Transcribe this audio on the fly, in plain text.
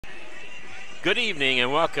Good evening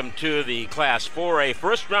and welcome to the Class 4A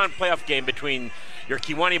first round playoff game between your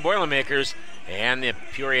Kewanee Boilermakers and the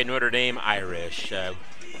Peoria Notre Dame Irish.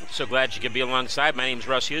 So glad you could be alongside. My name is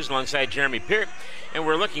Russ Hughes alongside Jeremy Peart, and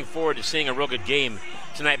we're looking forward to seeing a real good game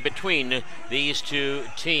tonight between these two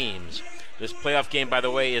teams. This playoff game, by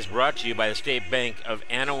the way, is brought to you by the State Bank of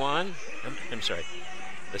Anawan.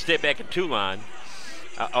 The State Bank of Toulon.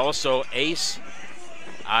 Also ACE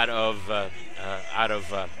out of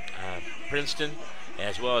Princeton,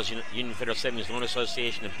 as well as Union Federal Savings Loan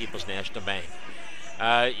Association and People's National Bank.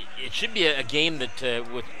 It should be a game that,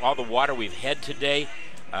 with all the water we've had today,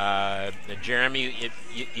 Jeremy,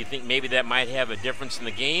 you think maybe that might have a difference in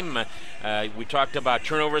the game? We talked about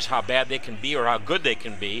turnovers, how bad they can be or how good they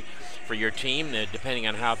can be for your team, depending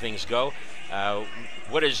on how things go.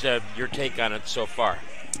 What is your take on it so far?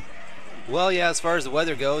 Well, yeah, as far as the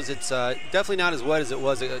weather goes, it's definitely not as wet as it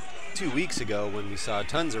was 2 weeks ago when we saw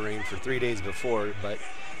tons of rain for 3 days before, but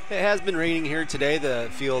it has been raining here today. The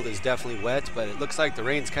field is definitely wet, but it looks like the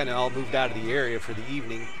rain's kind of all moved out of the area for the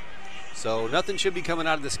evening. So nothing should be coming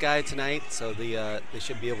out of the sky tonight, so they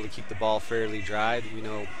should be able to keep the ball fairly dry. You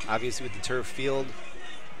know, obviously with the turf field,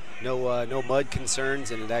 no mud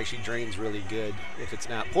concerns, and it actually drains really good if it's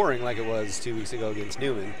not pouring like it was 2 weeks ago against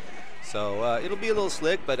Newman. So it'll be a little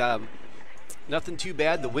slick, but nothing too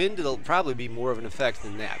bad. The wind, it'll probably be more of an effect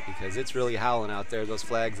than that because it's really howling out there. Those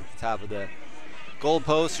flags at the top of the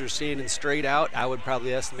goalposts are standing straight out. I would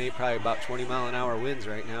probably estimate about 20-mile-an-hour winds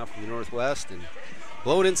right now from the northwest and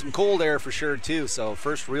blowing in some cold air for sure too. So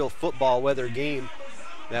first real football weather game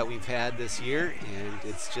that we've had this year, and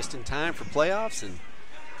it's just in time for playoffs, and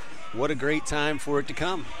what a great time for it to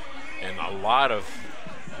come. And a lot of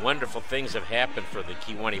wonderful things have happened for the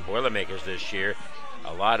Kewanee Boilermakers this year.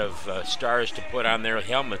 A lot of stars to put on their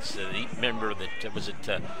helmets. Remember that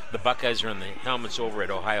the Buckeyes are on the helmets over at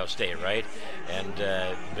Ohio State, right? And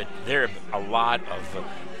but there are a lot of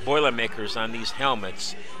Boilermakers on these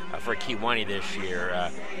helmets for Kewanee this year.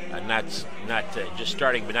 Not just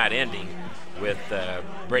starting but not ending with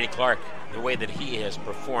Brady Clark, the way that he has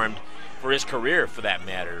performed for his career, for that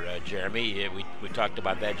matter. Jeremy, we talked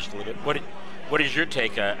about that just a little bit. What is your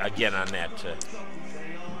take again on that?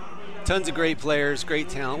 Tons of great players, great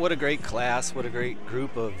talent. What a great class. What a great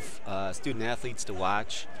group of student athletes to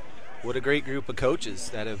watch. What a great group of coaches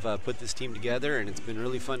that have put this team together, and it's been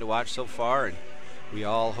really fun to watch so far. And we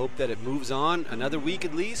all hope that it moves on another week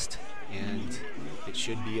at least, and it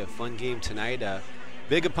should be a fun game tonight.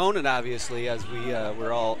 Big opponent, obviously, as we've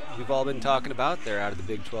all been talking about. They're out of the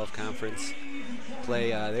Big 12 conference.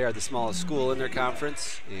 They are the smallest school in their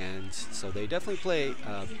conference, and so they definitely play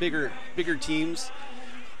bigger teams.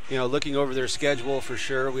 You know, looking over their schedule for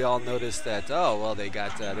sure, we all noticed that. Oh well, they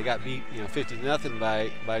got beat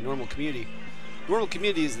 50-0 by Normal Community. Normal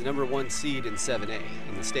Community is the #1 seed in 7A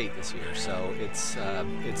in the state this year, so it's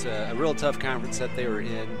a real tough conference that they were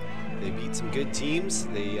in. They beat some good teams.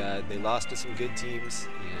 They lost to some good teams,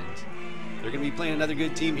 and they're going to be playing another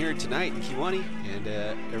good team here tonight in Kewanee, and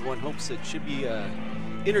everyone hopes it should be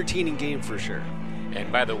an entertaining game for sure.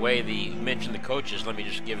 And by the way, you mentioned the coaches. Let me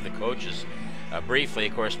just give the coaches. Briefly,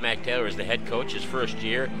 of course, Mac Taylor is the head coach his first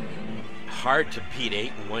year. Hard to beat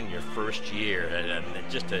 8-1 your first year, and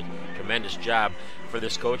just a tremendous job for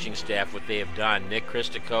this coaching staff, what they have done. Nick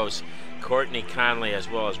Christakos, Courtney Conley, as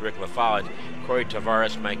well as Rick LaFollette, Corey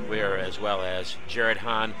Tavares, Mike Weir, as well as Jared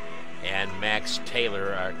Hahn and Max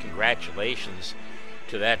Taylor. Congratulations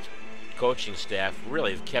to that coaching staff.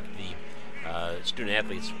 Really have kept the student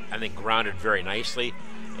athletes, I think, grounded very nicely.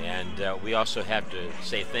 And we also have to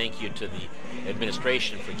say thank you to the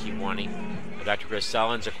administration for Kewanee. Dr. Chris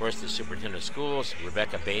Sellens, of course, the superintendent of schools,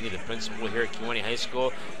 Rebecca Bainey, the principal here at Kewanee High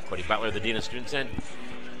School, Cody Butler, the dean of students, and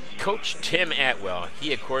Coach Tim Atwell.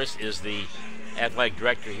 He, of course, is the athletic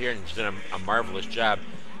director here and has done a marvelous job.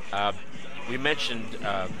 We mentioned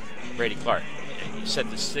Brady Clark. He set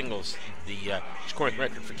the scoring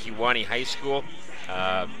record for Kewanee High School.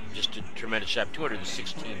 Just a tremendous job,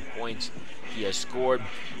 216 points. He has scored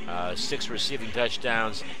 6 receiving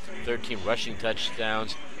touchdowns, 13 rushing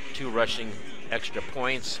touchdowns, 2 rushing extra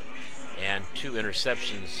points, and 2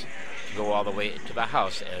 interceptions to go all the way to the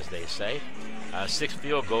house, as they say. 6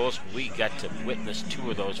 field goals. We got to witness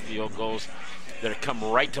 2 of those field goals that have come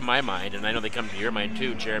right to my mind, and I know they come to your mind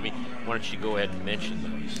too, Jeremy. Why don't you go ahead and mention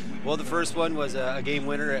those? Well, the first one was a game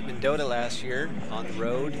winner at Mendota last year on the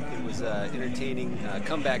road. It was an entertaining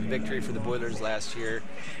comeback victory for the Boilers last year,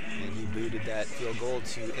 and he booted that field goal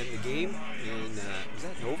to end the game. And was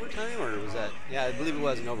that in overtime, or was that? Yeah, I believe it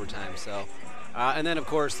was in overtime. So, and then of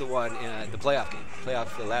course the one, the playoff game,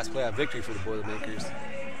 the last playoff victory for the Boilermakers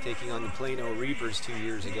taking on the Plano Reapers 2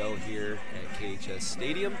 years ago here at KHS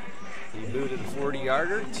Stadium. He booted a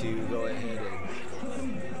 40-yarder to go ahead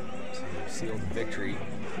and to seal the victory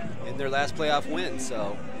in their last playoff win.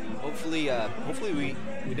 So hopefully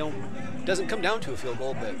we don't, it doesn't come down to a field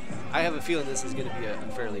goal, but I have a feeling this is going to be a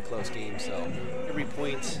fairly close game. So every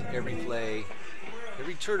point, every play,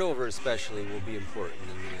 every turnover especially will be important.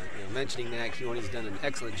 And mentioning that, Kewaunee has done an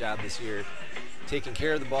excellent job this year taking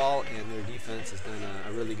care of the ball, and their defense has done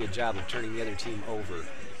a really good job of turning the other team over.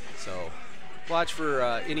 So watch for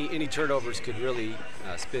any turnovers could really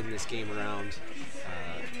spin this game around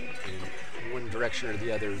in one direction or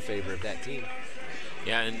the other in favor of that team.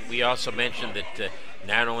 Yeah, and we also mentioned that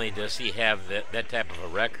not only does he have that type of a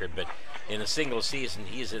record, but in a single season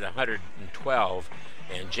he's at 112,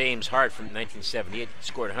 and James Hart from 1978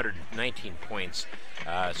 scored 119 points,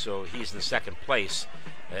 so he's in second place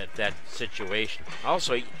at that situation.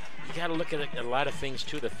 Also, you got to look at a lot of things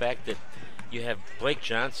too. The fact that you have Blake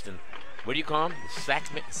Johnston, what do you call him? Sack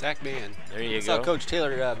man. There you go. I saw Coach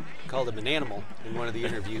Taylor called him an animal in one of the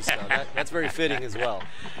interviews, so that's very fitting as well.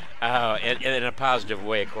 And in a positive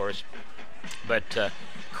way, of course. But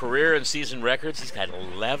career and season records, he's got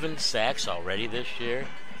 11 sacks already this year.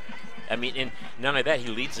 I mean, and not only that, he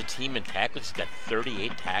leads the team in tackles. He's got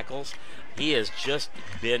 38 tackles. He has just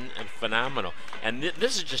been phenomenal. And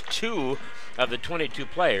this is just 2 of the 22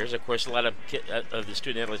 players. Of course, a lot of the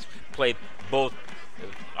student athletes play both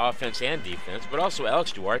offense and defense, but also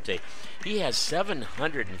Alex Duarte. He has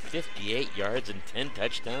 758 yards and 10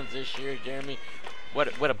 touchdowns this year, Jeremy.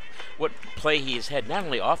 What play he has had, not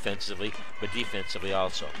only offensively, but defensively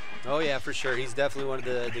also. Oh, yeah, for sure. He's definitely one of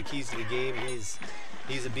the keys to the game.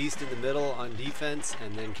 He's a beast in the middle on defense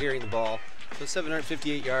and then carrying the ball. So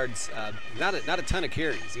 758 yards, not a ton of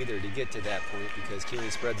carries either to get to that point, because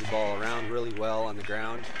Kewaunee spreads the ball around really well on the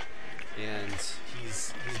ground, and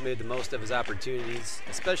he's made the most of his opportunities,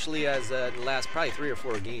 especially as in the last probably 3 or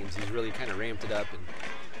 4 games he's really kind of ramped it up and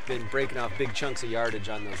been breaking off big chunks of yardage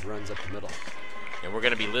on those runs up the middle. And we're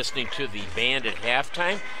going to be listening to the band at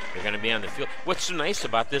halftime. They're going to be on the field. What's so nice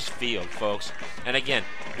about this field, folks, and again,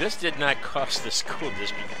 this did not cost the school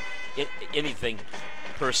district anything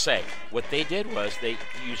per se. What they did was they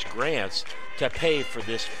used grants to pay for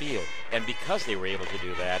this field. And because they were able to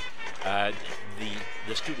do that,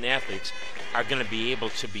 the student athletes are going to be able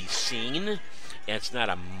to be seen, and it's not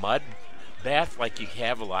a mud bath like you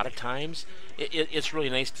have a lot of times. It's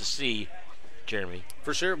really nice to see, Jeremy.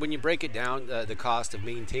 For sure, when you break it down, the cost of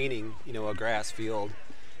maintaining, a grass field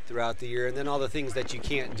throughout the year, and then all the things that you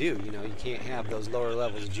can't do. You can't have those lower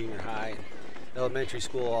levels, junior high and elementary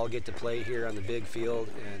school, all get to play here on the big field,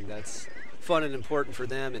 and that's fun and important for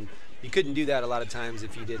them. And you couldn't do that a lot of times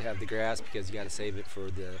if you did have the grass, because you got to save it for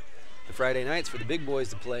the Friday nights for the big boys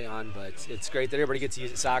to play on. But it's great that everybody gets to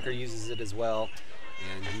use it. Soccer uses it as well,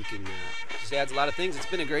 and you can just adds a lot of things. It's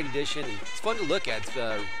been a great addition, and it's fun to look at.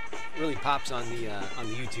 It really pops on the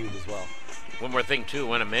YouTube as well. One more thing too, I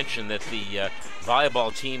want to mention that the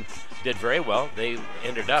volleyball team did very well. They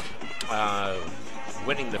ended up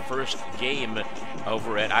winning the first game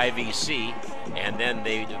over at IVC, and then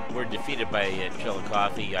they were defeated by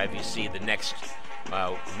Chillicothe IVC the next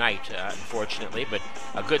night, unfortunately. But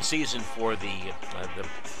a good season for the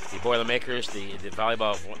Boilermakers, the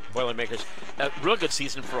volleyball Boilermakers. A real good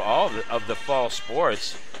season for all of the fall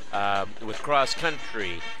sports, with cross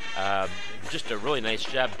country. Just a really nice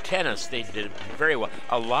job. Tennis, they did very well.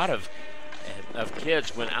 A lot of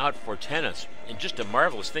kids went out for tennis, and just a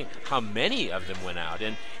marvelous thing how many of them went out,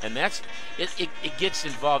 and that's it gets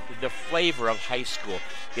involved with the flavor of high school.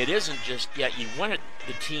 It isn't just you want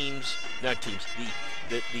the student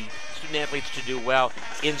athletes to do well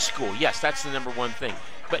in school. Yes, that's the number one thing,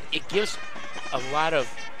 but it gives a lot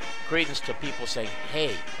of credence to people saying,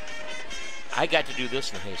 hey, I got to do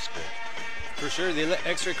this in high school. For sure, the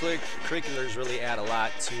extracurriculars really add a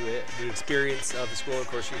lot to it. The experience of the school, of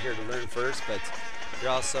course, you're here to learn first, but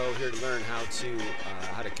you're also here to learn how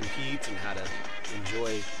to compete and how to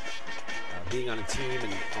enjoy being on a team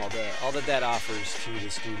and all that offers to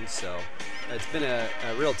the students. So it's been a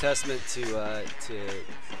real testament to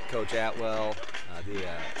Coach Atwell,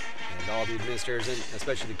 and all the administrators, and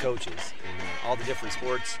especially the coaches, and all the different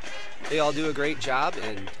sports. They all do a great job,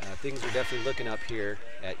 and things are definitely looking up here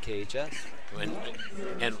at KHS.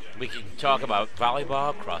 And we can talk about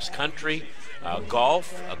volleyball, cross country,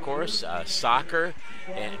 golf, of course, soccer,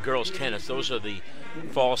 and girls tennis. Those are the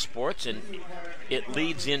fall sports, and it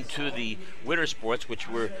leads into the winter sports, which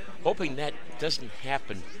we're hoping that doesn't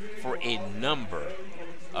happen for a number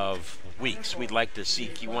of weeks. We'd like to see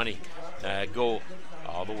Kewaunee go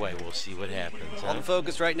all the way. We'll see what happens. All the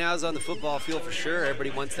focus right now is on the football field for sure. Everybody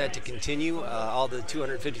wants that to continue. All the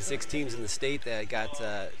 256 teams in the state that got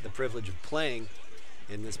the privilege of playing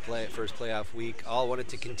in this first playoff week all want it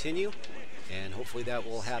to continue, and hopefully that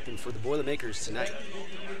will happen for the Boilermakers tonight.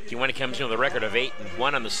 Kewanee comes in with a record of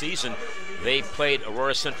 8-1 on the season. They played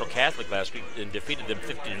Aurora Central Catholic last week and defeated them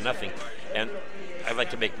 50-0. And I'd like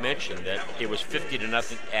to make mention that it was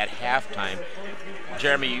 50-0 at halftime.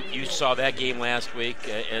 Jeremy, you saw that game last week,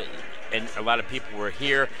 and a lot of people were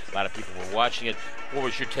here. A lot of people were watching it. What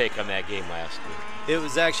was your take on that game last week?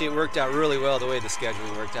 It worked out really well the way the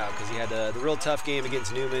scheduling worked out, because you had the real tough game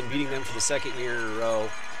against Newman, beating them for the second year in a row.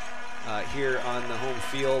 Here on the home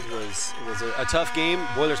field was a tough game.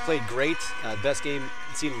 Boilers played great, best game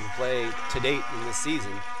seen them play to date in this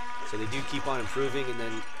season. So they do keep on improving. And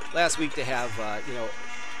then last week to have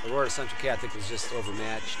Aurora Central Catholic was just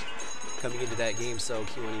overmatched coming into that game. So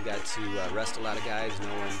Kewanee got to rest a lot of guys.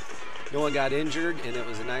 No one got injured, and it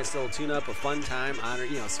was a nice little tune-up, a fun time.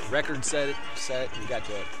 Record set, and you got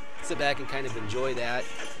to sit back and kind of enjoy that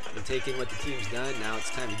and take in what the team's done. Now it's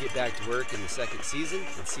time to get back to work in the second season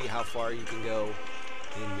and see how far you can go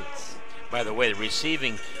in this. By the way, the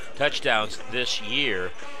receiving touchdowns this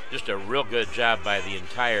year, just a real good job by the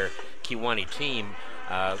entire Kewanee team.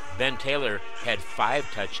 Ben Taylor had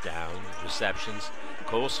 5 touchdown receptions.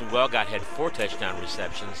 Colson Welgott had 4 touchdown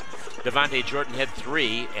receptions. Devontae Jordan had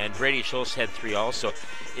 3, and Brady Schultz had 3 also.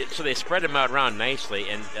 So they spread them out around nicely,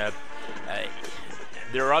 and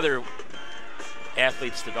there are other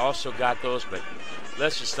athletes that also got those, but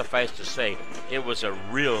let's just suffice to say it was a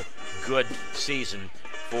real good season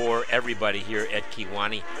for everybody here at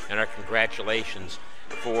Kewanee, and our congratulations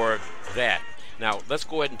for that. Now, let's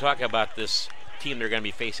go ahead and talk about this team they're going to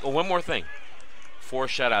be facing. Oh, one more thing. 4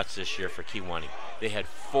 shutouts this year for Kewanee. They had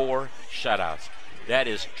 4 shutouts. That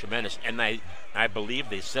is tremendous, and I believe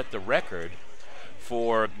they set the record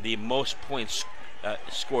for the most points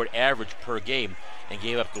scored average per game and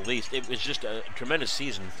gave up the least. It was just a tremendous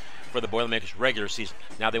season for the Boilermakers regular season.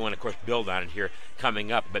 Now they want to, of course, build on it here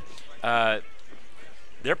coming up. But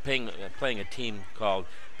they're playing a team called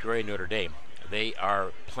Peoria Notre Dame. They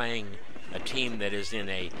are playing a team that is in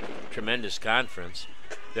a tremendous conference.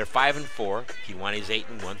 They're 5-4. Kewanee's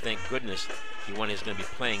 8-1. Thank goodness Kewanee is going to be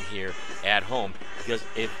playing here at home, because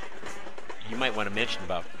if you might want to mention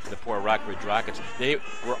about the poor Rockridge Rockets. They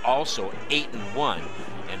were also 8-1,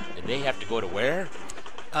 and they have to go to where?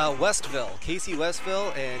 Westville, Casey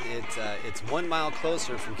Westville, and it's 1 mile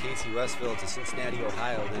closer from Casey Westville to Cincinnati,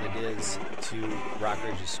 Ohio, than it is to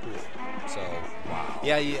Rockridge's school. So, wow.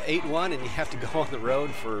 Yeah, you 8-1, and you have to go on the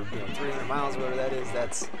road for 300 miles, whatever that is.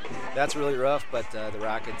 That's really rough. But the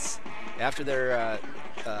Rockets, after their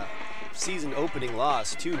season opening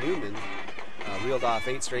loss to Newman, reeled off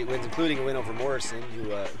 8 straight wins, including a win over Morrison, who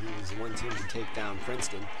was the one team to take down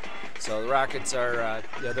Princeton. So the Rockets are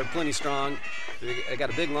they're plenty strong. They got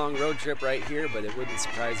a big long road trip right here, but it wouldn't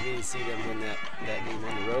surprise me to see them win that game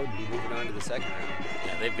on the road and be moving on to the second round.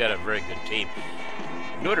 Yeah, they've got a very good team.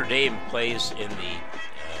 Notre Dame plays in the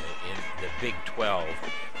Big 12,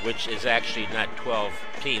 which is actually not 12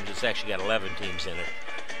 teams. It's actually got 11 teams in it.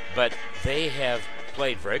 But they have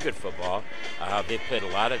played very good football. They've played a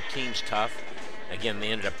lot of teams tough. Again,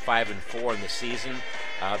 they ended up 5-4 in the season,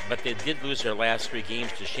 but they did lose their last 3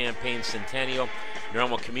 games to Champaign Centennial,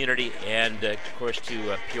 Normal Community, and of course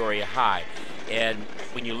to Peoria High. And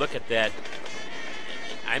when you look at that,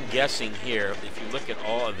 I'm guessing here, if you look at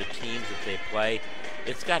all of the teams that they play,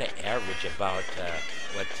 it's got to average about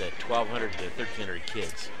 1,200 to 1,300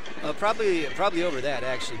 kids. Probably over that,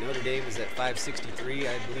 actually. Notre Dame is at 563,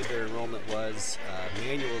 I believe their enrollment was.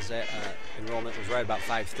 Manual's enrollment was right about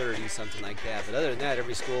 530, something like that. But other than that,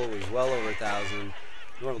 every school was well over 1,000.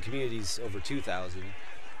 Normal Communities over 2,000.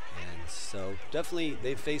 And so definitely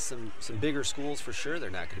they've faced some bigger schools for sure. They're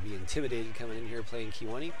not going to be intimidated coming in here playing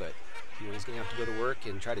Kewanee, but Kewanee's going to have to go to work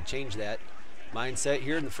and try to change that mindset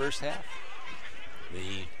here in the first half.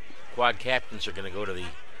 The quad captains are going to go to the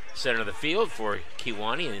center of the field for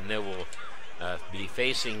Kewanee, and they will be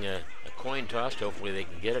facing a coin toss. Hopefully they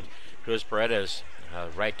can get it. Cruz Paredes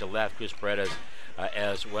right to left. Cruz Paredes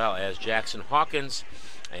as well as Jackson Hawkins,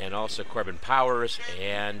 and also Corbin Powers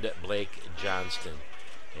and Blake Johnston.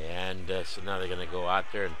 And so now they're going to go out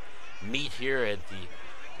there and meet here at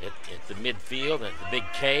the midfield at the Big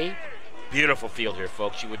K. Beautiful field here,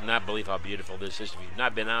 folks. You would not believe how beautiful this is. If you've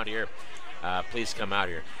not been out here, please come out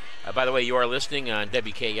here. By the way, you are listening on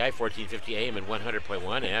WKEI 1450 AM and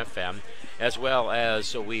 100.1 FM, as well as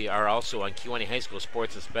so we are also on Kewanee High School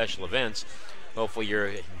Sports and Special Events. Hopefully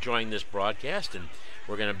you're enjoying this broadcast, and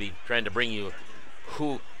we're going to be trying to bring you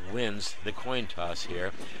who wins the coin toss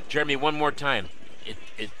here. Jeremy, one more time.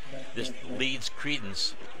 This leads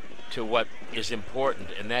credence to what is important,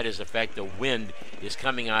 and that is the fact the wind is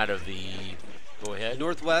coming out of the, go ahead.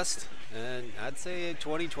 Northwest, and I'd say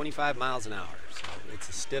 20, 25 miles an hour. So it's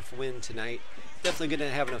a stiff wind tonight. Definitely going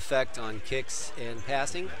to have an effect on kicks and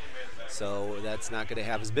passing. So that's not going to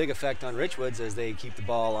have as big effect on Richwoods as they keep the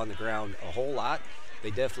ball on the ground a whole lot.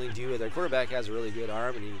 They definitely do. Their quarterback has a really good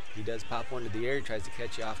arm, and he does pop one to the air. He tries to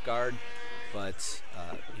catch you off guard. But,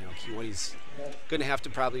 Kewaunee going to have to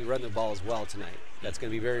probably run the ball as well tonight. That's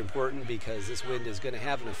going to be very important because this wind is going to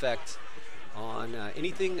have an effect on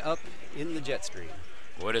anything up in the jet stream.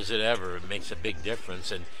 What is it ever? It makes a big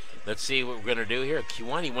difference. And let's see what we're going to do here.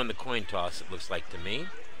 Kewaunee won the coin toss, it looks like to me.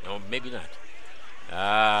 No, maybe not.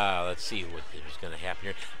 Let's see what is going to happen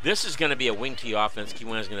here. This is going to be a wing tee offense.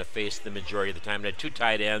 Kewaunee is going to face the majority of the time. They had 2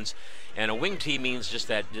 tight ends, and a wing tee means just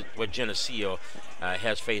that, what Geneseo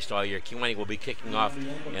has faced all year. Kewaunee will be kicking off,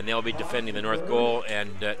 and they'll be defending the north goal,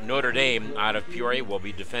 and Notre Dame out of Peoria will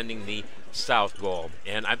be defending the south goal.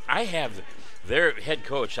 And I have their head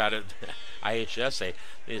coach out of IHSA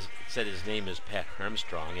said his name is Pat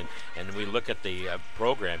Armstrong, and we look at the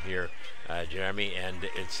program here, Jeremy, and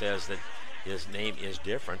it says that his name is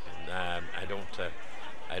different. I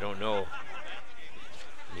don't know.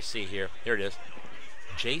 Let me see here. Here it is.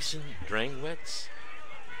 Jason Drangwitz.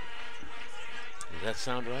 Does that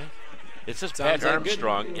sound right? It says Pat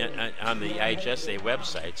Armstrong on the IHSA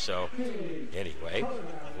website. So anyway,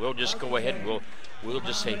 we'll just go ahead and we'll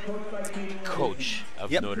just say coach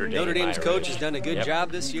of Notre Dame. Notre Dame's Irish. Coach has done a good job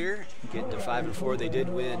this year, getting to 5-4. They did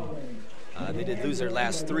win. They did lose their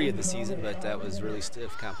last 3 of the season, but that was really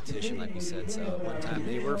stiff competition, like we said. So at one time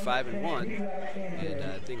they were 5-1,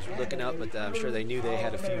 and things were looking up. But I'm sure they knew they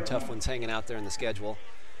had a few tough ones hanging out there in the schedule.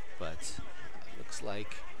 But looks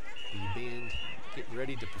like the band getting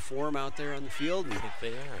ready to perform out there on the field. I think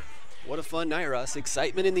they are. What a fun night, Russ.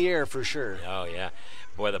 Excitement in the air for sure. Oh, yeah.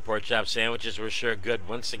 Boy, the pork chop sandwiches were sure good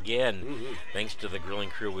once again. Mm-hmm. Thanks to the grilling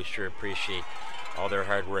crew, we sure appreciate all their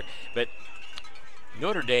hard work. But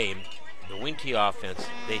Notre Dame, the wing tee offense,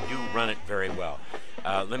 they do run it very well.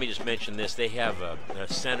 Let me just mention this. They have a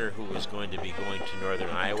center who is going to be going to Northern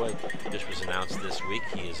Iowa. This was announced this week.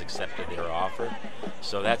 He has accepted their offer.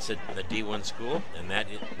 So that's a D1 school, and that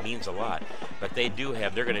it means a lot. But they do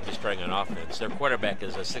have, they're going to be starting on offense. Their quarterback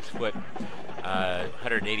is a 6-foot,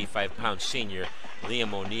 185-pound senior.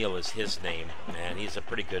 Liam O'Neill is his name, and he's a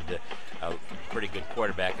pretty good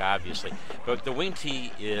quarterback, obviously. But the wing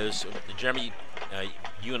tee is, Jeremy,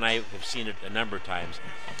 you and I have seen it a number of times.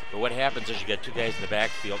 But what happens is you get 2 guys in the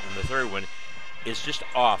backfield, and the third one is just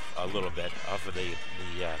off a little bit, off of the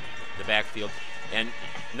backfield, and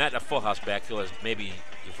not a full house backfield, as maybe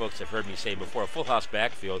you folks have heard me say before. A full house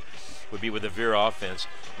backfield would be with a veer offense.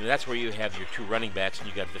 And that's where you have your 2 running backs, and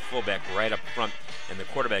you got the fullback right up front, and the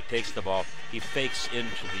quarterback takes the ball. He fakes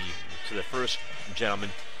into the first gentleman.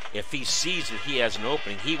 If he sees that he has an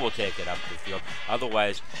opening, he will take it up the field.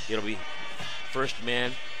 Otherwise, it'll be first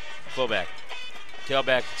man, fullback,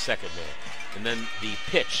 tailback, second man, and then the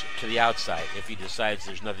pitch to the outside if he decides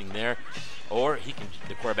there's nothing there, or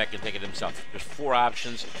the quarterback can take it himself. There's 4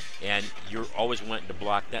 options, and you're always wanting to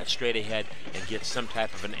block that straight ahead and get some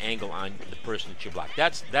type of an angle on the person that you block.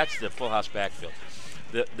 That's the full house backfield.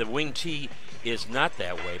 The wing tee is not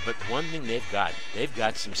that way, but one thing they've got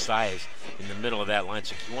some size in the middle of that line.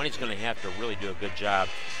 So Kewaunee's going to have to really do a good job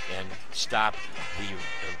and stop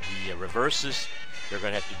the reverses. They're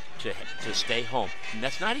going to have to stay home, and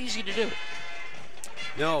that's not easy to do.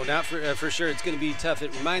 No, not for sure. It's going to be tough.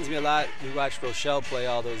 It reminds me a lot. We watched Rochelle play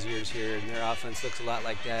all those years here, and their offense looks a lot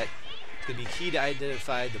like that. It's going to be key to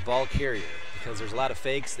identify the ball carrier because there's a lot of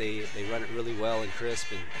fakes. They run it really well and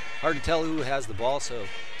crisp, and hard to tell who has the ball. So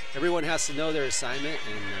everyone has to know their assignment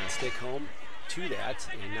and stick home to that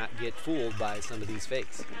and not get fooled by some of these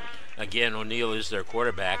fakes. Again, O'Neill is their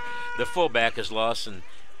quarterback. The fullback is Lawson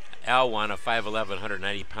Alwan, a 5'11",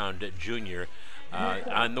 190-pound junior.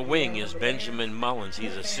 On the wing is Benjamin Mullins.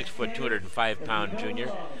 He's a 6', 205-pound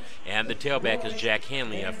junior. And the tailback is Jack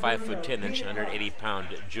Hanley, a 5'10", 180-pound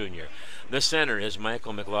junior. The center is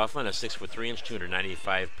Michael McLaughlin, a 6'3",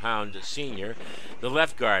 295-pound senior. The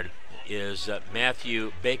left guard is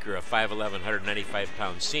Matthew Baker, a 5'11",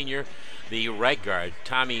 195-pound senior. The right guard,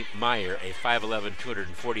 Tommy Meyer, a 5'11",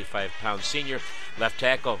 245-pound senior. Left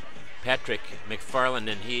tackle, Patrick McFarland,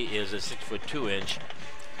 and he is a 6'2",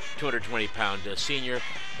 220-pound senior.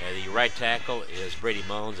 The right tackle is Brady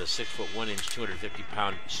Mullins, a 6'1",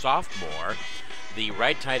 250-pound sophomore. The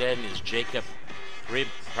right tight end is Jacob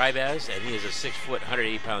Pribez, and he is a 6',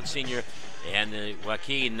 180-pound senior. And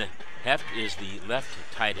Joaquin Heft is the left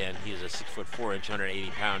tight end. He is a 6'4",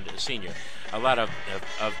 180-pound senior. A lot of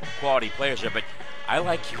quality players there, but I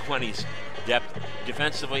like Kiwani's depth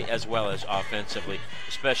defensively as well as offensively,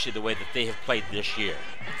 especially the way that they have played this year.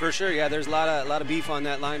 For sure, yeah. There's a lot of beef on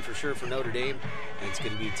that line for sure for Notre Dame, and it's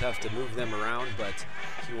going to be tough to move them around. But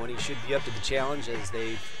Kiwani should be up to the challenge as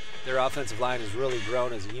their offensive line has really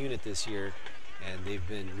grown as a unit this year, and they've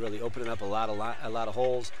been really opening up a lot of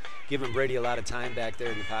holes, giving Brady a lot of time back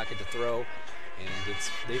there in the pocket to throw. And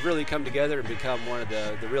they've really come together and become one of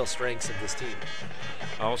the real strengths of this team.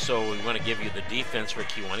 Also, we want to give you the defense for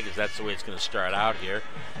Kiwani because that's the way it's going to start out here.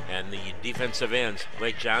 And the defensive ends,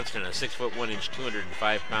 Blake Johnston, a 6'1",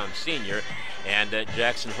 205-pound senior, and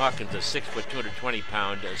Jackson Hawkins, a 6',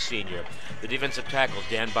 220-pound senior. The defensive tackles,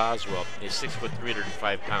 Dan Boswell, a 6',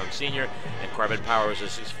 305-pound senior, and Corbin Powers, a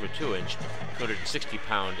 6'2",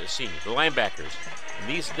 260-pound senior. The linebackers,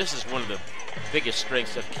 this is one of the biggest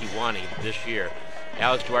strengths of Kiwani this year.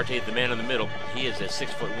 Alex Duarte, the man in the middle, he is a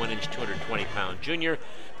 6'1", 220-pound junior.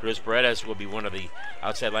 Cruz Paredes will be one of the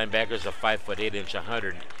outside linebackers, a 5'8",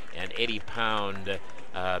 180-pound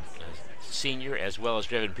senior, as well as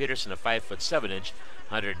Devin Peterson, a 5'7",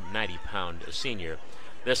 190-pound senior.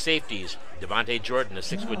 The safeties, Devontae Jordan, a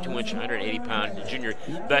 6'2", 180-pound junior.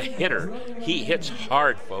 The hitter, he hits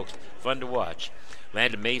hard, folks. Fun to watch.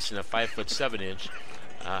 Landon Mason, a 5'7",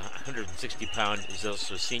 160-pound, is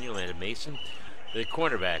also a senior. Landon Mason. The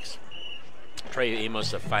cornerbacks, Trey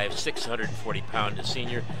Amos, a 5'6", 140-pound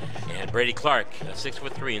senior, and Brady Clark, a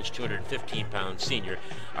 6'3", 215-pound senior,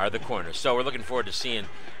 are the corners. So we're looking forward to seeing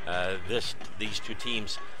these two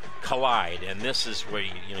teams collide, and this is where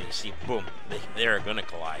you see, boom, they're going to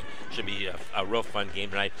collide. Should be a real fun game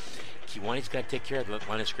tonight. Kiwani's got to take care of the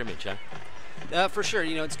line of scrimmage, huh? For sure,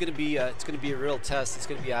 it's going to be a real test. It's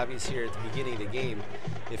going to be obvious here at the beginning of the game.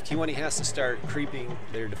 If Kiwani has to start creeping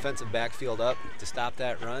their defensive backfield up to stop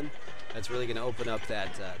that run, that's really going to open up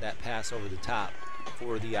that pass over the top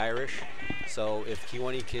for the Irish. So if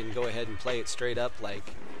Kiwani can go ahead and play it straight up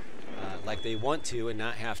like they want to, and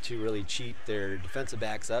not have to really cheat their defensive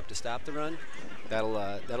backs up to stop the run,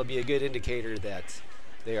 that'll be a good indicator that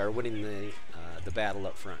they are winning the battle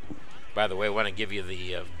up front. By the way, I want to give you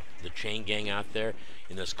the chain gang out there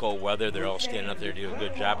in this cold weather. They're all standing up there doing a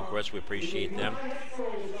good job. Of course, we appreciate them.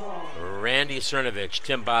 Randy Cernovich,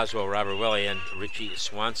 Tim Boswell, Robert Willie, and Richie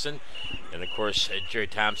Swanson. And, of course, Jerry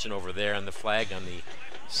Thompson over there on the flag on the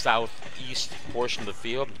southeast portion of the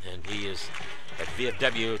field. And he is at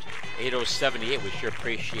VFW 8078. We sure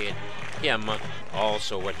appreciate him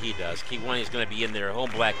also, what he does. Kiwani is going to be in their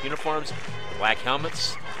home black uniforms, the black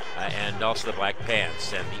helmets, and also the black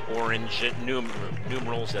pants, and the orange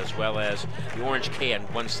numerals, as well as the orange K on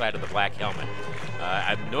one side of the black helmet.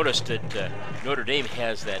 I've noticed that Notre Dame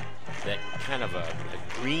has that kind of a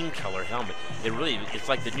green color helmet. It's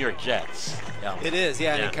like the New York Jets helmet. It is,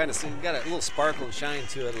 yeah. And it kind of got a little sparkle and shine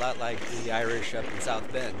to it, a lot like the Irish up in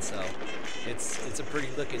South Bend. So it's a pretty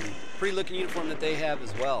looking uniform that they have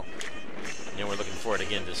as well. And we're looking forward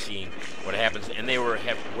again to seeing what happens. And they wear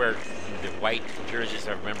the white jerseys, if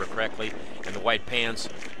I remember correctly, and the white pants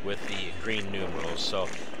with the green numerals. So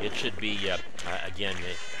it should be, again,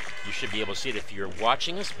 you should be able to see it if you're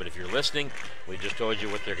watching us, but if you're listening, we just told you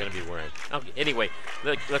what they're going to be wearing. Okay, anyway,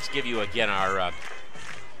 let's give you again our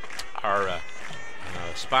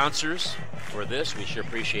sponsors for this. We sure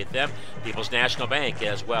appreciate them. People's National Bank,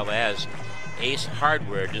 as well as Ace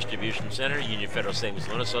Hardware Distribution Center, Union Federal Savings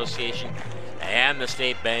Loan Association, and the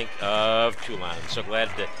State Bank of Tulan. So glad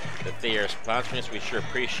that they are sponsoring us. We sure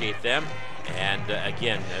appreciate them. And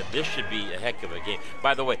again, this should be a heck of a game.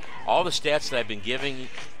 By the way, all the stats that I've been giving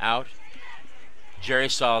out, Jerry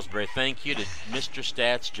Salisbury. Thank you to Mr.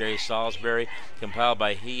 Stats, Jerry Salisbury, compiled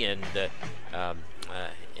by he and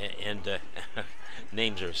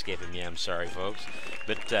names are escaping me. I'm sorry, folks.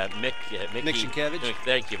 But Mick Sienkiewicz.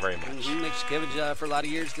 Thank you very much. Mick Sienkiewicz for a lot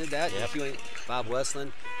of years did that. Yep. Bob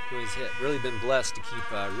Westland, who has really been blessed to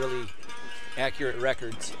keep really accurate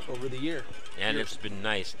records over the year. And it's been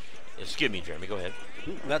nice. Excuse me, Jeremy. Go ahead.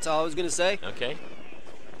 That's all I was going to say. Okay.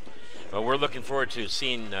 Well, we're looking forward to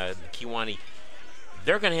seeing the Kiwani.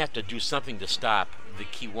 They're going to have to do something to stop the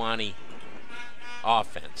Kiwani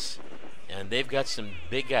offense. And they've got some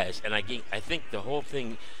big guys. And I think the whole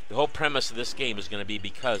premise of this game is going to be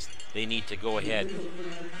because they need to go ahead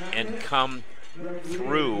and come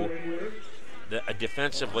through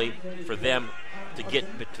defensively for them to get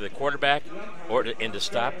to the quarterback and to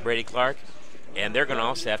stop Brady Clark. And they're going to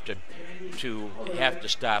also have to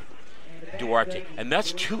stop Duarte. And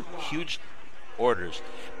that's two huge orders.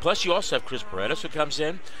 Plus, you also have Chris Paredes who comes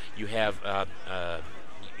in. You have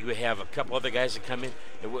you have a couple other guys that come in,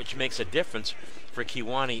 which makes a difference for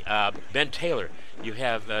Kewanee. Ben Taylor, you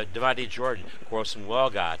have Devontae Jordan, Corson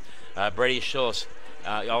Walgott, Brady Schultz,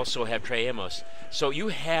 you also have Trey Amos. So you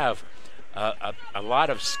have a lot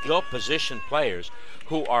of skill position players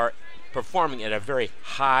who are performing at a very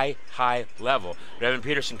high level. Devin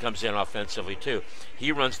Peterson comes in offensively too.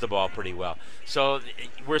 He runs the ball pretty well. So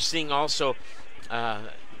we're seeing also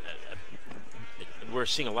we're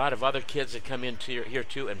seeing a lot of other kids that come into here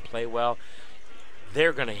too and play well.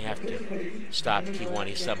 They're going to have to stop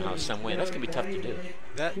Kewanee somehow, some way. That's going to be tough to do.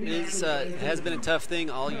 That is has been a tough thing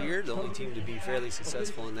all year. The only team to be fairly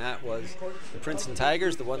successful in that was the Princeton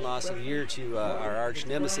Tigers, the one loss of the year to our arch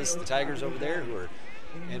nemesis, the Tigers over there, who are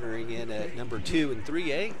entering in at number 2 in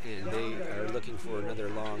 3A, and they are looking for another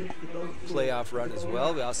long playoff run as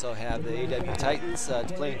well. We also have the AW Titans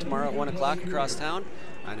playing tomorrow at 1 o'clock across town.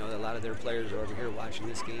 I know that a lot of their players are over here watching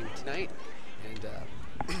this game tonight, and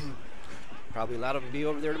probably a lot of them be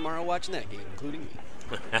over there tomorrow watching that game, including me.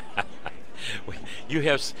 You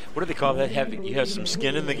have, what do they call that? You have some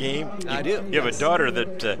skin in the game? I do. You have a daughter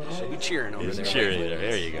that she'll be cheering over there. Cheerleader.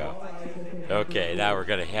 There you go. Okay, now we're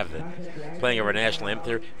going to have the playing of our national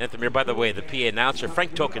anthem here. By the way, the PA announcer,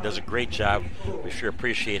 Frank Toka, does a great job. We sure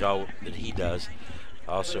appreciate all that he does.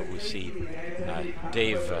 Also, we see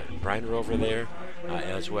Dave Briner over there,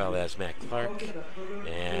 as well as Matt Clark.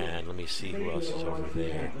 And let me see who else is over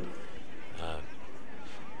there.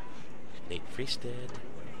 Nate Freestead,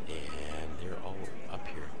 and they're all up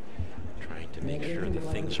here trying to make sure that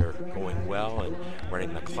things are going well and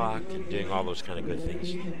running the clock and doing all those kind of good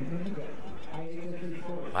things.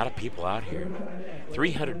 A lot of people out here.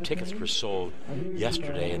 300 tickets were sold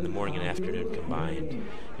yesterday in the morning and afternoon combined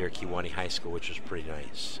here at Kewanee High School, which was pretty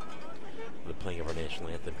nice. The playing of our national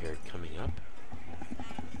anthem here coming up.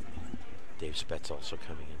 Dave Spett's also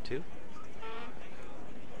coming in too.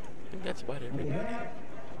 I think that's about everybody.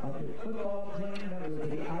 Football team members of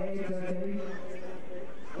the IHSA,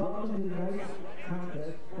 welcome to tonight's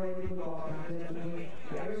contest, friendly football contest between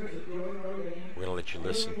the Irish of Peoria. We're going to let you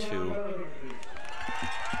listen to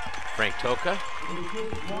Frank Toka.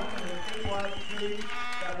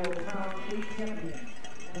 That will crown 8 champions.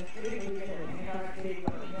 And 8 weekend at Hancock State,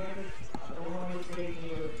 Kansas, Illinois State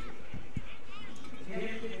University. The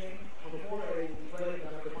championship game for the 4A will be played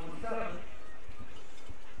on November 27th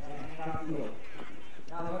at Hancock Field.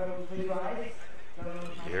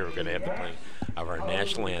 Here we're going to have the playing of our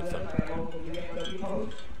national anthem.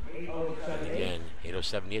 And again,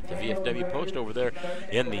 8:78 the VFW Post over there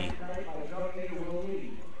in the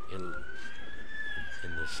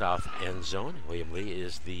south end zone. William Lee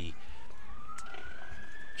is the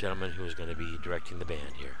gentleman who is going to be directing the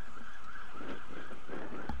band here.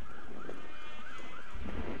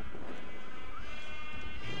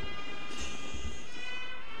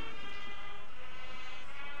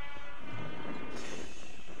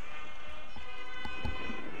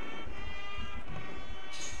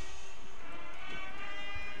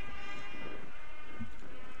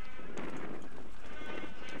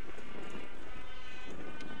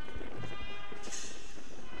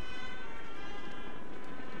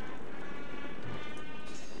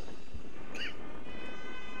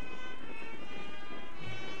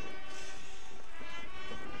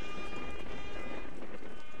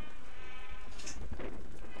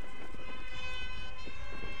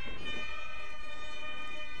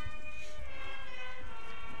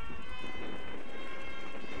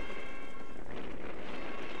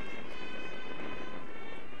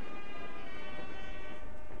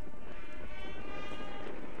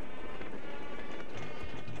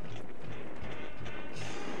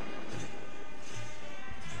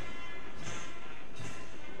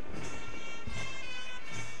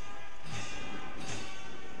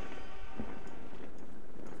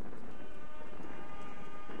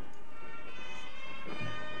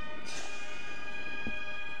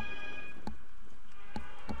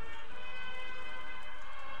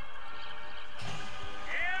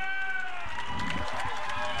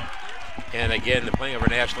 And again, the playing of our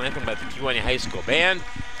national anthem by the Kewanee High School Band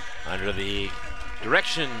under the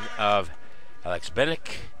direction of Alex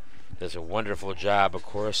Bennick. Does a wonderful job, of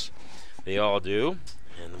course. They all do.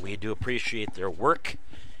 And we do appreciate their work.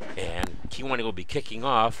 And Kewanee will be kicking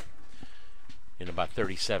off in about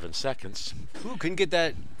 37 seconds. Ooh, couldn't get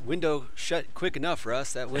that window shut quick enough for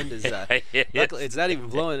us. That wind is, luckily, it's not even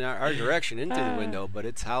blowing our direction into the window, but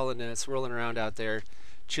it's howling and it's swirling around out there.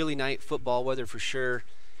 Chilly night, football weather for sure.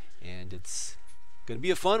 And it's going to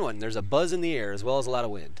be a fun one. There's a buzz in the air as well as a lot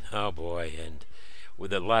of wind. Oh, boy. And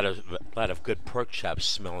with a lot of good pork chops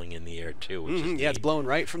smelling in the air too. Which is Yeah, it's neat. blowing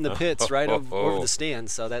right from the pits, right over the stand,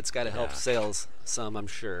 so that's got to help Yeah. sales some, I'm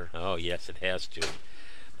sure. Oh yes, it has to.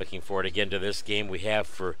 Looking forward again to this game. We have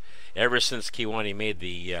for ever since Kewanee made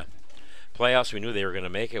the playoffs. We knew they were going to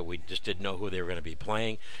make it. We just didn't know who they were going to be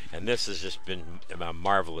playing, and this has just been a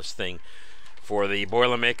marvelous thing for the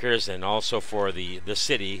Boilermakers and also for the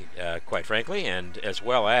city, quite frankly, and as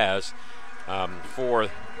well as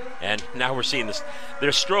and now we're seeing this.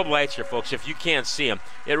 There's strobe lights here, folks. If you can't see them,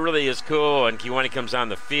 it really is cool. And Kewanee comes on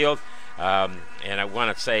the field, and I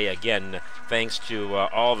want to say again, thanks to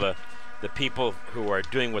all the people who are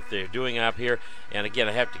doing what they're doing up here. And again,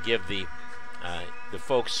 I have to give the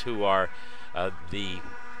folks who are the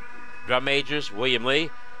drum majors, William Lee,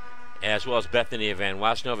 as well as Bethany Van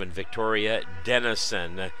Wasnov and Victoria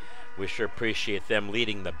Dennison. We sure appreciate them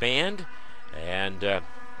leading the band. And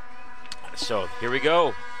so here we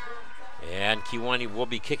go. And Kewanee will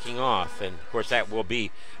be kicking off. And, of course, that will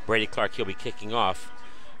be Brady Clark. He'll be kicking off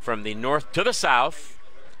from the north to the south.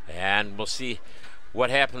 And we'll see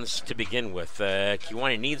what happens to begin with.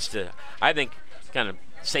 Kewanee needs to, I think, kind of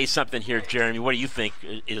say something here, Jeremy. What do you think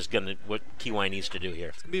is what Kewanee needs to do here?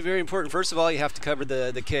 It's going to be very important. First of all, you have to cover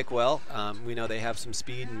the kick well. We know they have some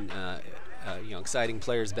speed and exciting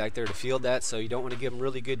players back there to field that, so you don't want to give them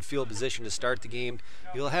really good field position to start the game.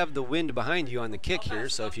 You'll have the wind behind you on the kick here,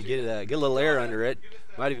 so if you get a little air under it,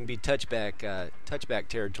 might even be touchback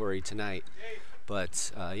territory tonight.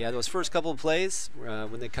 But those first couple of plays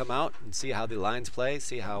when they come out and see how the lines play,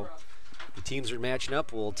 see how the teams are matching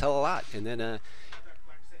up, will tell a lot. And then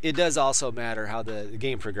it does also matter how the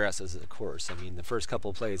game progresses, of course. I mean, the first couple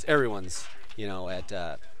of plays, everyone's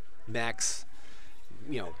at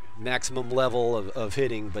maximum level of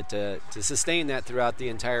hitting, but to sustain that throughout the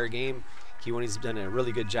entire game, Kewanee's done a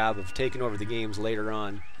really good job of taking over the games later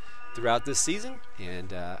on throughout this season,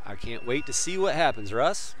 and I can't wait to see what happens,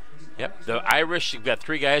 Russ. Yep, the Irish, you've got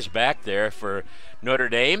three guys back there for Notre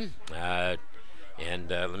Dame, and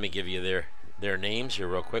let me give you their names here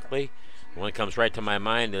real quickly. The one that comes right to my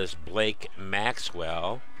mind is Blake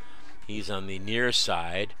Maxwell. He's on the near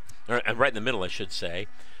side, or right in the middle, I should say.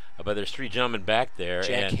 But there's three gentlemen back there.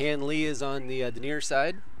 Jack Hanley is on the near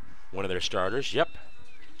side. One of their starters, yep.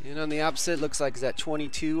 And on the opposite, looks like is that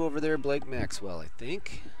 22 over there, Blake Maxwell, I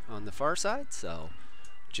think, on the far side. So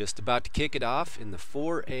just about to kick it off in the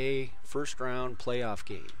 4A first-round playoff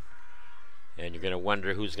game. And you're going to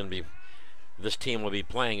wonder who's going to be, this team will be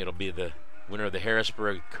playing. It'll be the winner of the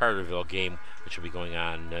Harrisburg-Carterville game, which will be going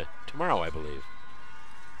on tomorrow, I believe.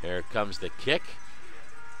 Here comes the kick.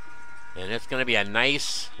 And it's going to be a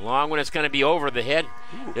nice long one. It's going to be over the head.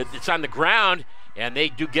 It's on the ground, and they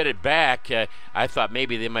do get it back. I thought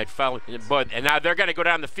maybe they might foul, but and now they're going to go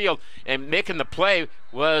down the field. And making the play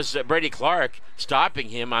was Brady Clark, stopping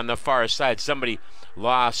him on the far side. Somebody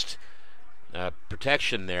lost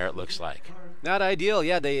protection there, it looks like. Not ideal.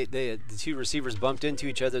 Yeah, the two receivers bumped into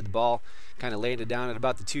each other. The ball kind of landed down at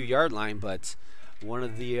about the 2-yard line, but one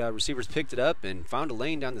of the receivers picked it up and found a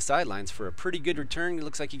lane down the sidelines for a pretty good return. It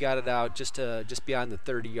looks like he got it out just beyond the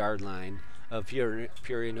 30-yard line of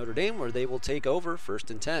Peoria Notre Dame, where they will take over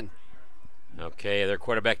 1st and 10. Okay, their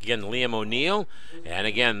quarterback again, Liam O'Neill. And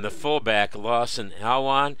again, the fullback, Lawson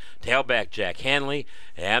Alwan. Tailback, Jack Hanley.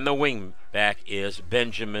 And the wingback is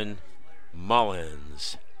Benjamin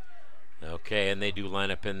Mullins. Okay, and they do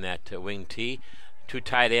line up in that wing T. Two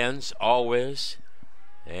tight ends, always.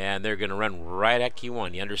 And they're going to run right at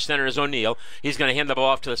Kewanee. Under center is O'Neill. He's going to hand the ball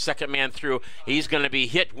off to the second man through. He's going to be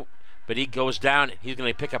hit, but he goes down. He's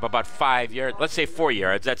going to pick up about 5 yards. Let's say 4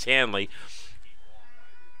 yards. That's Hanley.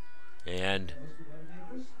 And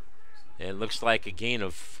it looks like a gain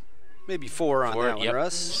of maybe 4 on that one, yep.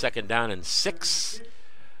 Russ. 2nd down and 6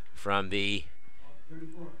 from the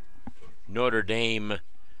Notre Dame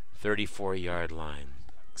 34-yard line.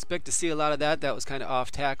 Expect to see a lot of that. That was kind of off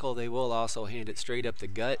tackle. They will also hand it straight up the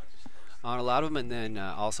gut on a lot of them, and then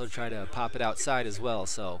also try to pop it outside as well.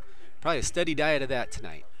 So probably a steady diet of that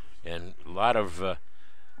tonight. And a lot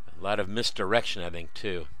of misdirection, I think,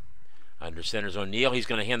 too. Under center's O'Neill. He's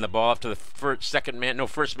going to hand the ball off to the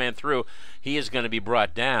first man through. He is going to be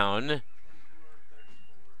brought down.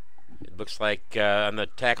 It looks like on the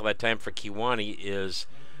tackle that time for Kewanee is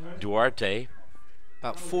Duarte.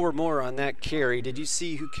 About 4 more on that carry. Did you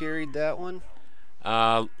see who carried that one?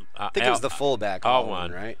 I think it was the fullback.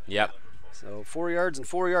 Alwan, right? Yep. So 4 yards and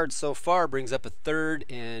 4 yards so far brings up a 3rd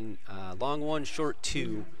and long 1, short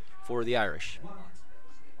 2 for the Irish.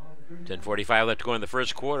 10:45 left to go in the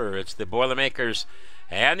first quarter. It's the Boilermakers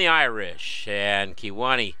and the Irish. And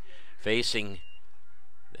Kewanee facing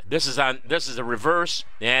This is a reverse,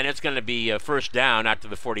 and it's going to be a first down out to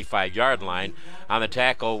the 45-yard line. On the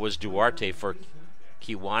tackle was Duarte for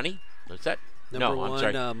Kewanee. What's that? Number no, I'm one,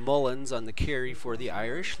 sorry. Mullins on the carry for the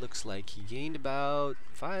Irish. Looks like he gained about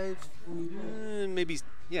probably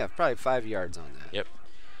 5 yards on that. Yep.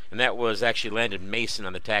 And that was actually Landon Mason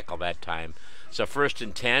on the tackle that time. So 1st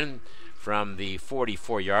and 10 from the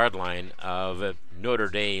 44-yard line of Notre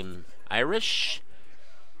Dame Irish.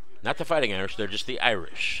 Not the Fighting Irish, they're just the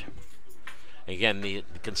Irish. Again, the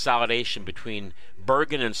consolidation between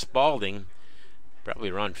Bergen and Spalding, probably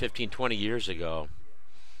around 15, 20 years ago.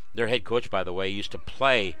 Their head coach, by the way, used to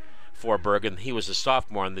play for Bergen. He was a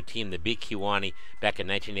sophomore on the team that beat Kewanee back in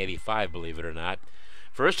 1985, believe it or not.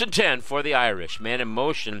 1st and 10 for the Irish. Man in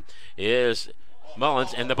motion is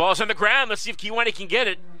Mullins, and the ball's on the ground. Let's see if Kewanee can get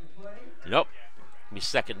it. Nope. Be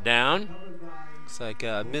 2nd down. Looks like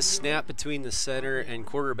a missed snap between the center and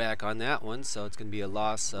quarterback on that one, so it's going to be a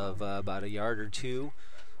loss of about a yard or two.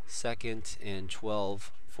 2nd and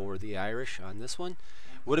 12 for the Irish on this one.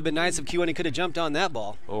 Would have been nice if Kewanee could have jumped on that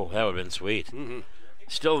ball. Oh, that would have been sweet. Mm-hmm.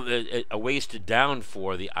 Still a wasted down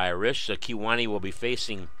for the Irish. So Kewanee will be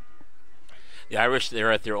facing the Irish.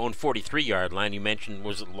 They're at their own 43-yard line. You mentioned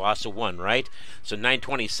was a loss of 1, right? So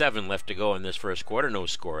 9:27 left to go in this first quarter. No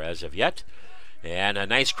score as of yet. And a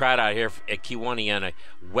nice crowd out here at Kewanee on a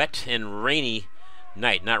wet and rainy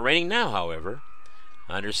night. Not raining now, however.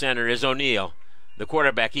 Under center is O'Neill. The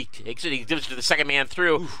quarterback, he takes it, he gives it to the second man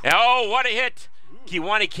through. Oh, what a hit!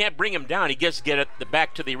 Kewanee can't bring him down. He gets to get it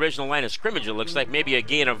back to the original line of scrimmage. It looks like maybe a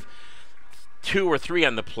gain of 2 or 3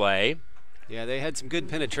 on the play. Yeah, they had some good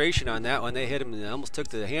penetration on that one. They hit him and almost took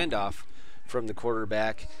the handoff from the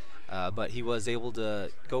quarterback. But he was able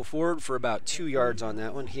to go forward for about 2 yards on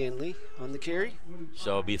that one. Hanley on the carry.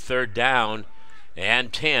 So it'll be 3rd down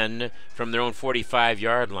and 10 from their own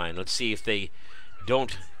 45-yard line. Let's see if they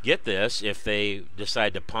don't get this. If they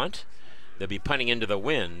decide to punt, they'll be punting into the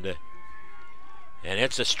wind. And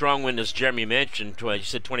it's a strong wind, as Jeremy mentioned. You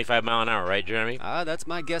said 25 mile an hour, right, Jeremy? That's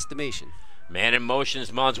my guesstimation. Man in motion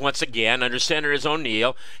is Mullins once again. Under center is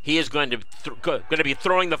O'Neill. He is going to be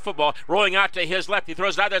throwing the football, rolling out to his left. He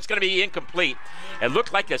throws it out. That's going to be incomplete. It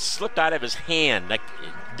looked like it slipped out of his hand.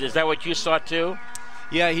 Is that what you saw too?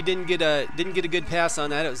 Yeah, he didn't get a good pass on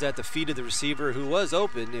that. It was at the feet of the receiver, who was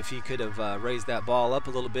open if he could have raised that ball up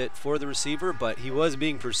a little bit for the receiver. But he was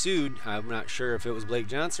being pursued. I'm not sure if it was Blake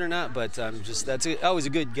Johnson or not, but that's always a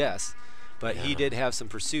good guess. But he did have some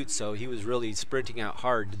pursuits, so he was really sprinting out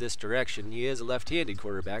hard to this direction. He is a left-handed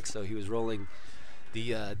quarterback, so he was rolling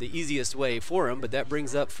the easiest way for him. But that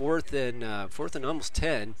brings up 4th and almost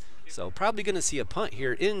 10. So probably going to see a punt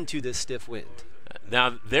here into this stiff wind.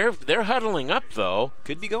 Now they're huddling up though.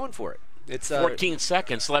 Could be going for it. It's 14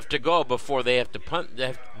 seconds left to go before they have to punt.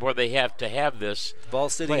 Before they have to have this ball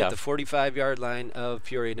sitting playoff at the 45-yard line of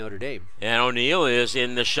Peoria Notre Dame. And O'Neill is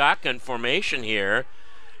in the shotgun formation here.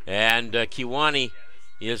 And Kewanee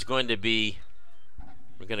is going to be,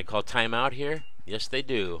 we're going to call timeout here? Yes, they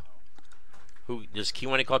do. Does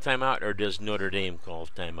Kewanee call timeout, or does Notre Dame call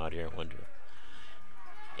timeout here? I wonder.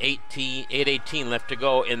 8:18 left to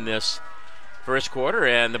go in this first quarter,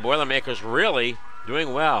 and the Boilermakers really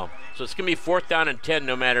doing well. So it's going to be 4th down and 10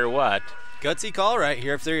 no matter what. Gutsy call right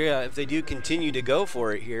here. If they do continue to go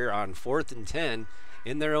for it here on 4th and 10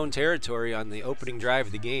 in their own territory on the opening drive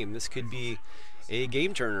of the game, this could be a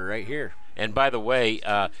game turner right here. And by the way,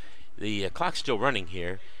 the clock's still running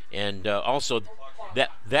here, and also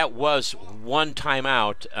that was one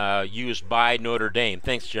timeout used by Notre Dame.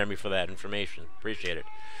 Thanks, Jeremy, for that information. Appreciate it.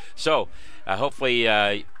 So hopefully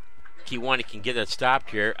Kewanee can get that stopped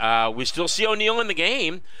here. We still see O'Neill in the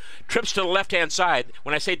game. Trips to the left-hand side.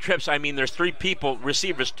 When I say trips, I mean there's 3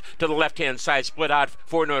 receivers to the left-hand side split out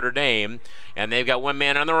for Notre Dame, and they've got one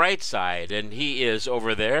man on the right side, and he is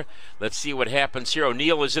over there. Let's see what happens here.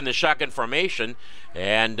 O'Neill is in the shotgun formation,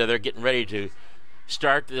 and they're getting ready to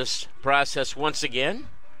start this process once again.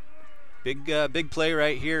 Big play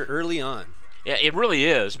right here early on. Yeah, it really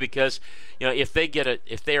is, because if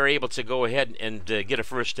they are able to go ahead and get a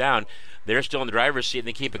first down, they're still in the driver's seat and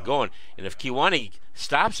they keep it going. And if Kewanee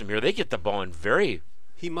stops them here, they get the ball in very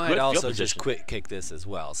He might also just quick kick this as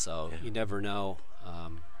well, so you never know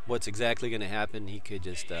what's exactly going to happen. He could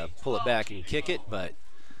just pull it back and kick it, but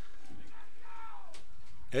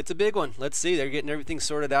it's a big one. Let's see. They're getting everything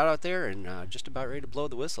sorted out there and just about ready to blow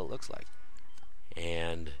the whistle, it looks like.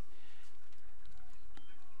 And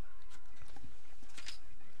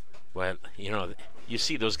well, you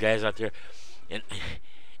see those guys out there, and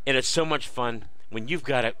it's so much fun when you've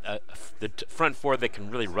got the front 4 that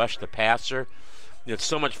can really rush the passer. It's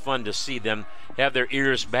so much fun to see them have their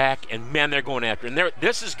ears back, and man, they're going after it. And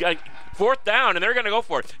this is fourth down, and they're going to go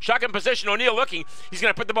for it. Shotgun position, O'Neal looking. He's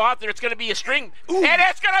going to put the ball out there. It's going to be a string, and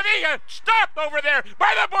it's going to be stopped over there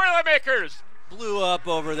by the Boilermakers. Blew up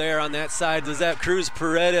over there on that side. Does that Cruz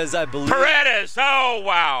Paredes, I believe? Paredes, oh,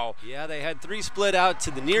 wow. Yeah, they had 3 split out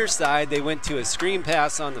to the near side. They went to a screen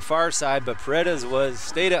pass on the far side, but Paredes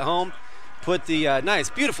stayed at home, put the nice,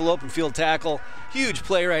 beautiful open field tackle. Huge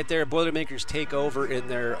play right there. Boilermakers take over in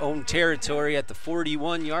their own territory at the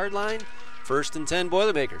 41-yard line. 1st and 10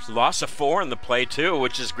 Boilermakers. Loss of 4 in the play, too,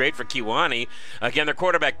 which is great for Kewanee. Again, their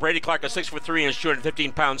quarterback, Brady Clark, a 6'3" and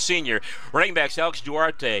 215-pound senior. Running backs, Alex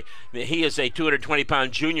Duarte. He is a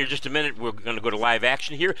 220-pound junior. Just a minute, we're going to go to live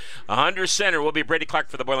action here. Under center will be Brady Clark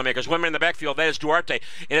for the Boilermakers. One man in the backfield, that is Duarte.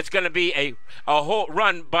 And it's going to be a whole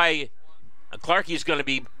run by Clark. He's going to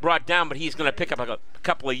be brought down, but he's going to pick up a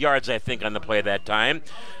couple of yards, I think, on the play that time.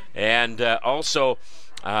 And also,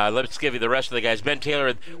 let's give you the rest of the guys. Ben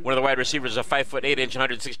Taylor, one of the wide receivers, a 5'8"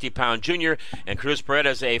 160-pound junior, and Cruz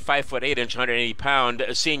Paredes, a 5'8" 180-pound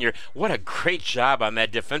senior. What a great job on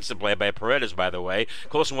that defensive play by Paredes, by the way.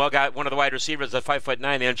 Colson Wellgott, one of the wide receivers, a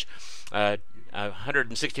 5'9"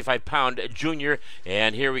 165-pound junior.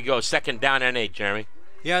 And here we go, 2nd down and 8, Jeremy.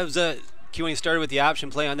 Yeah, it was Kewanee started with the option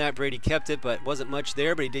play on that. Brady kept it, but wasn't much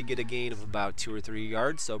there, but he did get a gain of about 2 or 3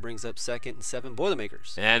 yards, so brings up 2nd and 7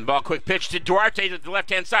 Boilermakers. And ball quick pitch to Duarte to the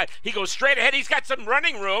left-hand side. He goes straight ahead. He's got some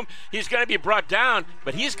running room. He's going to be brought down,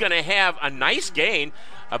 but he's going to have a nice gain,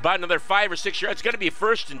 about another 5 or 6 yards. It's going to be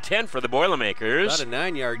 1st and 10 for the Boilermakers. About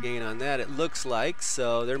a 9-yard gain on that, it looks like,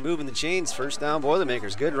 so they're moving the chains. 1st down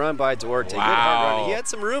Boilermakers. Good run by Duarte. Wow. Good hard run. He had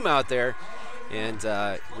some room out there, and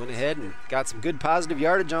went ahead and got some good positive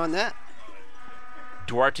yardage on that.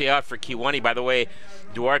 Duarte out for Kewanee. By the way,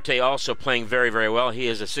 Duarte also playing very, very well. He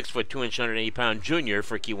is a 6'2" 180-pound junior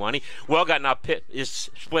for Kewanee. Wellgott now is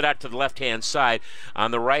split out to the left-hand side.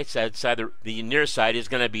 On the right side, the near side is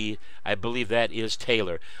going to be, I believe that is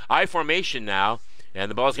Taylor. I formation now,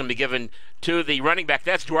 and the ball is going to be given to the running back.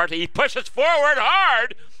 That's Duarte. He pushes forward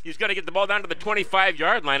hard. He's going to get the ball down to the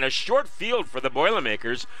 25-yard line. A short field for the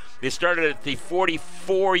Boilermakers. They started at the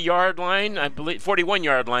 44-yard line, I believe,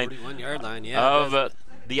 41-yard line. 41-yard line, yeah. Of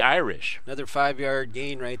the Irish. Another 5-yard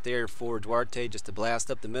gain right there for Duarte, just to blast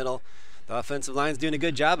up the middle. The offensive line's doing a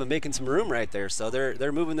good job of making some room right there. So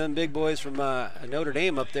they're moving them big boys from Notre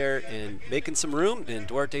Dame up there and making some room, and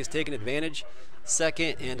Duarte's taking advantage.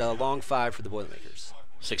 2nd and a long 5 for the Boilermakers.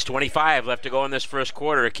 6:25 left to go in this first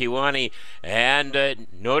quarter. Kewanee and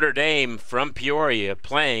Notre Dame from Peoria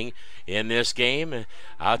playing in this game.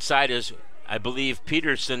 Outside is, I believe,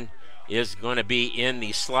 Peterson is going to be in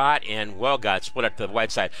the slot, and Wellgott split up to the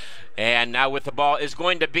wide side. And now with the ball is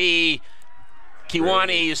going to be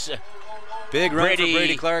Kewanee's big run for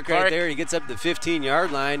Brady Clark right there. He gets up to the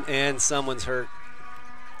 15-yard line, and someone's hurt.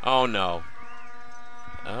 Oh, no.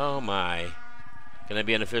 Oh, my. Going to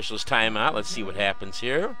be an official's timeout. Let's see what happens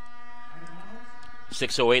here.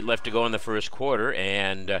 6:08 left to go in the first quarter,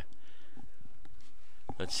 and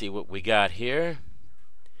let's see what we got here.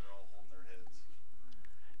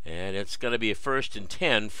 And it's going to be a 1st and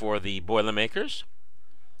 10 for the Boilermakers.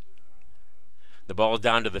 The ball is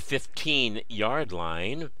down to the 15-yard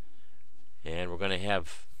line, and we're going to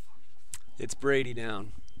have... It's Brady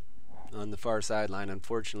down on the far sideline,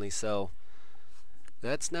 unfortunately, so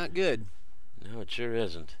that's not good. No, it sure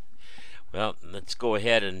isn't. Well, let's go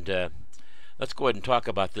ahead and talk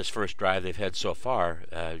about this first drive they've had so far,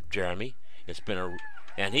 Jeremy. It's been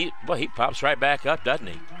he pops right back up, doesn't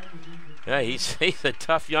he? Yeah, he's a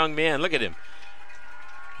tough young man. Look at him.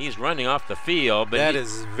 He's running off the field, but that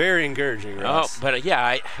is very encouraging, Ross. Oh, but yeah,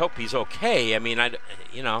 I hope he's okay. I mean,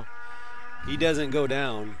 he doesn't go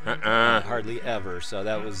down hardly ever, so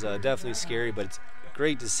that was definitely scary. But it's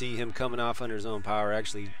great to see him coming off under his own power,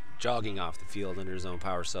 actually jogging off the field under his own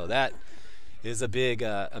power. So that is a big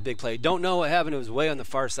play. Don't know what happened. It was way on the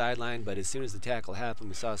far sideline, but as soon as the tackle happened,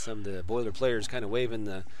 we saw some of the Boiler players kind of waving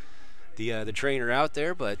the trainer out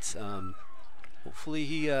there. But hopefully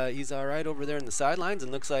he's all right over there in the sidelines,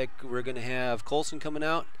 and looks like we're going to have Colson coming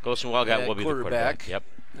out. Colson Wellgott will be the quarterback. Yep.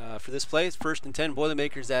 For this play, it's 1st and 10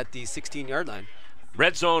 Boilermakers at the 16-yard line.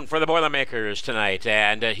 Red zone for the Boilermakers tonight,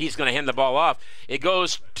 and he's going to hand the ball off. It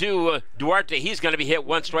goes to Duarte. He's going to be hit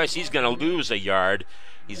once, twice. He's going to lose a yard.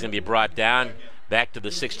 He's going to be brought down back to the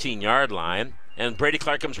 16-yard line, and Brady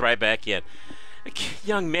Clark comes right back in. The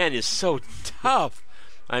young man is so tough.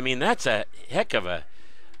 I mean, that's a heck of a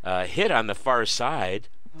hit on the far side.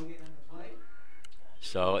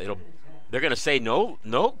 So they're going to say no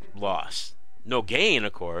loss, no gain,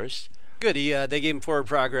 of course. Good. They gave him forward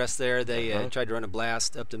progress there. They tried to run a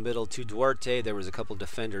blast up the middle to Duarte. There was a couple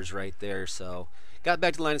defenders right there, so got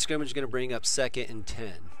back to the line of scrimmage. Going to bring up 2nd and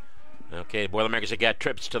 10. Okay, Boilermakers have got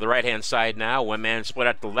trips to the right-hand side now. One man split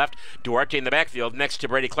out to the left. Duarte in the backfield next to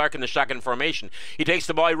Brady Clark in the shotgun formation. He takes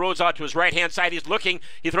the ball. He rolls out to his right-hand side. He's looking.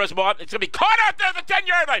 He throws the ball up. It's going to be caught out there at the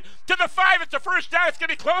 10-yard line. To the 5. It's a first down. It's going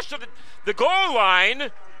to be close to the goal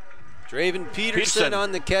line. Draven Peterson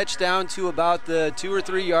on the catch down to about the 2 or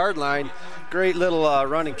 3 yard line. Great little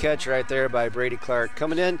run and catch right there by Brady Clark.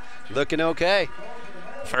 Coming in, looking okay.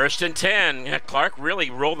 1st and 10. Yeah, Clark really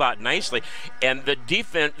rolled out nicely, and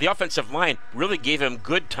the offensive line really gave him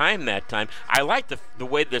good time that time. I like the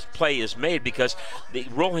way this play is made because they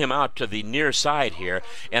roll him out to the near side here,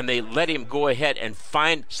 and they let him go ahead and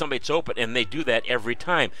find somebody that's open, and they do that every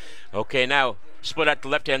time. Okay, now split out the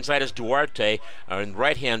left-hand side is Duarte, and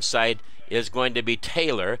right-hand side is going to be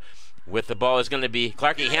Taylor. With the ball is going to be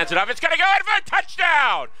Clark. He hands it off. It's going to go in for a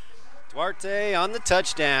touchdown. Duarte on the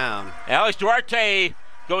touchdown. Alex Duarte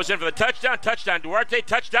goes in for the touchdown. Touchdown Duarte.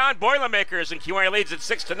 Touchdown Boilermakers, and Peoria leads it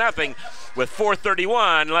 6-0 with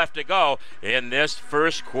 4:31 left to go in this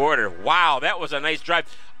first quarter. Wow, that was a nice drive.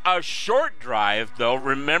 A short drive, though.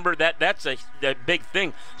 Remember that's a big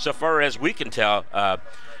thing so far as we can tell.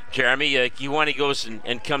 Jeremy, Kewanee goes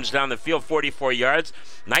and comes down the field 44 yards.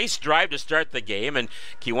 Nice drive to start the game, and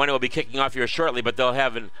Kewanee will be kicking off here shortly, but they'll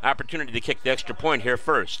have an opportunity to kick the extra point here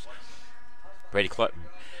first.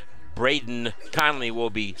 Braden Conley will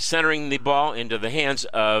be centering the ball into the hands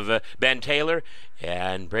of Ben Taylor,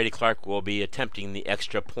 and Brady Clark will be attempting the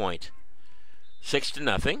extra point.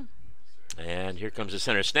 6-0. And here comes the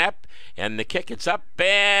center snap, and the kick. It's up,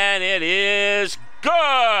 and it is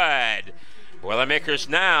good. Boilermakers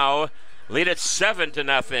now lead it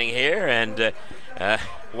 7-0 here, and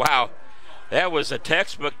wow, that was a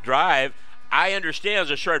textbook drive. I understand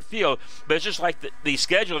it's a short field, but it's just like the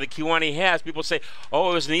schedule that Kewanee has. People say,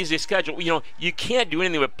 oh, it was an easy schedule. You know, you can't do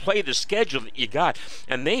anything but play the schedule that you got.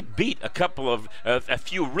 And they beat a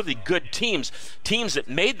few really good teams that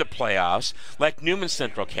made the playoffs, like Newman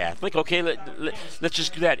Central Catholic. Okay, let's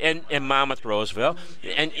just do that. And Monmouth Roseville.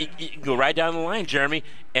 And you go right down the line, Jeremy,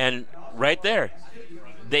 and right there,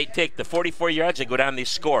 they take the 44 yards, they go down, they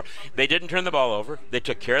score. They didn't turn the ball over. They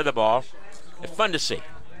took care of the ball. It's fun to see.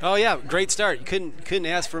 Oh yeah, great start. You couldn't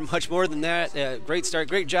ask for much more than that. Great start,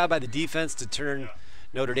 great job by the defense to turn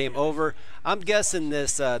Notre Dame over. I'm guessing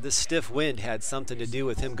this stiff wind had something to do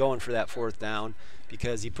with him going for that 4th down,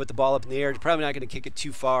 because he put the ball up in the air. He's probably not going to kick it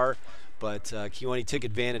too far, but Kewanee took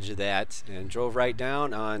advantage of that and drove right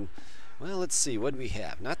down on. Well, let's see, what do we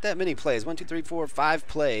have? Not that many plays. 1, 2, 3, 4, 5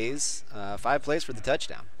 plays. 5 plays for the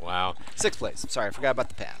touchdown. Wow. 6 plays. Sorry, I forgot about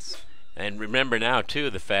the pass. And remember now, too,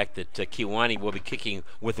 the fact that Kewanee will be kicking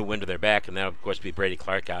with the wind to their back, and that'll, of course, be Brady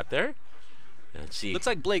Clark out there. Let's see. Looks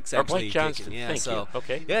like Blake's actually Blake Johnston. kicking. Yeah, Thank so, you.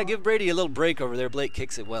 Okay. Yeah, give Brady a little break over there. Blake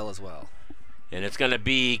kicks it well as well. And it's going to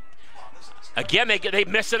be, again, they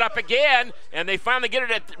mess it up again, and they finally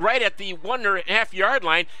get it right at the 1.5 yard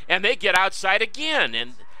line, and they get outside again.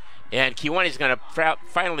 And Kewanee's going to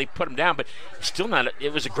finally put them down, but still not.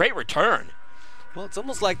 It was a great return. Well, it's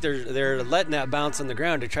almost like they're letting that bounce on the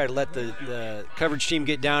ground to try to let the coverage team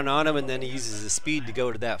get down on him, and then he uses his speed to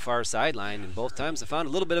go to that far sideline. And both times they found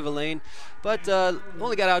a little bit of a lane, but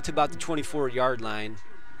only got out to about the 24-yard line.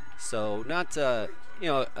 So not, a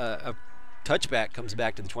touchback comes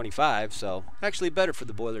back to the 25. So actually better for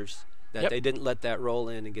the Boilers that they didn't let that roll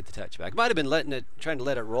in and get the touchback. Might have been trying to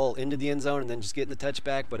let it roll into the end zone and then just getting the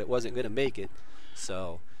touchback, but it wasn't going to make it.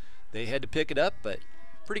 So they had to pick it up, but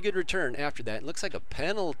pretty good return after that. It looks like a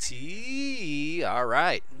penalty. All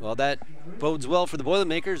right. Well, that bodes well for the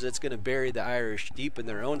Boilermakers. It's going to bury the Irish deep in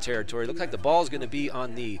their own territory. It looks like the ball's going to be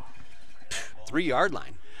on the 3-yard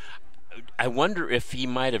line. I wonder if he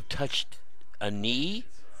might have touched a knee.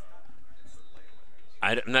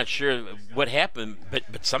 I'm not sure what happened,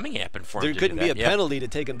 but something happened for him. There couldn't be a penalty to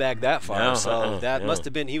take him back that far. No, so that must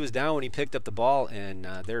have been, he was down when he picked up the ball, and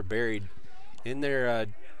they're buried in their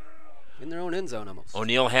own end zone almost.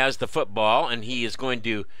 O'Neill has the football, and he is going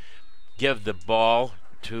to give the ball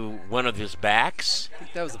to one of his backs. I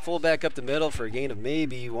think that was the fullback up the middle for a gain of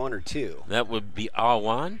maybe 1 or 2. That would be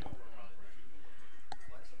Awan.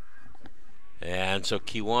 And so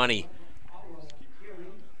Kewanee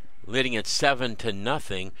leading at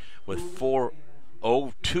 7-0 with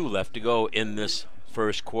 4:02 left to go in this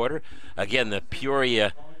first quarter. Again, the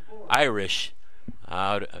Peoria Irish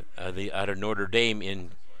out of Notre Dame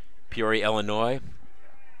in Peoria, Illinois,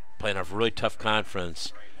 playing a really tough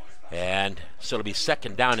conference. And so it'll be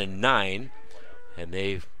 2nd down and 9,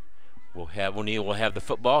 and O'Neill will have the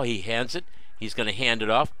football. He hands it. He's going to hand it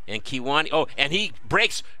off, and Kewanee, and he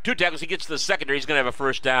breaks 2 tackles. He gets to the secondary. He's going to have a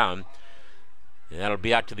first down. And that'll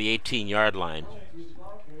be out to the 18-yard line.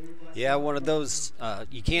 Yeah, one of those,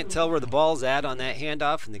 you can't tell where the ball's at on that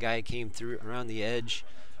handoff, and the guy came through around the edge.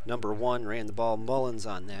 Number 1 ran the ball, Mullins,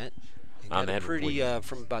 on that. On that pretty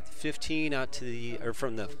from about the 15 out to the, or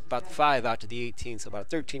from about the 5 out to the 18, so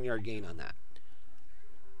about a 13-yard gain on that.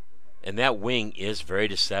 And that wing is very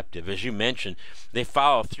deceptive. As you mentioned, they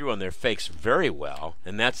follow through on their fakes very well,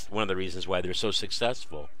 and that's one of the reasons why they're so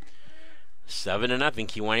successful. 7-0,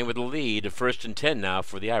 Kewanee with the lead. 1st and 10 now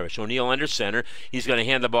for the Irish. O'Neill under center. He's going to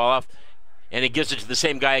hand the ball off, and he gives it to the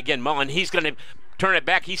same guy again, Mullen. He's going to turn it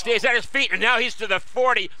back. He stays at his feet, and now he's to the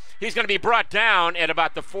 40. He's going to be brought down at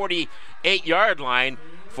about the 48-yard line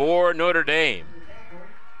for Notre Dame.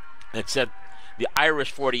 It's at the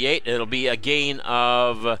Irish 48. It'll be a gain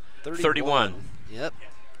of 31. Yep.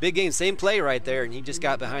 Big gain. Same play right there, and he just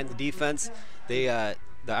got behind the defense. The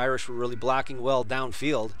Irish were really blocking well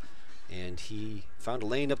downfield, and he found a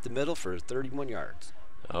lane up the middle for 31 yards.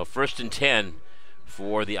 1st and 10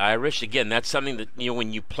 for the Irish. Again, that's something that,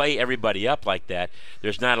 when you play everybody up like that,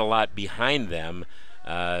 there's not a lot behind them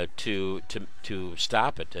to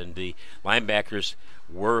stop it. And the linebackers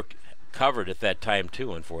were covered at that time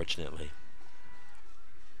too, unfortunately.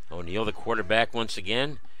 O'Neill, the quarterback, once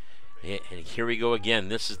again. And here we go again.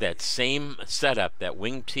 This is that same setup, that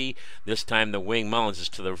wing tee. This time the wing, Mullins, is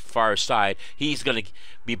to the far side. He's going to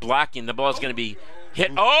be blocking. The ball is going to be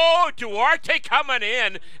hit. Oh, Duarte coming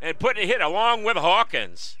in and putting a hit along with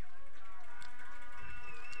Hawkins.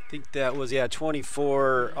 I think that was,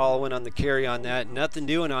 24 all went on the carry on that. Nothing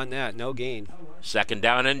doing on that. No gain. 2nd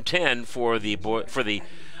down and 10 for the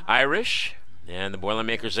Irish. And the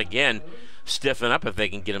Boilermakers again stiffen up if they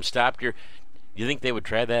can get him stopped here. You think they would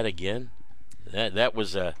try that again? That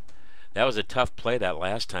was a tough play that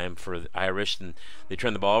last time for the Irish, and they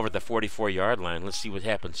turned the ball over at the 44-yard line. Let's see what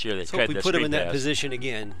happens here. They tried we the put him screen in that pass. Position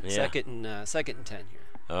again. Yeah. 2nd and 10 here.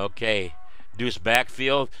 Okay. Deuce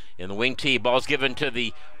backfield in the wing tee. Ball's given to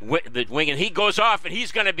the wing, and he goes off, and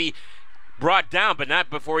he's going to be brought down, but not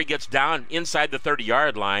before he gets down inside the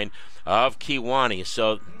 30-yard line of Kewanee.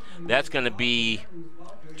 So that's going to be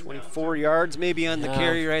 24 yards maybe on the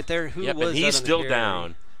carry right there. Who yep, was and he's that on still the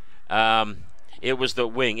carry? down. It was the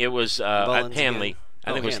wing. It was Hanley. Again.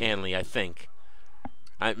 I think it was Hanley, I think.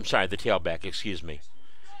 I'm sorry, the tailback, excuse me.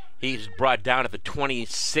 He's brought down at the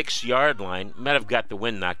 26-yard line. Might have got the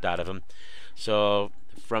wind knocked out of him. So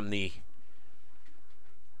from it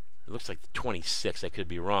looks like the 26. I could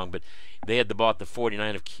be wrong, but they had the ball at the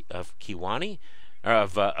 49 of Kewanee, or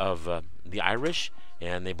of the Irish,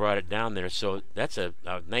 and they brought it down there. So that's a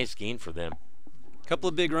nice gain for them. A couple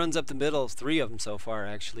of big runs up the middle, 3 of them so far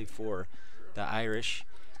actually for the Irish,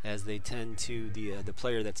 as they tend to the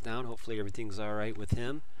player that's down. Hopefully everything's all right with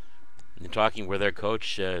him. And talking with their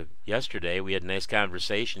coach yesterday, we had a nice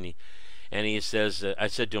conversation. He says, I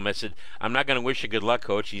said to him, I'm not going to wish you good luck,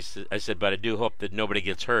 Coach. I said, but I do hope that nobody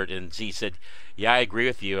gets hurt. And he said, yeah, I agree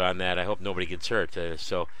with you on that. I hope nobody gets hurt.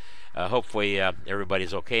 So hopefully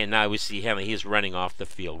everybody's okay. And now we see Hanley. He's running off the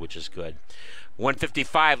field, which is good.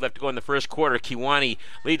 1:55 left to go in the first quarter. Kewanee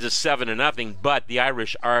leads us 7-0, but the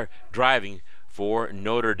Irish are driving for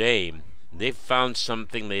Notre Dame. They've found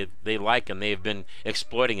something they like, and they've been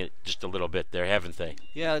exploiting it just a little bit there, haven't they?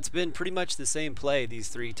 Yeah, it's been pretty much the same play these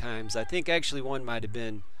 3 times. I think actually one might have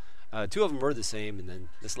been, 2 of them were the same, and then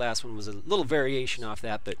this last one was a little variation off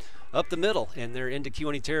that, but up the middle, and they're into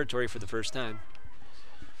Kewanee territory for the first time.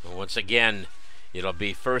 Well, once again, it'll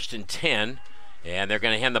be 1st and 10, and they're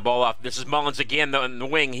going to hand the ball off. This is Mullins again in the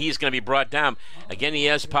wing. He's going to be brought down. Again, he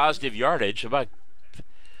has positive yardage, about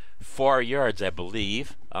 4 yards, I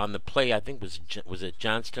believe, on the play. I think was it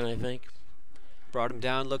Johnston, I think? Brought him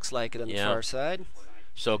down, looks like it on the far side.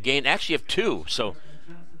 So gain actually of 2. So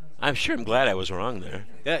I'm glad I was wrong there.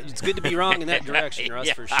 Yeah, it's good to be wrong in that direction, Russ,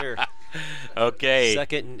 for sure. Okay.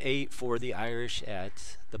 2nd and 8 for the Irish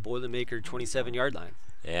at the Boilermaker 27-yard line.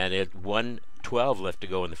 And at 1:12 left to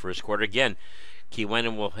go in the first quarter. Again,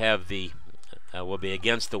 Kewanee will have will be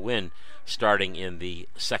against the wind starting in the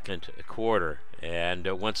second quarter. And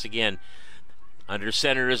once again, under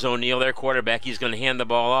center is O'Neill, their quarterback. He's going to hand the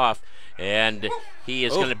ball off, and he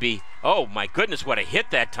is going to be, oh my goodness, what a hit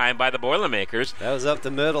that time by the Boilermakers. That was up the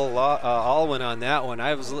middle, Alwyn on that one.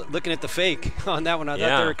 I was looking at the fake on that one. I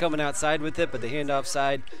thought they were coming outside with it, but the handoff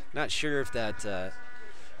side, not sure if that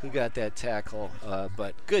who got that tackle,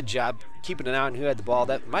 but good job keeping it out and who had the ball.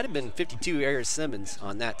 That might have been 52 Ayers Simmons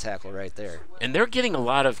on that tackle right there. And they're getting a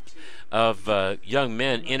lot of young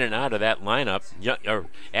men in and out of that lineup, or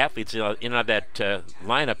athletes in and out of that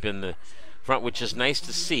lineup in the front, which is nice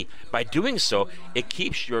to see. By doing so, it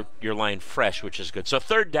keeps your line fresh, which is good. So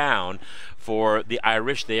third down for the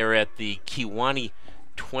Irish. They are at the Kewanee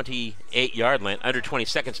 28-yard line. Under 20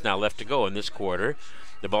 seconds now left to go in this quarter.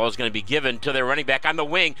 The ball is going to be given to their running back on the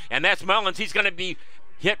wing, and that's Mullins. He's going to be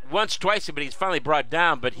hit once, twice, but he's finally brought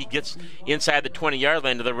down, but he gets inside the 20-yard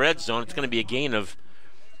line to the red zone. It's going to be a gain of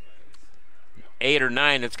 8 or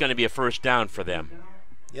 9. It's going to be a first down for them.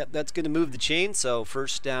 Yep, that's going to move the chain, so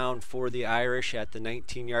first down for the Irish at the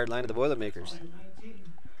 19-yard line of the Boilermakers.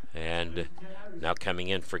 And now coming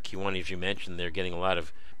in for Kewanee, as you mentioned, they're getting a lot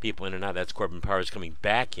of people in and out. That's Corbin Powers coming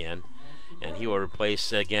back in, and he will replace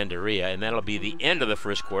Gandaria, and that'll be the end of the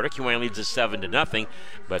first quarter. Kewanee leads us 7-0,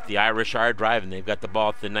 but the Irish are driving. They've got the ball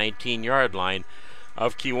at the 19-yard line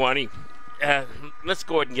of Kewanee. Let's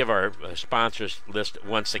go ahead and give our sponsors list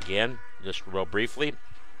once again, just real briefly.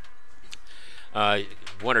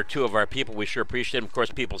 One or two of our people, we sure appreciate them. Of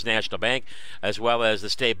course, People's National Bank, as well as the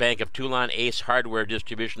State Bank of Toulon, Ace Hardware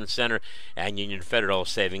Distribution Center, and Union Federal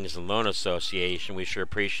Savings and Loan Association. We sure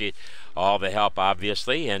appreciate all the help,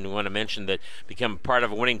 obviously, and we want to mention that become part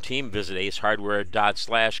of a winning team, visit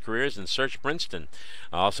acehardware.com/careers and search Princeton.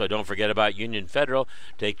 Also, don't forget about Union Federal.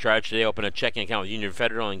 Take charge today, open a checking account with Union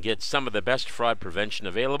Federal and get some of the best fraud prevention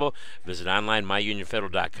available. Visit online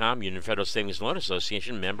myunionfederal.com. Union Federal Savings and Loan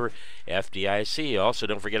Association, member FDIC. Also,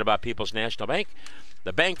 don't forget about People's National Bank,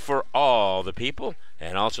 the bank for all the people.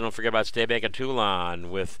 And also don't forget about State Bank of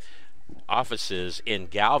Toulon with offices in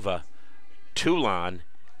Galva, Toulon,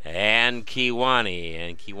 and Kewanee.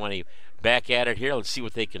 And Kewanee back at it here. Let's see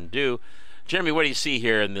what they can do. Jeremy, what do you see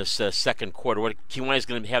here in this second quarter? What Kewanee's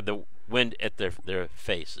going to have the wind at their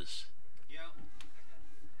faces?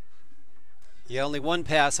 Yeah, only one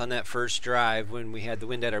pass on that first drive when we had the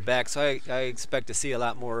wind at our back, so I expect to see a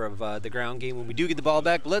lot more of the ground game when we do get the ball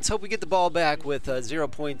back. But let's hope we get the ball back with 0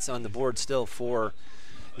 points on the board still for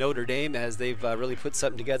Notre Dame, as they've really put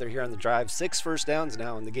something together here on the drive. 6 first downs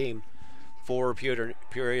now in the game for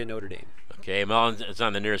Peoria Notre Dame. Okay, Mullins is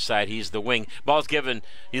on the near side. He's the wing. Ball's given.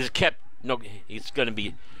 He's kept. No, he's going to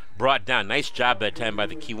be brought down. Nice job that time by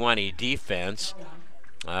the Kewanee defense.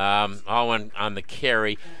 All on the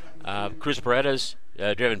carry. Cruz Paredes,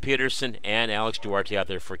 Drevin Peterson, and Alex Duarte out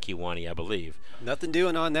there for Kewanee, I believe. Nothing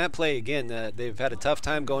doing on that play. Again, they've had a tough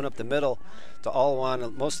time going up the middle to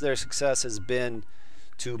Alawan. Most of their success has been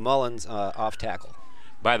to Mullins off tackle.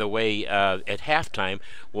 By the way, at halftime,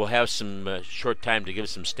 we'll have some short time to give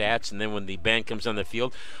some stats, and then when the band comes on the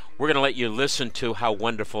field, we're going to let you listen to how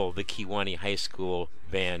wonderful the Kewanee High School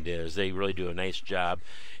band is. They really do a nice job,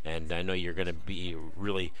 and I know you're going to be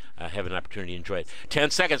really have an opportunity to enjoy it.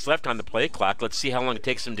 10 seconds left on the play clock. Let's see how long it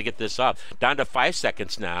takes them to get this off. Down to 5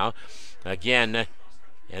 seconds now. Again,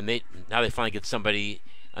 and now they finally get somebody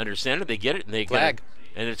under center. They get it, and they flag. Get it.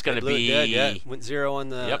 And it's going to be dead, yeah. Went 0 on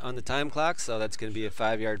the time clock, so that's going to be a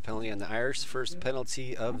 5-yard penalty on the Irish. First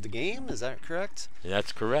penalty of the game. Is that correct?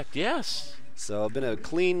 That's correct. Yes. So it's been a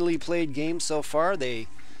cleanly played game so far. They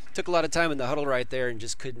took a lot of time in the huddle right there and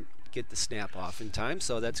just couldn't get the snap off in time.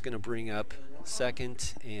 So that's going to bring up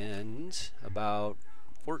second and about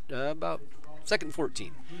second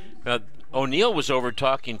 14. O'Neill was over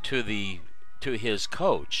talking to his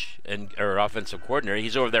coach or offensive coordinator.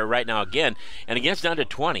 He's over there right now again, and again it's down to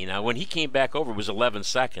 20. Now, when he came back over, it was 11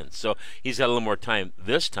 seconds, so he's got a little more time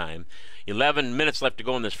this time. 11 minutes left to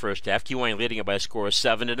go in this first half. Kewanee leading it by a score of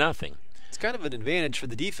 7-0. It's kind of an advantage for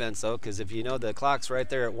the defense, though, because if you know the clock's right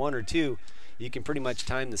there at 1 or 2, you can pretty much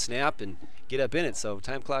time the snap and get up in it. So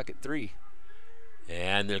time clock at 3.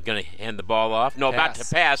 And they're going to hand the ball off. No, about to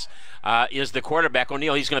pass is the quarterback,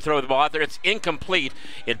 O'Neill. He's going to throw the ball out there. It's incomplete.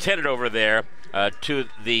 Intended over there to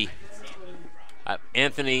the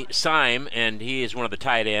Anthony Syme, and he is one of the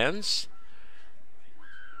tight ends.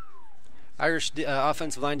 Irish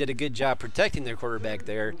offensive line did a good job protecting their quarterback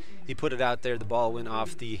there. He put it out there. The ball went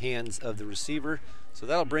off the hands of the receiver. So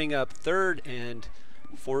that'll bring up 3rd and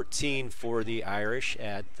 14 for the Irish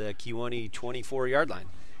at the Kewanee 24-yard line.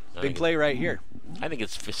 Big play right here. I think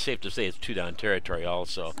it's safe to say it's 2-down territory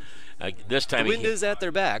also. This time the wind is at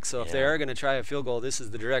their back, so if they are going to try a field goal, this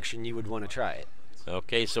is the direction you would want to try it.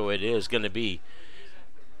 Okay, so it is going to be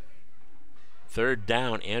 3rd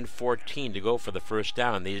down and 14 to go for the first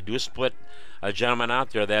down. They do split a gentleman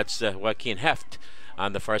out there. That's Joaquin Heft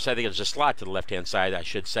on the far side. I think it's a slot to the left-hand side, I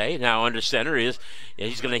should say. Now under center is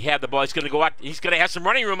he's going to have the ball. He's going to go out. He's going to have some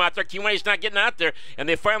running room out there. Kewanee's not getting out there, and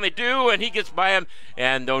they finally do, and he gets by him.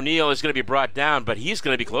 And O'Neill is going to be brought down, but he's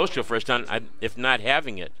going to be close to a first down, if not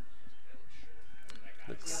having it.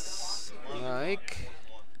 Looks like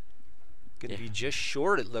Going to be just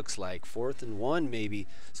short, it looks like. 4th and 1 maybe.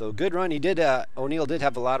 So good run. He did. O'Neill did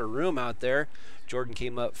have a lot of room out there. Jordan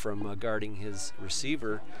came up from guarding his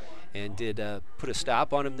receiver and did put a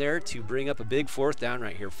stop on him there to bring up a big 4th down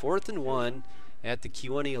right here. 4th and 1 at the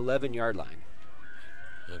Kewanee 11-yard line.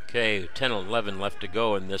 Okay, 10-11 left to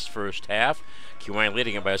go in this first half. Kewanee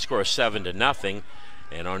leading it by a score of 7-0.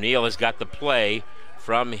 And O'Neill has got the play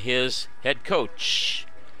from his head coach.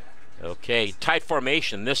 Okay, tight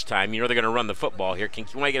formation this time. You know they're going to run the football here. Can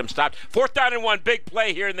Kewanee get him stopped? 4th down and 1, big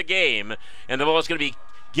play here in the game. And the ball is going to be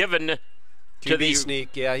given to the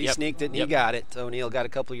sneak. Yeah, he sneaked it and he got it. O'Neill got a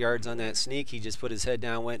couple yards on that sneak. He just put his head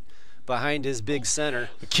down, went behind his big center.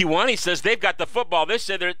 Kewanee says they've got the football. They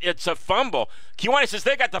said it's a fumble. Kewanee says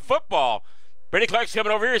they got the football. Brady Clark's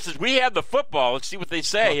coming over here. He says, we have the football. Let's see what they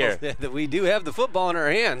say here. We do have the football in our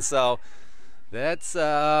hands, so that's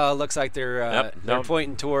looks like they're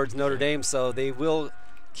pointing towards Notre Dame, so they will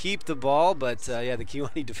keep the ball. But, yeah, the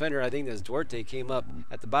Kewanee defender, I think that's Duarte, came up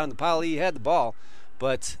at the bottom of the pile. He had the ball,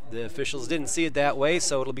 but the officials didn't see it that way,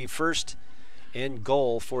 so it'll be 1st and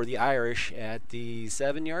goal for the Irish at the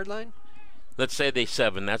 7-yard line. Let's say they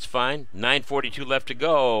 7. That's fine. 9:42 left to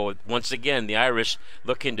go. Once again, the Irish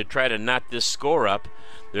looking to try to knot this score up.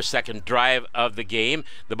 Their second drive of the game.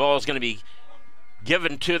 The ball is going to be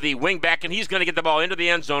given to the wingback, and he's going to get the ball into the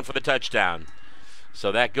end zone for the touchdown.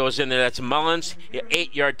 So that goes in there. That's Mullins,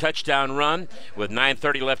 8-yard touchdown run with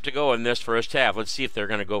 9:30 left to go in this first half. Let's see if they're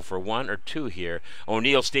going to go for 1 or 2 here.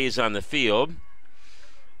 O'Neill stays on the field,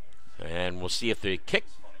 and we'll see if they kick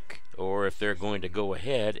or if they're going to go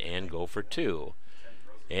ahead and go for 2.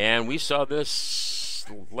 And we saw this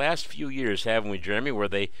last few years, haven't we, Jeremy, where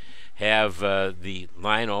they have the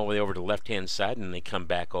line all the way over to the left-hand side and they come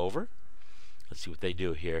back over. Let's see what they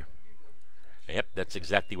do here. Yep, that's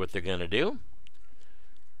exactly what they're going to do.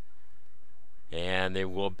 And they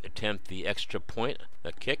will attempt the extra point,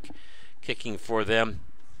 a kick. Kicking for them.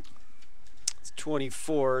 It's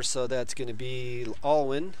 24, so that's going to be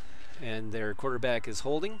Alwyn, and their quarterback is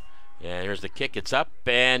holding. And here's the kick. It's up,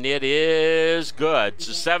 and it is good.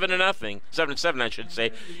 So 7-0, 7-7, I should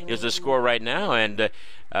say, is the score right now. And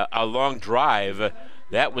a long drive.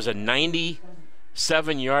 That was a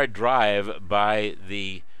 97-yard drive by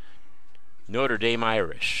the Notre Dame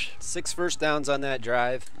Irish. 6 first downs on that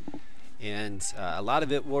drive, and a lot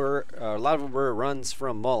of it were runs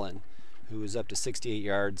from Mullen, who was up to 68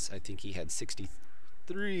 yards. I think he had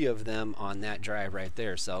 63 of them on that drive right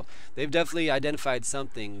there. So they've definitely identified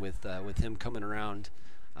something with him coming around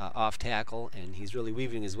off tackle, and he's really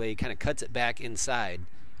weaving his way. He kind of cuts it back inside,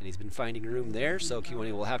 and he's been finding room there. So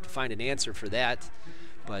Kewanee will have to find an answer for that.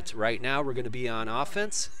 But right now we're going to be on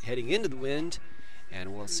offense, heading into the wind,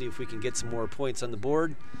 and we'll see if we can get some more points on the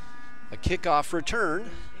board. A kickoff return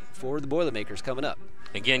for the Boilermakers coming up.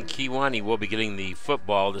 Again, Kewanee will be getting the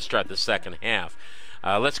football to start the second half.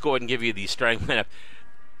 Let's go ahead and give you the starting lineup.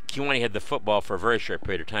 Kewanee had the football for a very short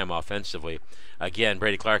period of time offensively. Again,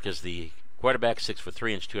 Brady Clark is the quarterback,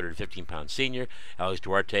 6'3", 215-pound senior. Alex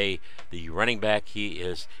Duarte, the running back, he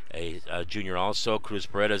is a junior also. Cruz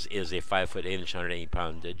Paredes is a 5'8",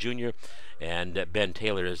 180-pound junior. And Ben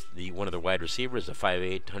Taylor is one of the wide receivers, a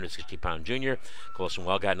 5'8", 160-pound junior. Colson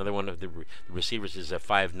Wellgott, another one of the receivers, is a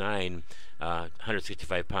 5'9",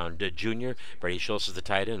 165-pound junior. Brady Schultz is the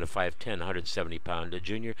tight end, a 5'10", 170-pound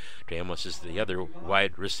junior. Trey Amos is the other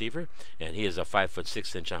wide receiver, and he is a 5'6",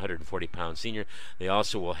 140-pound senior. They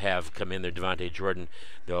also will have come in there Devontae Jordan.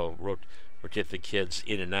 They'll rotate the kids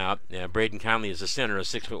in and out. Braden Conley is the center, a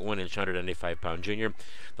 6'1", 195-pound junior.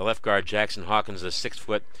 The left guard Jackson Hawkins, a 6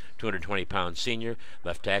 foot, 220-pound senior.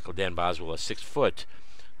 Left tackle Dan Boswell, a 6 foot,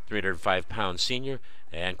 305-pound senior.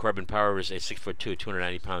 And Corbin Power is a 6'2",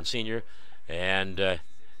 290-pound senior. And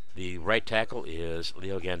the right tackle is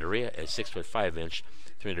Leo Gandaria, a 6'5",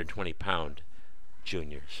 320-pound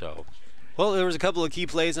junior. So. Well, there was a couple of key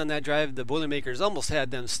plays on that drive. The Boilermakers almost had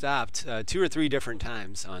them stopped 2 or 3 different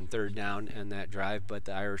times on 3rd down in that drive, but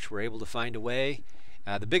the Irish were able to find a way.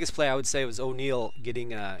 The biggest play I would say was O'Neill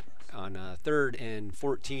getting on 3rd and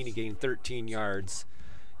 14. He gained 13 yards,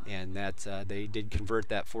 and that they did convert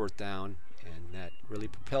that 4th down, and that really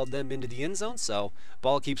propelled them into the end zone. So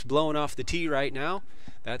ball keeps blowing off the tee right now.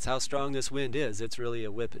 That's how strong this wind is. It's really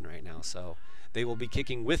a whipping right now. So they will be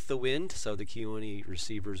kicking with the wind, so the Kewanee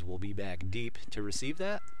receivers will be back deep to receive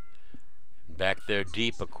that. Back there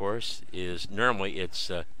deep, of course, is normally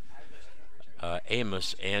it's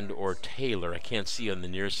Amos and or Taylor. I can't see on the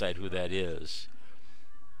near side who that is.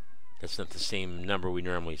 That's not the same number we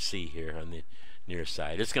normally see here on the near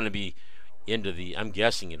side. It's going to be into the, I'm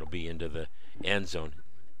guessing it'll be into the end zone.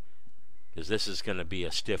 because this is going to be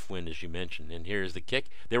a stiff wind, as you mentioned. And here's the kick.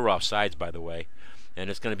 They were offsides, by the way. And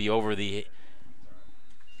it's going to be over the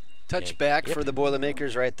touchback for the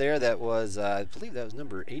Boilermakers right there. That was, I believe that was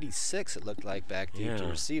number 86, it looked like, back deep to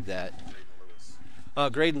receive that.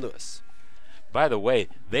 Graydon Lewis. By the way,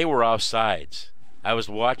 they were offsides. I was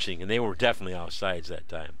watching, and they were definitely offsides that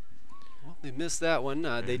time. Well, they missed that one.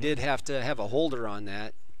 They did have to have a holder on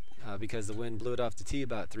that because the wind blew it off the tee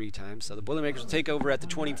about 3 times. So the Boilermakers will take over at the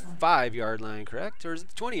 25-yard line, correct? Or is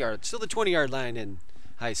it the 20-yard? Still the 20-yard line in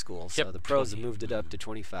high school. So the pros have moved it up to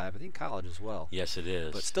 25. I think college as well. Yes, it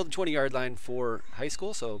is. But still the 20-yard line for high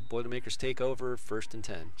school. So Boilermakers take over 1st and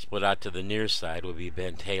 10. Split out to the near side will be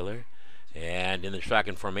Ben Taylor. And in the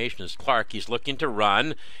shotgun formation is Clark. He's looking to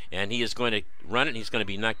run, and he is going to run it, and he's going to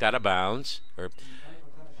be knocked out of bounds, or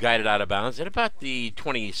guided out of bounds at about the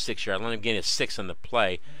 26-yard line. Again, it's 6 on the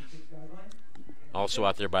play. Also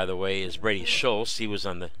out there, by the way, is Brady Schultz. He was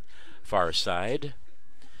on the far side.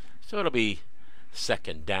 So it'll be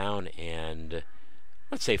 2nd down and,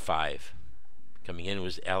 let's say, 5. Coming in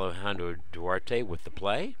was Alejandro Duarte with the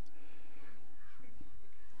play.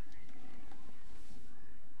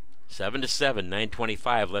 7-7,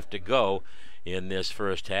 9:25 left to go in this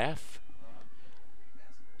first half.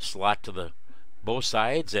 Slot to the both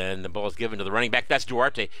sides, and the ball is given to the running back. That's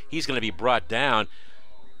Duarte. He's going to be brought down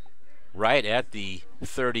right at the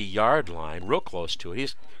 30-yard line, real close to it.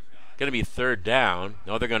 He's going to be 3rd down.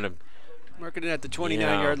 No, they're going to mark it at the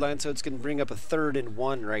 29-yard line, so it's going to bring up a 3rd and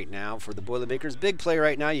 1 right now for the Boilermakers. Big play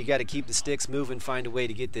right now. You got to keep the sticks moving, find a way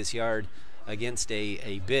to get this yard against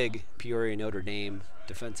a big Peoria Notre Dame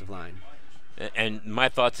defensive line. And my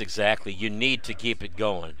thoughts exactly. You need to keep it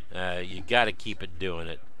going. You got to keep it doing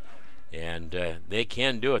it. And they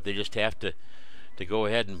can do it. They just have to go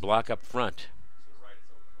ahead and block up front.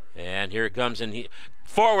 And here it comes, and he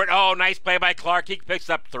forward. Oh, nice play by Clark. He picks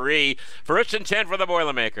up 3. 1st and 10 for the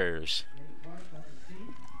Boilermakers.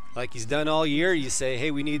 Like he's done all year, you say,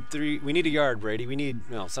 hey, we need a yard, Brady.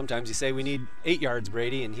 Sometimes you say we need 8 yards,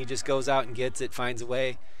 Brady, and he just goes out and gets it, finds a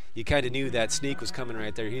way. You kind of knew that sneak was coming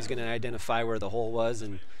right there. He's going to identify where the hole was,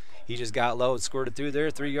 and he just got low and scored it through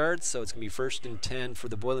there, 3 yards. So it's going to be 1st and 10 for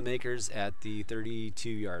the Boilermakers at the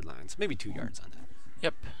 32-yard line. So maybe 2 yards on that.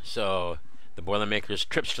 Yep. So the Boilermakers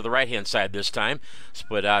trips to the right-hand side this time.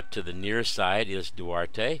 Split out to the near side is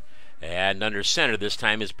Duarte. And under center this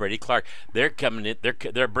time is Brady Clark. They're coming in. They're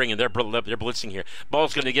blitzing here.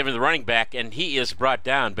 Ball's going to give him the running back, and he is brought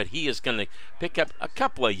down, but he is going to pick up a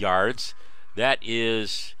couple of yards. That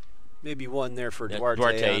is maybe 1 there for Duarte.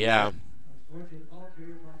 Duarte, yeah.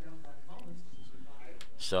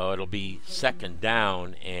 So it'll be 2nd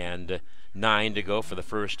down and 9 to go for the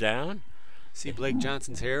 1st down. See Blake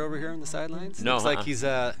Johnson's hair over here on the sidelines? No, looks like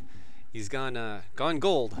he's gone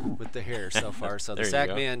gold with the hair so far. So the sack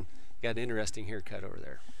man got an interesting haircut over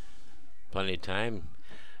there. Plenty of time.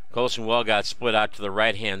 Colson Well got split out to the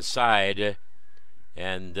right-hand side.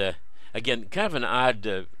 And, again, kind of an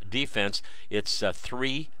odd defense. It's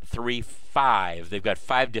 3-3-5. They've got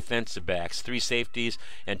 5 defensive backs, 3 safeties,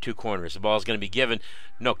 and 2 corners. The ball is going to be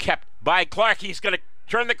kept by Clark. He's going to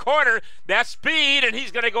turn the corner. That's speed, and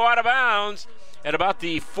he's going to go out of bounds at about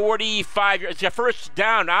the 45 yards. 1st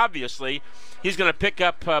down, obviously. He's going to pick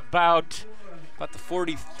up about the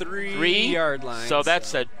 43-yard line. So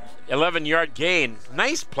that's a 11-yard gain.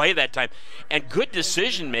 Nice play that time, and good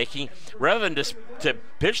decision making. Rather than just to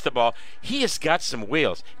pitch the ball, he has got some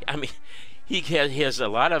wheels. I mean, he has a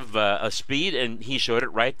lot of speed, and he showed it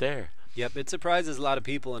right there. Yep, it surprises a lot of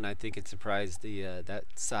people, and I think it surprised that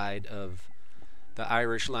side of the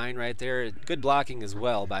Irish line right there. Good blocking as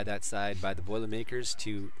well by that side by the Boilermakers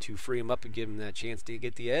to free him up and give him that chance to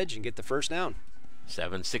get the edge and get the 1st down.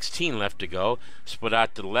 7:16 left to go. Split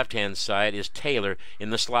out to the left-hand side is Taylor. In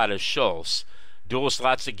the slot is Schultz. Dual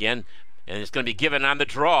slots again, and it's going to be given on the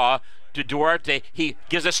draw to Duarte. He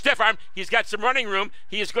gives a stiff arm. He's got some running room.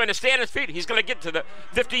 He is going to stay on his feet. He's going to get to the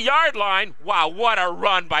 50-yard line. Wow, what a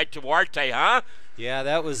run by Duarte, huh? Yeah,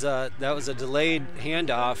 that was a delayed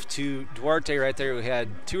handoff to Duarte right there, who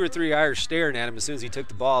had 2 or 3 Irish staring at him as soon as he took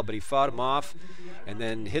the ball, but he fought him off and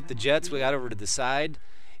then hit the Jets. We got over to the side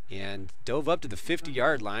and dove up to the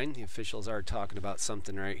 50-yard line. The officials are talking about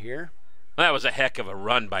something right here. Well, that was a heck of a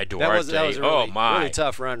run by Duarte. That was a really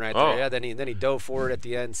tough run right there. Oh. Yeah, then he dove forward at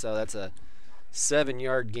the end, so that's a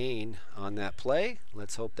 7-yard gain on that play.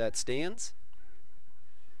 Let's hope that stands.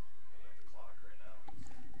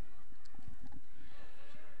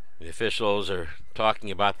 The officials are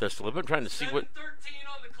talking about this a little bit, trying to see what. 7:13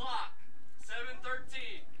 on the clock.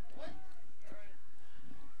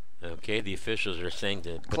 7:13. Okay, the officials are saying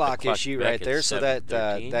to put clock the clock issue back right at there, so that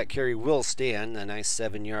 7:13. that carry will stand. A nice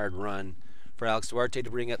 7-yard run for Alex Duarte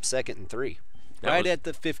to bring up 2nd and 3, right at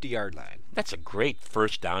the 50-yard line. That's a great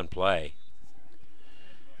first down play.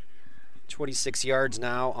 26 yards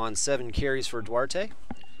now on 7 carries for Duarte.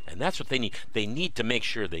 And that's what they need. They need to make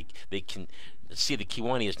sure they can see that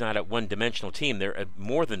Kewanee is not a one-dimensional team. They're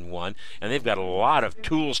more than one, and they've got a lot of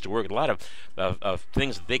tools to work, a lot of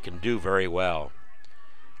things that they can do very well.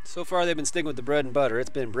 So far, they've been sticking with the bread and butter. It's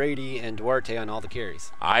been Brady and Duarte on all the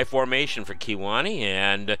carries. I formation for Kewanee,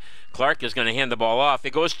 and Clark is going to hand the ball off.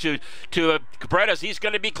 It goes to Cabretas. He's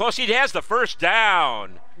going to be close. He has the first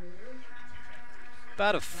down.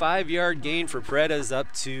 About a 5-yard gain for Paredes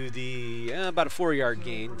up to the, about a 4-yard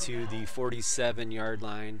gain to the 47-yard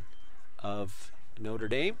line of Notre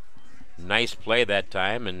Dame. Nice play that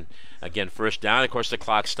time, and again, first down. Of course, the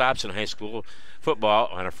clock stops in high school football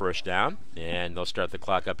on a first down, and they'll start the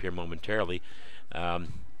clock up here momentarily.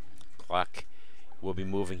 Clock will be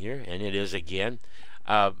moving here, and it is again.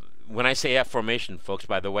 When I say F formation, folks,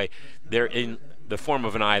 by the way, they're in the form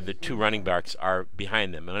of an I. The 2 running backs are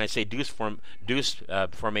behind them. And when I say deuce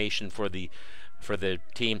formation for the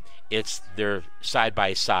team, they're side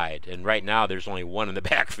by side. And right now there's only one in the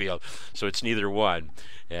backfield, so it's neither one.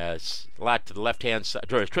 It's a lot to the left-hand side.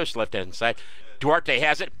 Tripp's left-hand side. Duarte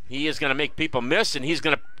has it. He is going to make people miss, and he's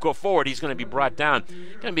going to go forward. He's going to be brought down.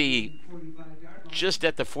 Going to be just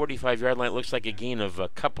at the 45-yard line. It looks like a gain of a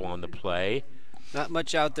couple on the play. Not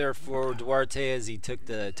much out there for Duarte as he took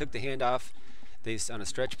the handoff. They on a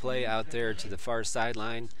stretch play out there to the far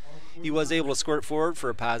sideline. He was able to squirt forward for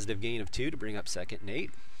a positive gain of 2 to bring up 2nd and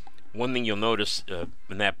 8. One thing you'll notice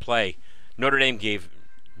in that play, Notre Dame gave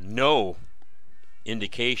no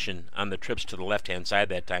indication on the trips to the left-hand side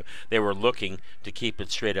that time. They were looking to keep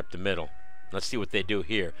it straight up the middle. Let's see what they do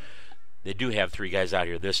here. They do have 3 guys out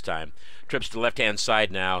here this time. Trips to the left-hand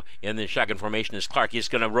side now. In the shotgun formation is Clark. He's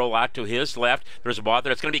going to roll out to his left. There's a ball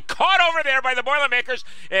there. It's going to be caught over there by the Boilermakers.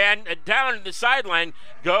 And down the sideline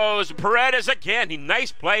goes Paredes again.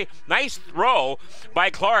 Nice play, nice throw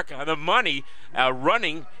by Clark on the money,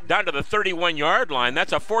 running down to the 31-yard line.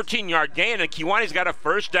 That's a 14-yard gain, and Kewanee's got a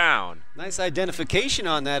first down. Nice identification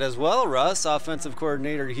on that as well, Russ, offensive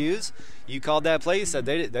coordinator Hughes. You called that play. You said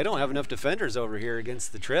they don't have enough defenders over here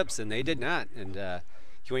against the Trips, and they did not. And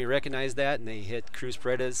Kewanee recognized that, and they hit Cruz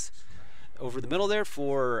Paredes over the middle there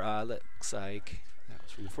for, looks like, that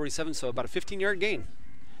was from the 47, so about a 15-yard gain.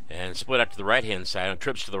 And split out to the right-hand side, on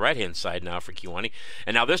trips to the right-hand side now for Kewanee.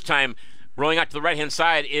 And now this time, rolling out to the right-hand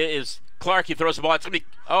side is Clark. He throws the ball. It's going to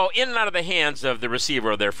be, in and out of the hands of the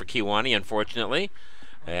receiver there for Kewanee, unfortunately.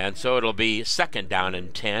 And so it'll be 2nd down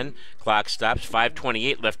and 10. Clock stops.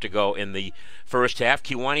 5:28 left to go in the first half.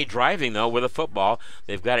 Kewanee driving, though, with a football.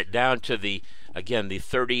 They've got it down to the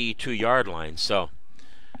 32-yard line. So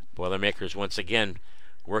Boilermakers once again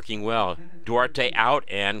working well. Duarte out,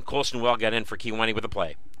 and Colston-Well got in for Kewanee with a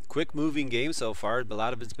play. Quick moving game so far. A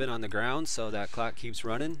lot of it's been on the ground, so that clock keeps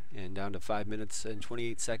running, and down to 5 minutes and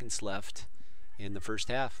 28 seconds left in the first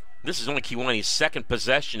half. This is only Kewanee's 2nd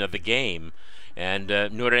possession of the game, and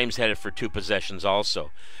Notre Dame's headed for 2 possessions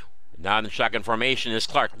also. Now in the shotgun formation is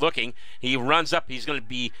Clark looking. He runs up. He's going to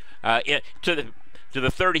be to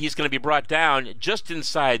the 30. He's going to be brought down just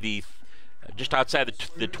inside just outside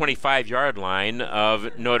the 25-yard line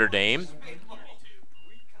of Notre Dame.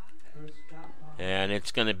 And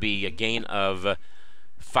it's going to be a gain of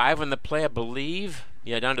 5 on the play, I believe.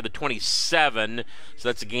 Yeah, down to the 27. So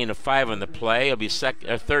that's a gain of 5 on the play. It'll be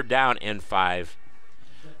 3rd down and 5.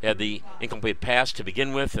 Had the incomplete pass to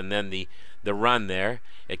begin with, and then the run there.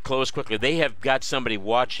 It closed quickly. They have got somebody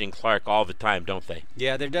watching Clark all the time, don't they?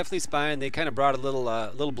 Yeah, they're definitely spying. They kind of brought a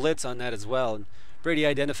little blitz on that as well. And Brady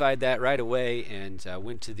identified that right away and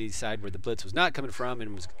went to the side where the blitz was not coming from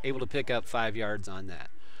and was able to pick up 5 yards on that.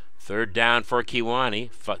 3rd down for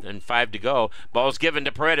Kewanee, and 5 to go. Ball's given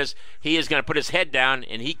to Paredes. He is going to put his head down,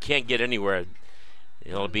 and he can't get anywhere.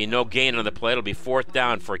 It'll be no gain on the play. It'll be 4th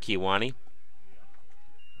down for Kewanee.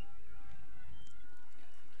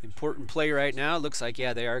 Important play right now. Looks like,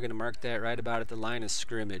 they are going to mark that right about at the line of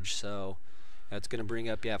scrimmage. So that's going to bring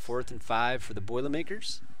up, 4th and 5 for the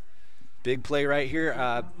Boilermakers. Big play right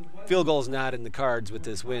here. Field goal's not in the cards with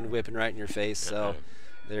this wind whipping right in your face. So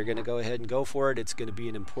they're going to go ahead and go for it. It's going to be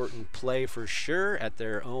an important play for sure at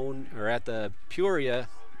their own, or at the Peoria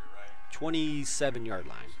 27-yard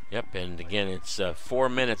line. Yep, and again, it's 4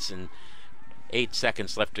 minutes and 8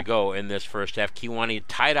 seconds left to go in this first half. Kewanee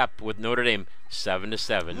tied up with Notre Dame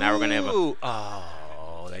 7-7. Now we're going to have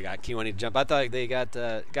they got Kewanee to jump. I thought they got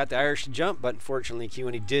the Irish to jump, but unfortunately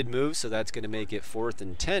Kewanee did move, so that's going to make it 4th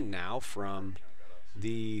and 10 now from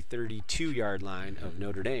the 32-yard line of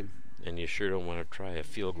Notre Dame. And you sure don't want to try a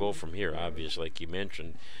field goal from here, obviously, like you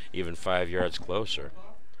mentioned, even 5 yards closer.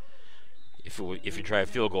 If you try a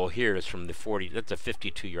field goal here, it's from the 40. That's a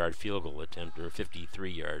 52-yard field goal attempt, or a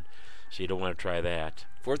 53-yard. So you don't want to try that.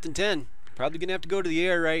 4th and 10. Probably going to have to go to the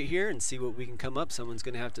air right here and see what we can come up. Someone's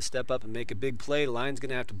going to have to step up and make a big play. The line's going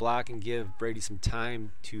to have to block and give Brady some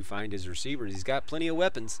time to find his receivers. He's got plenty of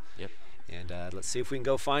weapons. Yep. And let's see if we can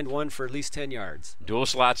go find one for at least 10 yards. Dual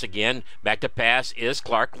slots again. Back to pass is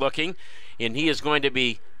Clark looking, and he is going to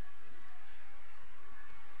be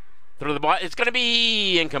through the ball. It's going to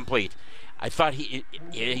be incomplete. I thought he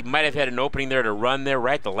might have had an opening there to run there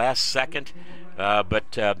right the last second,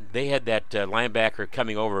 but they had that linebacker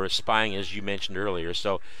coming over spying, as you mentioned earlier.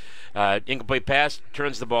 So incomplete pass,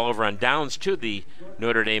 turns the ball over on downs to the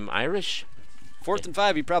Notre Dame Irish. 4th and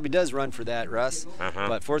 5, he probably does run for that, Russ. Uh-huh.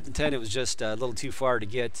 But 4th and 10, it was just a little too far to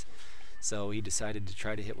get. So he decided to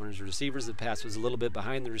try to hit one of his receivers. The pass was a little bit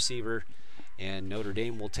behind the receiver, and Notre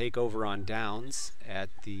Dame will take over on downs at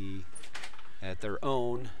their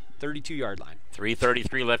own 32-yard line.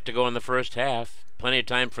 3:33 left to go in the first half. Plenty of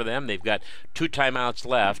time for them. They've got 2 timeouts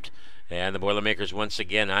left, and the Boilermakers once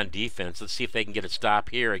again on defense. Let's see if they can get a stop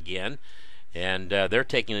here again. And they're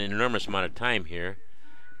taking an enormous amount of time here.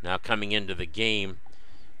 Now coming into the game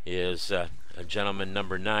is a gentleman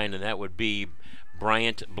number 9, and that would be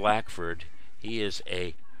Bryant Blackford. He is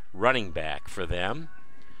a running back for them.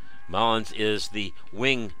 Mullins is the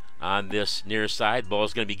wing on this near side. Ball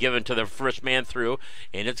is going to be given to the first man through,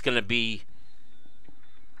 and it's going to be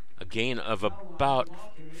a gain of about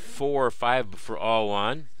 4 or 5 for all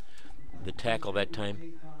one. The tackle that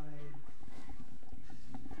time,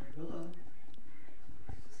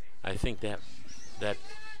 I think that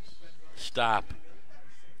stop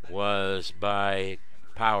was by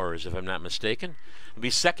Powers, if I'm not mistaken. It'll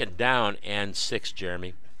be 2nd down and 6,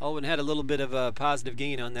 Jeremy. Owen had a little bit of a positive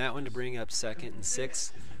gain on that one to bring up 2nd and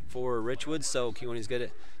 6 for Richwood. So Kewaunee got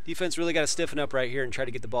it. Defense really got to stiffen up right here and try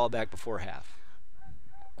to get the ball back before half.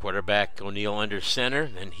 Quarterback O'Neal under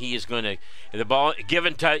center, and he is going to, the ball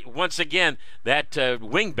given to, once again, that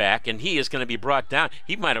wing back, and he is going to be brought down.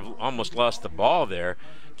 He might have almost lost the ball there.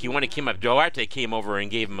 Kewaunee came up, Duarte came over and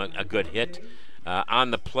gave him a good hit on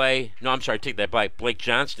the play. No, I'm sorry, take that back. Blake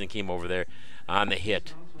Johnston came over there on the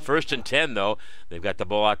hit. 1st and 10, though. They've got the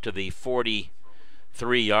ball out to the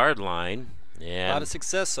 43-yard line. And a lot of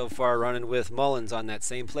success so far running with Mullins on that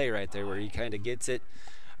same play right there where he kind of gets it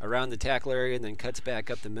around the tackle area and then cuts back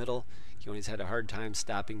up the middle. Kewaunee's had a hard time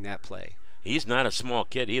stopping that play. He's not a small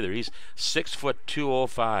kid either. He's 6 foot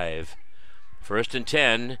 205. 1st and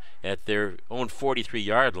 10 at their own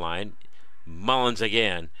 43-yard line. Mullins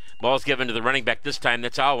again. Ball's given to the running back this time.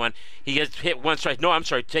 That's Alwan. He gets hit once. No, I'm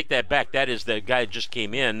sorry. Take that back. That is the guy that just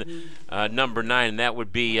came in, number 9, and that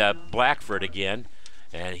would be Blackford again.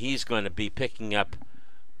 And he's going to be picking up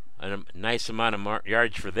a nice amount of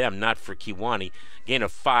yards for them, not for Kewaunee. Gain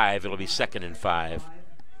of 5. It'll be 2nd and 5.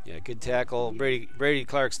 Yeah, good tackle. Brady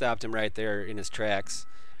Clark stopped him right there in his tracks.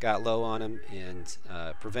 Got low on him and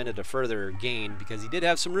prevented a further gain because he did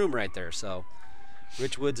have some room right there. So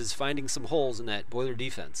Rich Woods is finding some holes in that Boiler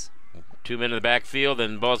defense. 2 men in the backfield,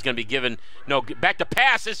 and the ball's going to be given. No, back to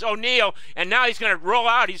pass is O'Neal, and now he's going to roll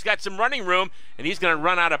out. He's got some running room, and he's going to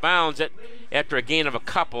run out of bounds after a gain of a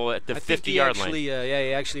couple at the 50-yard line. He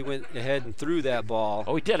actually went ahead and threw that ball.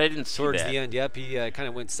 Oh, he did? I didn't see towards that. the end, yep. He kind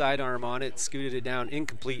of went sidearm on it, scooted it down,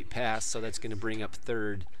 incomplete pass, so that's going to bring up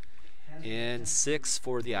 3rd and 6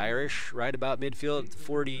 for the Irish, right about midfield at the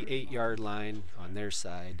 48-yard line on their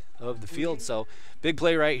side of the field. So big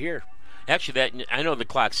play right here. Actually, I know the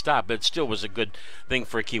clock stopped, but it still was a good thing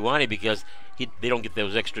for Kewaunee because they don't get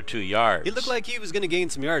those extra 2 yards. He looked like he was going to gain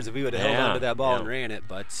some yards if he would have held on to that ball and ran it,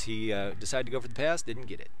 but he decided to go for the pass, didn't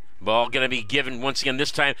get it. Ball going to be given once again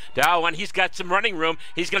this time to Alwan. He's got some running room.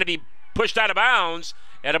 He's going to be pushed out of bounds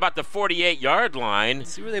at about the 48-yard line.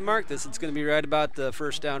 See where they mark this. It's going to be right about the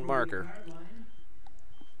 1st down marker. Going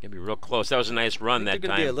to be real close. That was a nice run that time. They're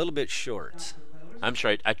going to be a little bit short. I'm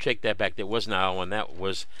sorry, I take that back. That was not one. That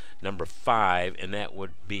was number 5, and that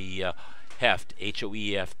would be Heft,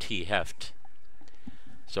 H-O-E-F-T, Heft.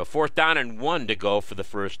 So 4th down and 1 to go for the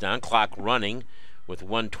 1st down. Clock running with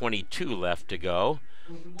 1:22 left to go.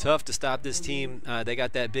 Tough to stop this team. They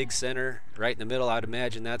got that big center right in the middle. I'd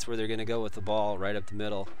imagine that's where they're going to go with the ball, right up the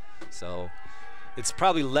middle. So it's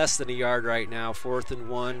probably less than a yard right now. 4th and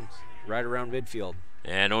 1, right around midfield.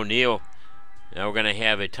 And O'Neal Now we're going to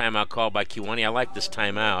have a timeout called by Kewanee. I like this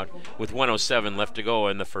timeout with 1:07 left to go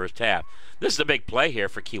in the first half. This is a big play here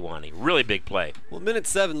for Kewanee. Really big play. Well, minute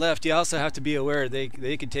 7 left. You also have to be aware they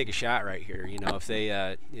could take a shot right here. You know, if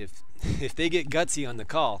they if they get gutsy on the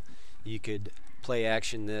call, you could play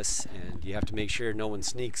action this, and you have to make sure no one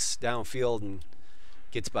sneaks downfield and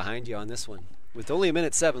gets behind you on this one. With only a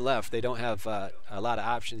minute 7 left, they don't have a lot of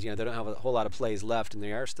options. You know, they don't have a whole lot of plays left, and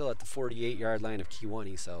they are still at the 48-yard line of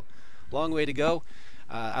Kewanee. So, long way to go.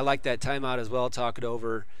 I like that timeout as well. Talk it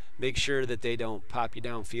over. Make sure that they don't pop you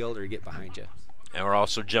downfield or get behind you. And we're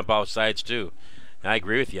also jump outsides too. I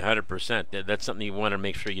agree with you 100%. That's something you want to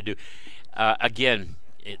make sure you do. Again,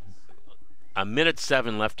 a minute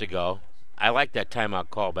 7 left to go. I like that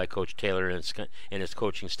timeout call by Coach Taylor and his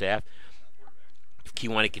coaching staff. If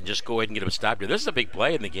Kewanee can just go ahead and get him stopped here. This is a big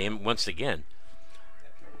play in the game once again.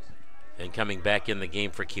 And coming back in the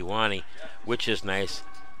game for Kewanee, which is nice,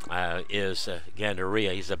 is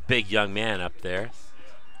Gandaria. He's a big young man up there.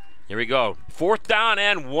 Here we go. 4th down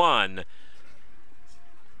and 1.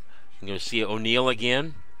 I'm going to see O'Neill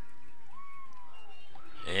again.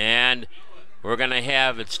 And we're going to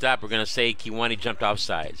have it stop. We're going to say Kewanee jumped off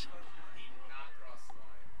sides.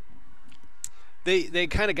 They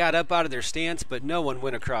kind of got up out of their stance, but no one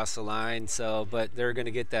went across the line. So, but they're going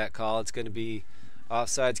to get that call. It's going to be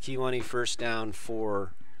offsides. Kewanee, first down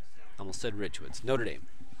for, almost said Richwoods, Notre Dame.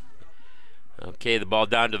 Okay, the ball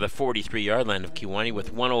down to the 43-yard line of Kewanee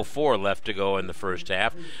with 1:04 left to go in the first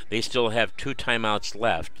half. They still have 2 timeouts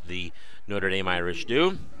left. The Notre Dame Irish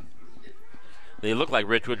do. They look like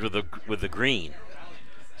Richwoods with the green.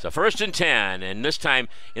 So 1st and 10, and this time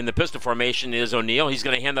in the pistol formation is O'Neill. He's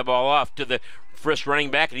going to hand the ball off to the first running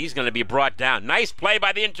back, and he's going to be brought down. Nice play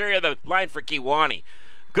by the interior of the line for Kewanee.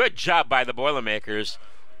 Good job by the Boilermakers.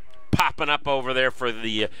 Popping up over there for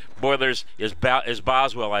the Boilers is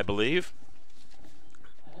Boswell, I believe.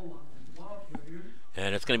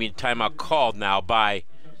 And it's going to be a timeout called now by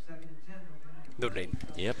Notre Dame.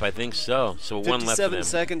 Yep, I think so. So 1 left for them. 57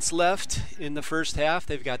 seconds left in the first half.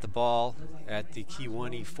 They've got the ball at the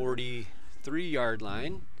Kewanee 43-yard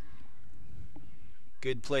line.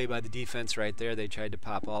 Good play by the defense right there. They tried to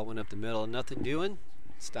pop all one up the middle. Nothing doing.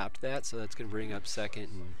 Stopped that, so that's going to bring up 2nd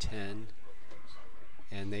and 10.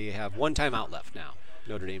 And they have 1 timeout left now.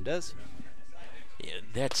 Notre Dame does. Yeah,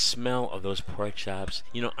 that smell of those pork chops,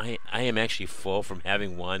 you know, I am actually full from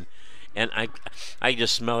having one. And I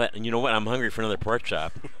just smell it, and you know what? I'm hungry for another pork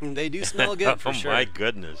chop. They do smell good, for sure. Oh, my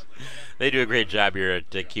goodness. They do a great job here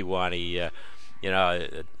at Kewanee.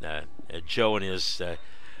 Joe and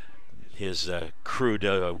his crew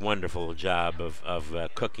do a wonderful job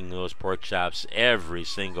of cooking those pork chops every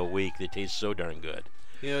single week. They taste so darn good.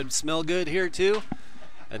 You know, it'd smell good here, too.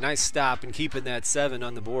 A nice stop and keeping that 7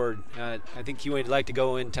 on the board. I think Kewanee would like to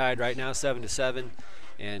go in tied right now, 7-7,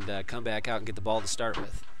 and come back out and get the ball to start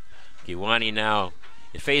with. Kewanee now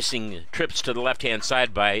facing trips to the left-hand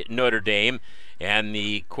side by Notre Dame, and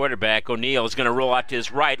the quarterback, O'Neill, is going to roll out to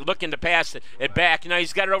his right, looking to pass it back. Now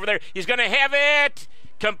he's got it over there. He's going to have it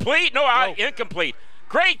complete. No, incomplete.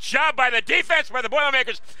 Great job by the defense by the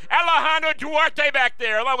Boilermakers. Alejandro Duarte back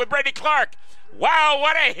there, along with Brady Clark. Wow,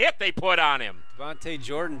 what a hit they put on him. Devontae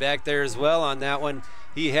Jordan back there as well on that one.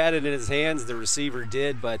 He had it in his hands, the receiver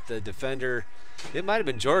did, but the defender, it might have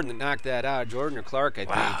been Jordan that knocked that out, Jordan or Clark, I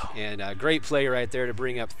think. Wow. And a great play right there to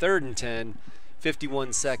bring up 3rd and 10,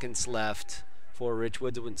 51 seconds left for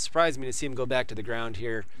Richwoods. It wouldn't surprise me to see him go back to the ground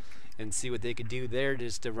here and see what they could do there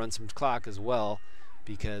just to run some clock as well,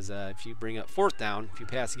 because if you bring up 4th down, if you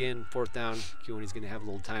pass again, 4th down, Kewanee's going to have a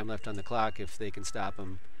little time left on the clock if they can stop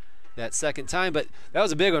him that second time. But that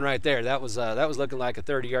was a big one right there. That was looking like a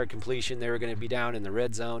 30-yard completion. They were going to be down in the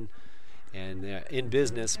red zone and in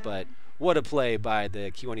business, but what a play by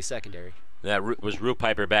the Kewanee secondary. That was Rue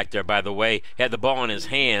Piper back there, by the way. Had the ball in his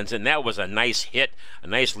hands, and that was a nice hit, a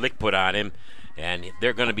nice lick put on him. And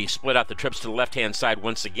they're going to be split out the trips to the left-hand side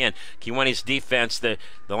once again. Kewanee's defense, the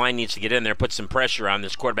line needs to get in there, put some pressure on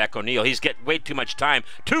this quarterback O'Neill. He's getting way too much time.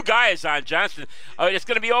 2 guys on Johnston. It's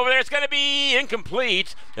going to be over there. It's going to be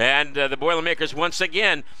incomplete. And the Boilermakers once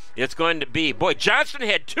again, it's going to be, boy, Johnston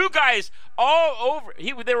had 2 guys all over.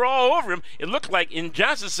 They were all over him. It looked like, in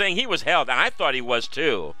Johnston saying he was held, and I thought he was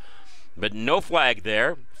too. But no flag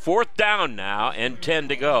there. 4th down now and 10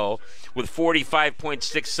 to go with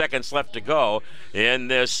 45.6 seconds left to go in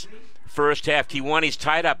this first half. Kewanee's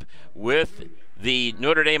tied up with the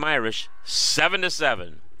Notre Dame Irish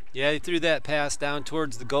 7-7. Yeah, he threw that pass down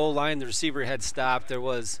towards the goal line. The receiver had stopped. There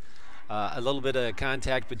was A little bit of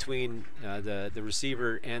contact between the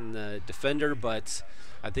receiver and the defender, but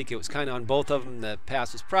I think it was kind of on both of them. The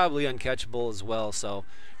pass was probably uncatchable as well. So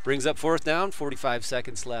brings up 4th down, 45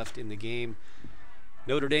 seconds left in the game.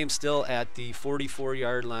 Notre Dame still at the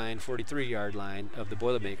 44-yard line, 43-yard line of the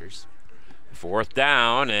Boilermakers. 4th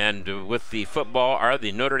down, and with the football are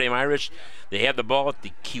the Notre Dame Irish. They have the ball at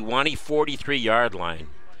the Kewanee 43-yard line.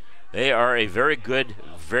 They are a very good,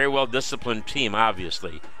 very well-disciplined team,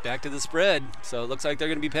 obviously. Back to the spread, so it looks like they're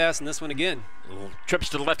going to be passing this one again. Trips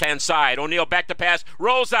to the left-hand side. O'Neal back to pass,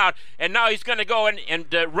 rolls out, and now he's going to go and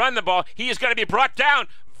run the ball. He is going to be brought down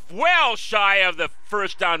well shy of the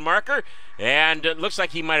 1st down marker, and it looks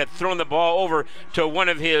like he might have thrown the ball over to one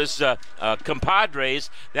of his compadres.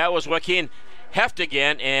 That was Joaquin Heft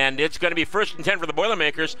again, and it's going to be 1st and 10 for the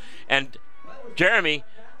Boilermakers. And Jeremy,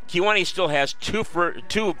 Kewanee still has two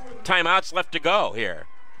timeouts left to go here.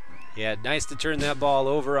 Yeah, nice to turn that ball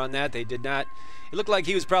over on that. They did not. It looked like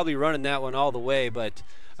he was probably running that one all the way, but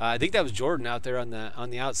I think that was Jordan out there on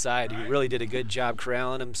the outside who really did a good job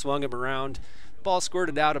corralling him, swung him around. Ball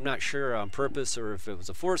squirted out. I'm not sure on purpose or if it was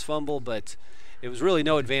a forced fumble, but it was really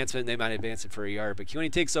no advancement. They might advance it for a yard, but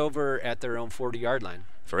Kewanee takes over at their own 40-yard line.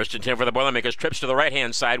 1st and 10 for the Boilermakers. Trips to the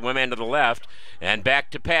right-hand side, one man to the left, and back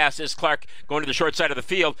to pass is Clark going to the short side of the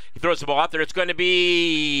field. He throws the ball out there. It's going to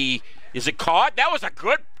be, is it caught? That was a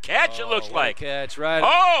good catch, it looks like. Catch, right.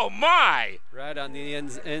 Oh, my! Right on the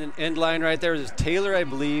end line right there. It was Taylor, I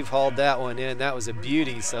believe, hauled that one in. That was a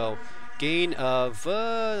beauty. So gain of,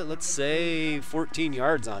 let's say, 14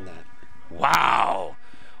 yards on that. Wow.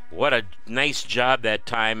 What a nice job that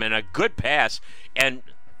time, and a good pass. And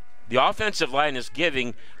the offensive line is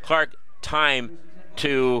giving Clark time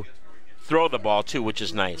to throw the ball, too, which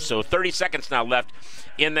is nice. So 30 seconds now left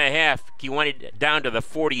in the half. Kewanee down to the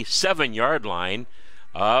 47-yard line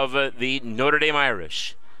of the Notre Dame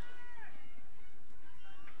Irish.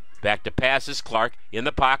 Back to passes. Clark in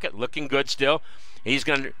the pocket, looking good still. He's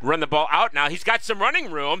going to run the ball out now. He's got some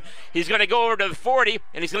running room. He's going to go over to the 40,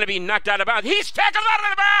 and he's going to be knocked out of bounds. He's tackled out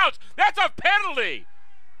of the bounds. That's a penalty.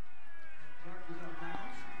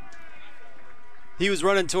 He was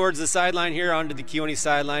running towards the sideline here onto the Kewanee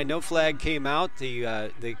sideline. No flag came out.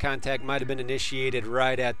 The contact might have been initiated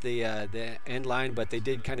right at the end line, but they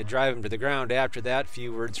did kind of drive him to the ground after that.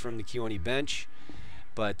 Few words from the Kewanee bench.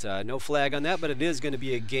 But no flag on that, but it is going to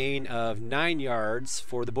be a gain of 9 yards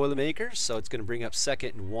for the Boilermakers, so it's going to bring up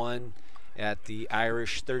 2nd and 1 at the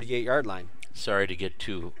Irish 38-yard line. Sorry to get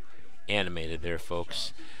too animated there,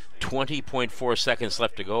 folks. 20.4 seconds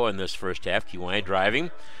left to go in this first half. Kewanee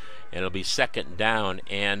driving, and it'll be 2nd down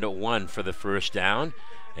and 1 for the 1st down.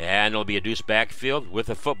 And it'll be a deuce backfield with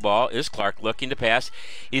the football. Is Clark looking to pass?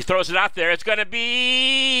 He throws it out there. It's going to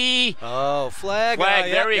be... Oh, flag. Flag,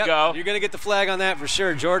 there we go. You're going to get the flag on that for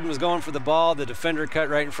sure. Jordan was going for the ball. The defender cut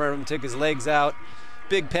right in front of him, took his legs out.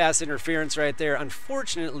 Big pass interference right there.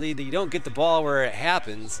 Unfortunately, you don't get the ball where it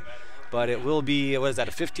happens, but it will be, what is that,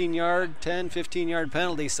 a 15-yard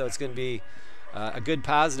penalty, so it's going to be a good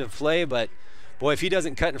positive play, but boy, if he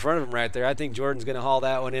doesn't cut in front of him right there, I think Jordan's going to haul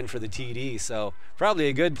that one in for the TD. So probably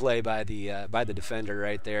a good play by the defender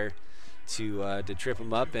right there to trip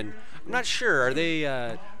him up. And I'm not sure, are they?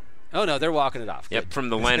 Oh no, they're walking it off. Yep, Good. from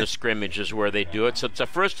the line of scrimmage is where they do it. So it's a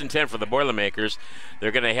 1st and 10 for the Boilermakers.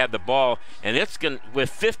 They're going to have the ball, and it's going with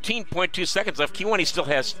 15.2 seconds left. Kewanee still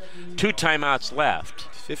has 2 timeouts left.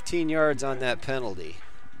 15 yards on that penalty.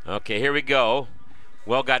 Okay, here we go.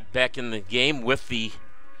 Well, got back in the game with the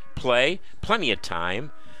play, plenty of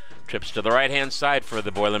time. Trips to the right-hand side for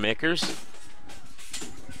the Boilermakers,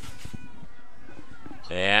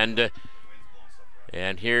 and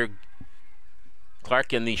here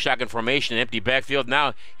Clark in the shotgun formation, empty backfield.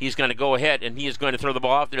 Now he's going to go ahead and he is going to throw the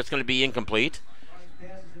ball out there. It's going to be incomplete.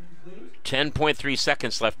 10.3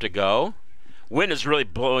 seconds left to go. Wind is really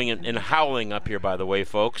blowing and howling up here, by the way,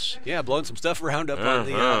 folks. Yeah, blowing some stuff around up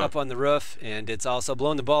on the roof, and it's also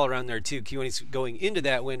blowing the ball around there too. Kewanee's going into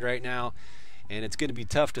that wind right now, and it's going to be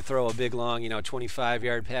tough to throw a big, long,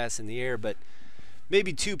 25-yard pass in the air. But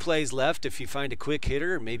maybe 2 plays left if you find a quick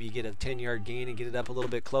hitter, maybe you get a 10-yard gain and get it up a little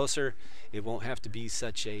bit closer. It won't have to be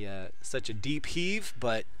such a deep heave,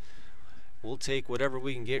 but we'll take whatever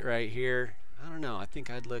we can get right here. I don't know. I think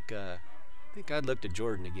I'd look to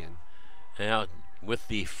Jordan again. Now, with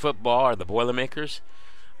the football are the Boilermakers.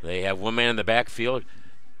 They have one man in the backfield.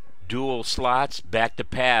 Dual slots. Back to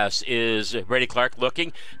pass is Brady Clark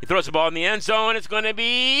looking. He throws the ball in the end zone. It's going to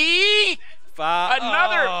be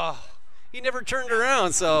another. he never turned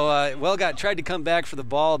around. So Wellgott tried to come back for the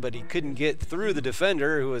ball, but he couldn't get through the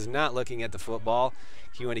defender, who was not looking at the football.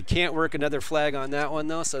 He can't work another flag on that one,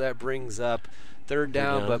 though, so that brings up third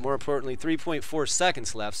down, but more importantly, 3.4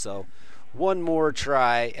 seconds left. So one more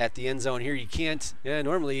try at the end zone here. You can't,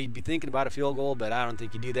 normally you'd be thinking about a field goal, but I don't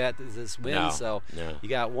think you do that this win. No. You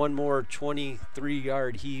got one more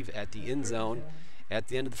 23-yard heave at the end zone at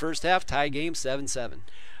the end of the first half. Tie game 7-7.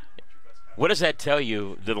 What does that tell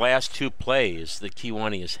you, the last two plays that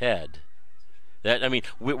Kewanee has had? That, I mean,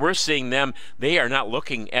 we're seeing them, they are not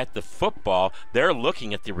looking at the football, they're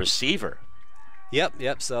looking at the receiver.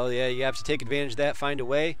 Yep. So, you have to take advantage of that, find a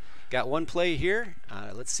way. Got one play here.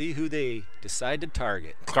 Let's see who they decide to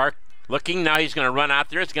target. Clark looking, now he's going to run out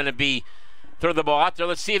there. It's going to be, throw the ball out there.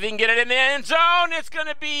 Let's see if he can get it in the end zone. It's going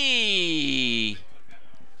to be,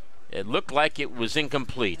 it looked like it was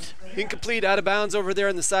incomplete. Incomplete, out of bounds over there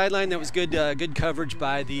on the sideline. That was good coverage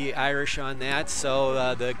by the Irish on that.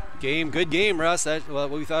 So good game, Russ. That's what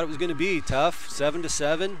we thought it was going to be. Tough,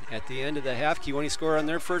 7-7 at the end of the half. Kewanee scored on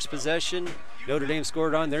their first possession. Notre Dame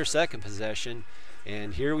scored on their second possession.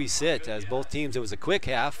 And here we sit as both teams. It was a quick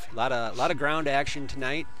half, a lot of ground action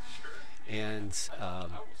tonight, and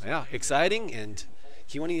exciting. And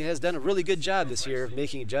Kewanee has done a really good job this year of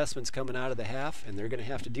making adjustments coming out of the half, and they're going to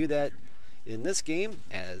have to do that in this game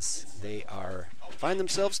as they find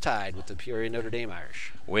themselves tied with the Peoria Notre Dame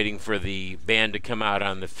Irish. Waiting for the band to come out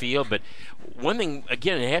on the field, but one thing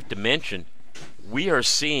again I have to mention, we are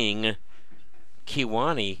seeing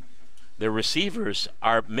Kewanee. The receivers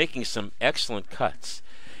are making some excellent cuts.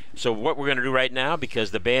 So what we're going to do right now,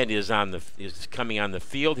 because the band is coming on the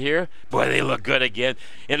field here, boy, they look good again.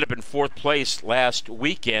 Ended up in fourth place last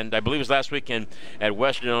weekend. I believe it was last weekend at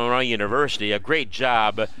Western Illinois University. A great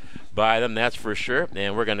job by them, that's for sure.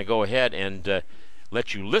 And we're going to go ahead and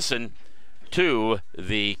let you listen to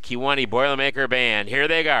the Kewanee Boilermaker Band. Here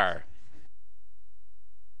they are.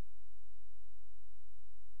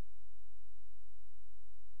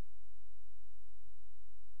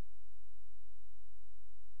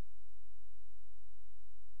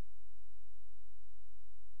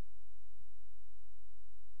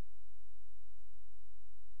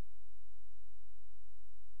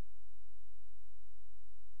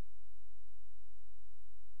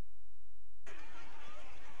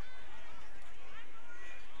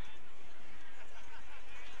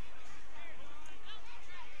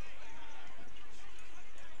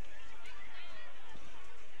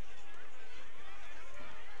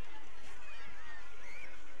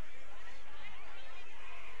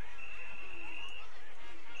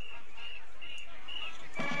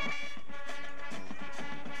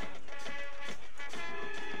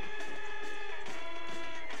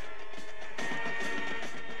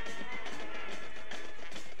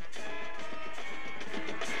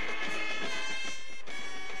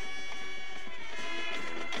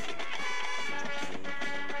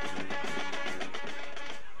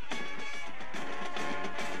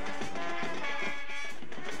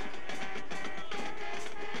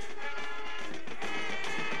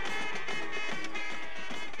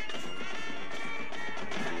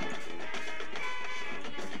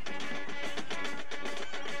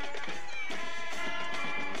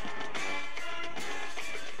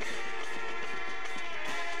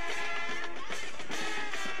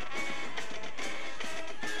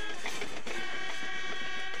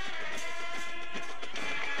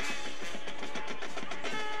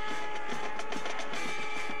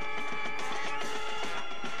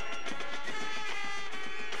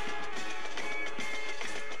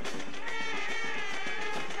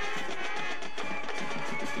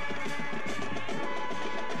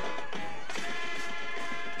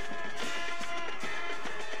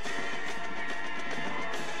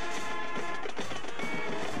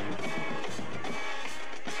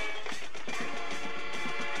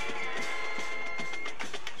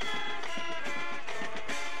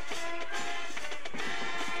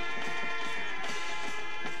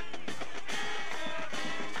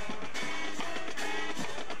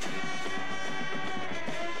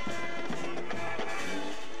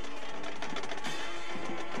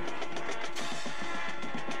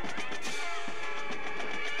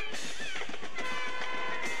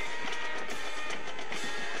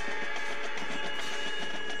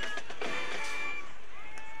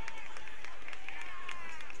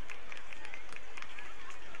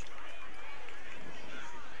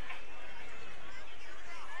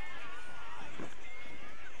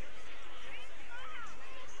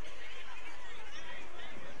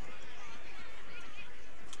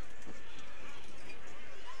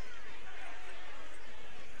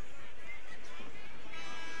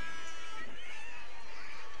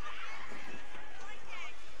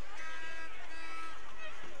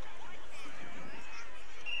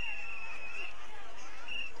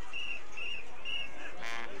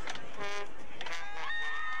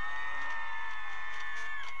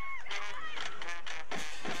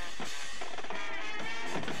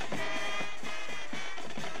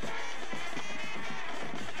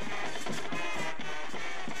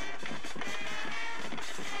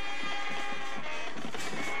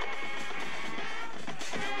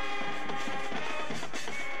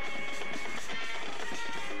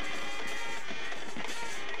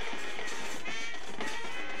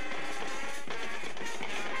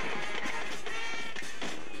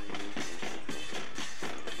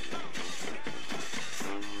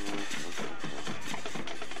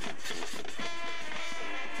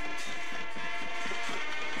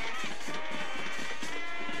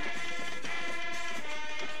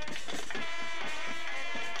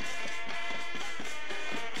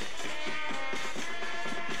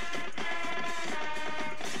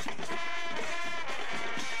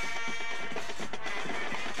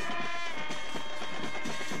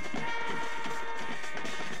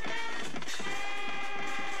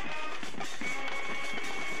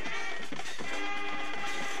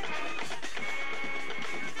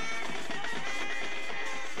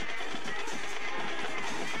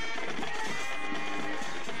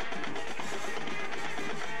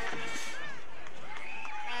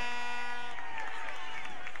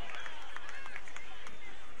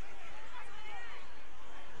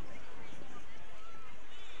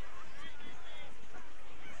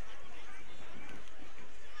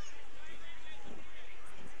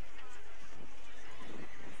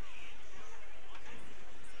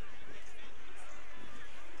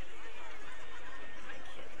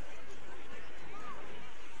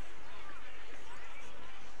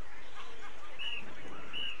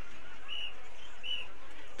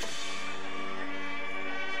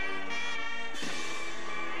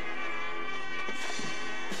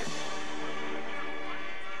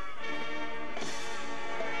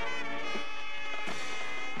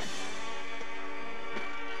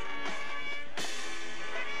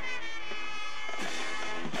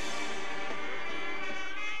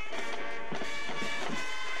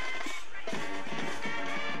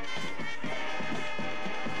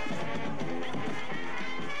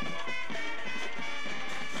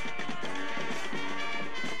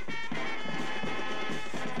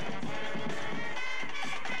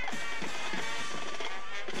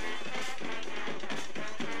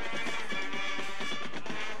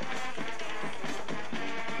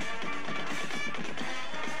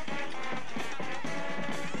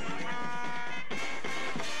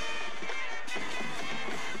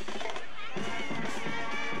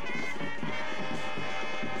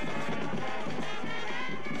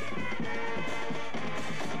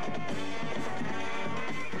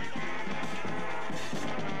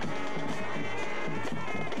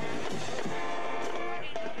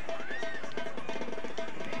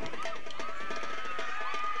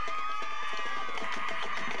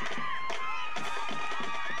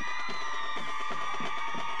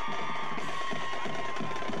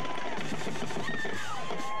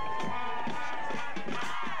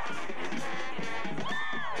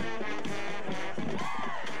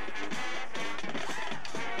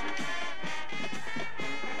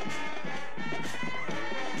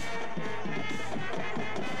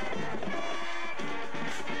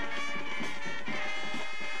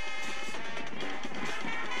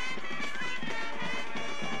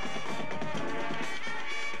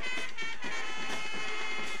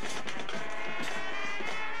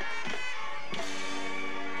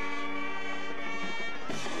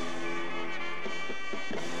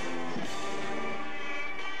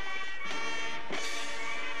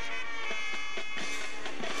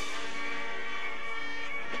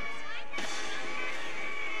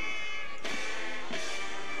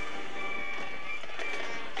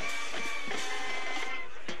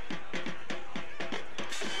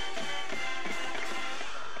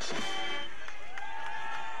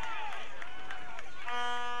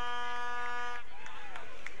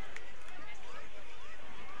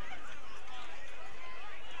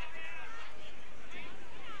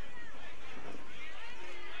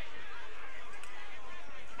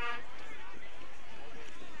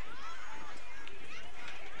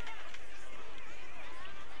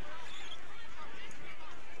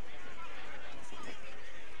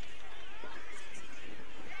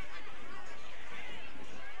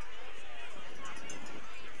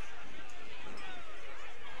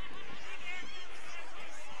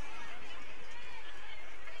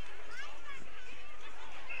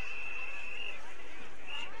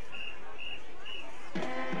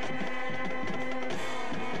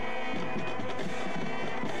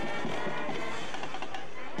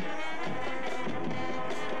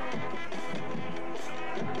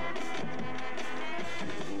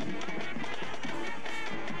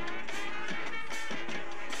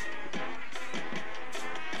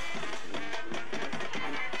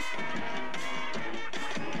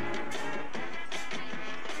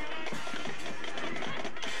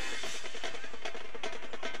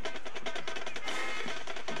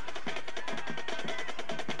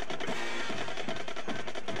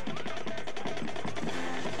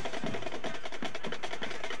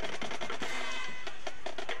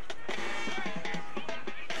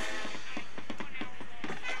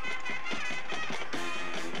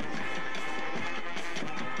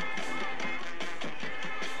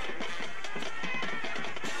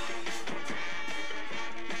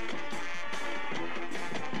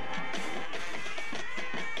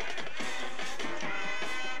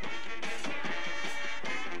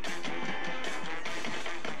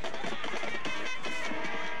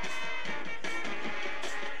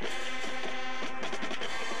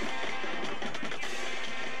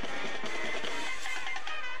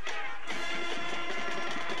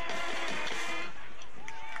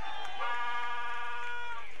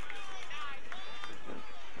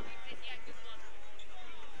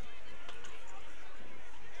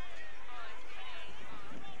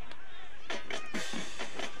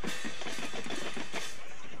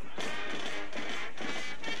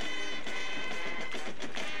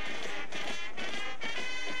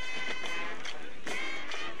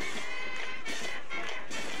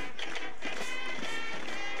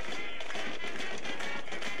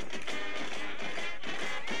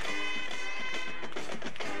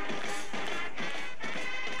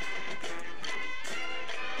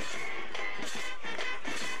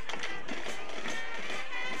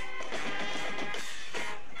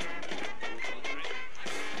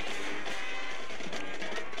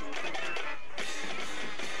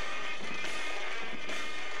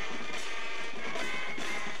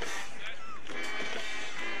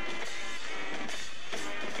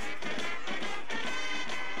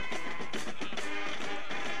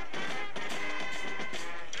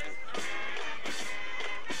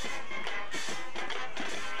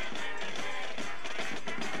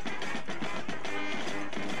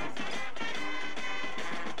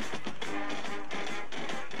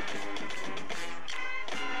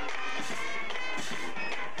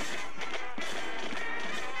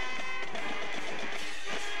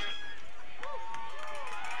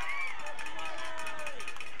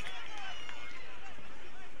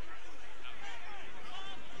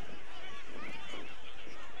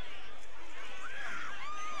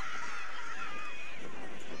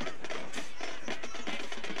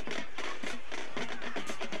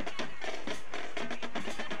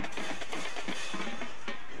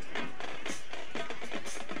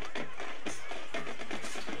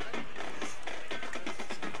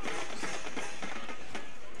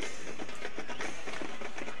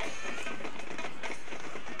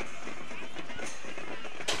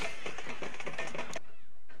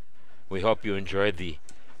 We hope you enjoyed the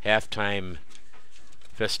halftime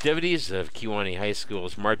festivities of Kewanee High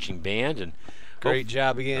School's marching band. And great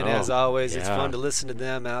job again, as always. It's yeah. fun to listen to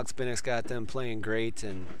them. Alex Binnick's got them playing great,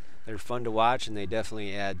 and they're fun to watch, and they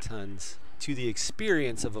definitely add tons to the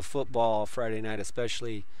experience of a football Friday night,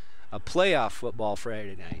 especially a playoff football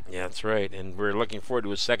Friday night. Yeah, that's right, and we're looking forward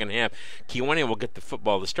to a second half. Kewanee will get the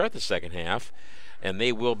football to start the second half, and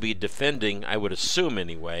they will be defending, I would assume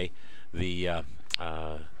anyway, the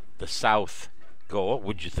south goal.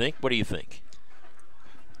 Would you think? What do you think?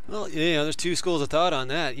 Well, there's two schools of thought on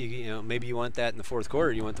that. You know, maybe you want that in the fourth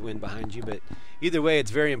quarter. You want the wind behind you, but either way,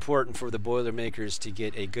 it's very important for the Boilermakers to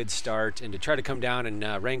get a good start and to try to come down and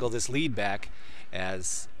wrangle this lead back.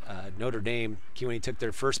 As Notre Dame, Kewanee took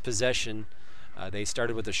their first possession. They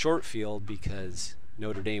started with a short field because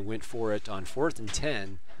Notre Dame went for it on 4th and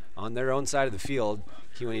 10 on their own side of the field.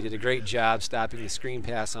 Kewanee did a great job stopping the screen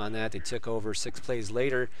pass on that. They took over 6 plays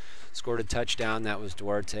later, scored a touchdown. That was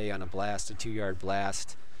Duarte on a blast, a 2-yard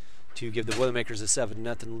blast, to give the Boilermakers a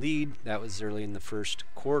 7-0 lead. That was early in the first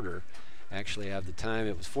quarter. Actually, I have the time.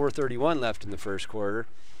 It was 4:31 left in the first quarter,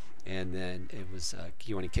 and then it was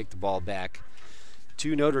Kewanee kicked the ball back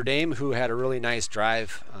to Notre Dame, who had a really nice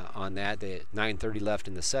drive on that. They had 9:30 left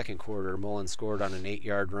in the second quarter. Mullen scored on an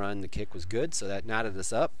 8-yard run. The kick was good, so that knotted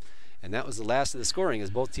us up. And that was the last of the scoring, as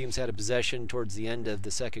both teams had a possession towards the end of the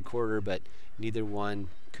second quarter, but neither one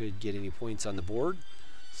could get any points on the board.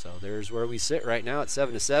 So there's where we sit right now at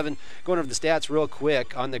 7-7. Going over the stats real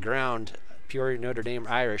quick, on the ground, Peoria Notre Dame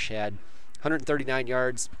Irish had 139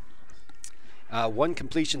 yards, 1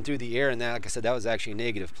 completion through the air, and that, like I said, that was actually a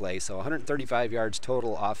negative play. So 135 yards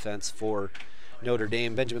total offense for Notre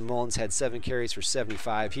Dame. Benjamin Mullins had 7 carries for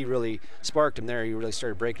 75. He really sparked him there. He really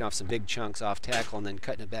started breaking off some big chunks off tackle and then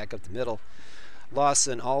cutting it back up the middle.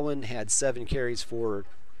 Lawson Alwyn had 7 carries for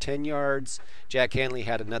 10 yards. Jack Hanley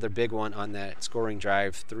had another big one on that scoring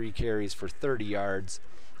drive, 3 carries for 30 yards.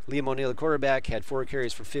 Liam O'Neill, the quarterback, had 4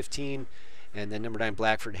 carries for 15. And then number 9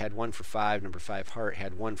 Blackford had 1 for 5. Number 5 Hart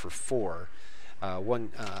had 1 for 4.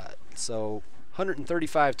 So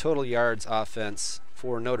 135 total yards offense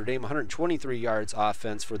for Notre Dame, 123 yards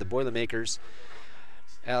offense for the Boilermakers.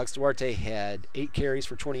 Alex Duarte had 8 carries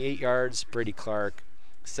for 28 yards. Brady Clark,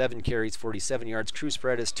 7 carries, 47 yards. Cruz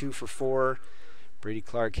Paredes, 2 for 4. Brady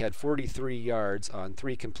Clark had 43 yards on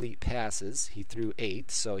 3 complete passes. He threw 8,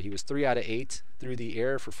 so he was 3 out of 8 through the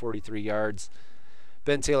air for 43 yards.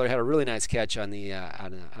 Ben Taylor had a really nice catch on the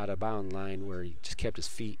out-of-bound line where he just kept his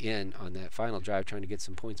feet in on that final drive, trying to get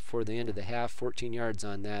some points before the end of the half. 14 yards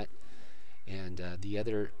on that. And the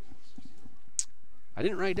other, I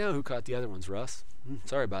didn't write down who caught the other ones, Russ.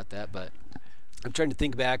 Sorry about that, but I'm trying to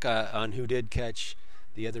think back on who did catch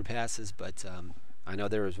the other passes, but I know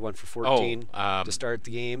there was 1 for 14 to start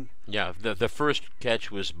the game. Yeah, the first catch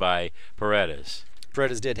was by Paredes.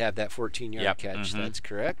 Paredes did have that 14-yard catch. That's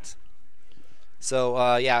correct. So,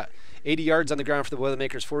 80 yards on the ground for the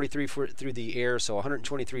Boilermakers, 43 through the air, so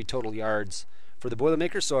 123 total yards for the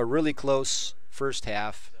Boilermakers. So a really close first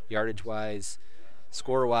half, yardage-wise,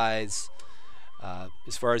 score-wise.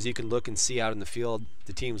 As far as you can look and see out in the field,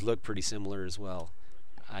 the teams look pretty similar as well.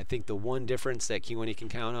 I think the one difference that Kewanee can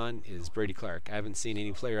count on is Brady Clark. I haven't seen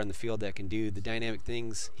any player on the field that can do the dynamic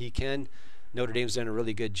things he can. Notre Dame's done a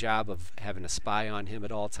really good job of having a spy on him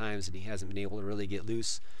at all times, and he hasn't been able to really get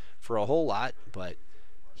loose for a whole lot, but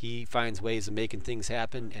he finds ways of making things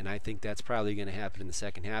happen, and I think that's probably going to happen in the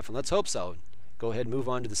second half, and let's hope so. Go ahead and move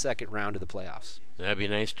on to the second round of the playoffs. That'd be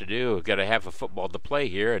nice to do. We've got to have a football to play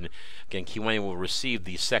here, and again, Kewanee will receive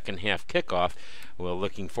the second half kickoff. We're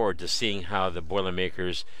looking forward to seeing how the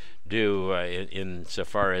Boilermakers do in so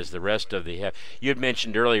far as the rest of the half. You had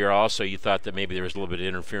mentioned earlier also you thought that maybe there was a little bit of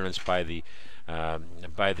interference by the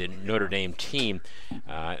Notre Dame team.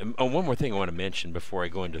 One more thing I want to mention before I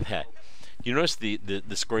go into that. You notice the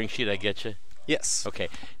scoring sheet I get you? Yes. Okay.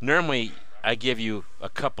 Normally I give you a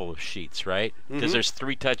couple of sheets, right? Because there's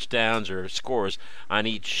 3 touchdowns or scores on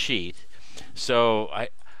each sheet. So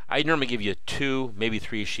I normally give you 2, maybe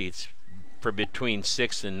 3 sheets for between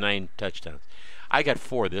 6 and 9 touchdowns. I got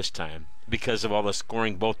 4 this time because of all the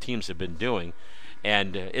scoring both teams have been doing,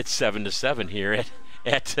 and it's 7-7 here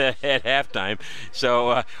at halftime.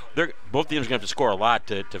 So both teams are going to have to score a lot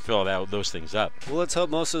to fill those things up. Well, let's hope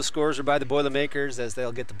most of the scores are by the Boilermakers as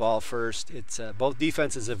they'll get the ball first. It's both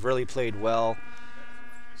defenses have really played well.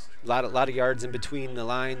 A lot of yards in between the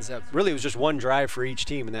lines. Really, it was just one drive for each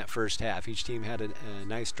team in that first half. Each team had a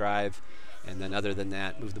nice drive, and then other than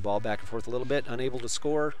that, moved the ball back and forth a little bit, unable to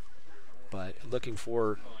score. But looking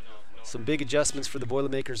for some big adjustments for the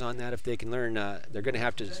Boilermakers on that if they can learn. They're going to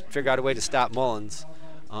have to figure out a way to stop Mullins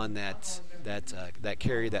on that that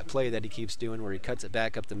carry, that play that he keeps doing where he cuts it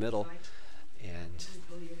back up the middle and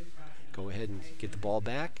go ahead and get the ball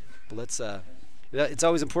back. But it's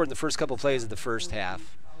always important the first couple plays of the first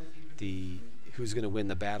half, who's going to win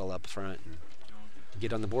the battle up front and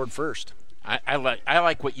get on the board first. I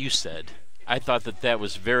like what you said. I thought that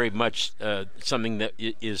was very much something that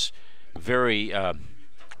is very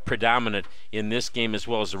predominant in this game as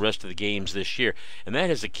well as the rest of the games this year, and that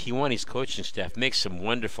is the Kewaunee coaching staff makes some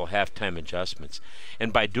wonderful halftime adjustments,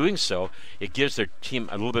 and by doing so it gives their team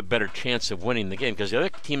a little bit better chance of winning the game, because the other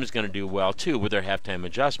team is going to do well too with their halftime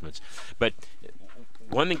adjustments. But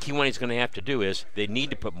one thing Kewaunee is going to have to do is they need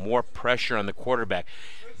to put more pressure on the quarterback.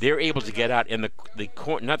 They're able to get out, and not the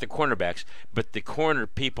cornerbacks, but the corner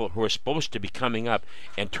people who are supposed to be coming up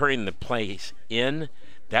and turning the plays in.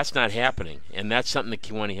 That's not happening, and that's something that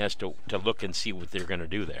Kewaunee has to look and see what they're going to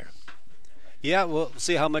do there. Yeah, we'll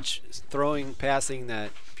see how much throwing, passing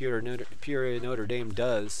that Peoria Notre Dame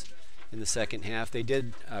does in the second half. They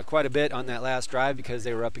did quite a bit on that last drive because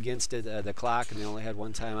they were up against it, the clock, and they only had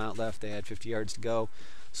one timeout left. They had 50 yards to go.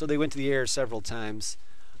 So they went to the air several times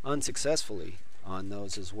unsuccessfully on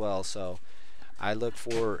those as well. So I look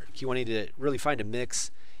for Kewaunee to really find a mix.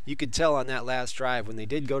 You could tell on that last drive when they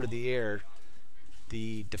did go to the air,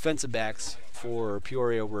 the defensive backs for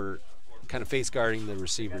Peoria were kind of face guarding the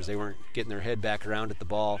receivers. They weren't getting their head back around at the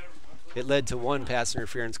ball. It led to one pass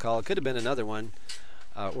interference call. It could have been another one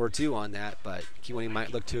or two on that, but Kewaunee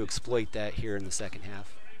might look to exploit that here in the second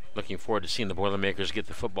half. Looking forward to seeing the Boilermakers get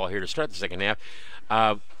the football here to start the second half.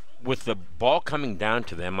 With the ball coming down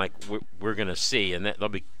to them, like we're going to see, and that they'll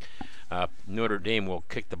be Notre Dame will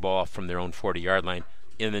kick the ball from their own 40-yard line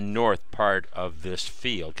in the north part of this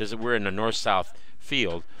field, because we're in a north-south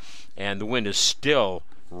field, and the wind is still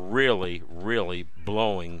really, really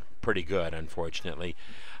blowing pretty good, unfortunately.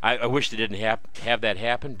 I wish they didn't have that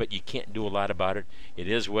happen, but you can't do a lot about it. It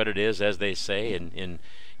is what it is, as they say, and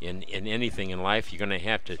in anything in life, you're going to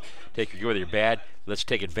have to take your good or your bad. Let's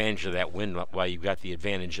take advantage of that wind while you've got the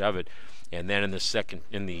advantage of it, and then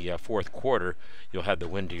in the fourth quarter, you'll have the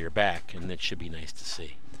wind to your back, and it should be nice to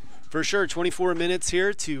see. For sure, 24 minutes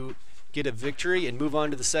here to get a victory and move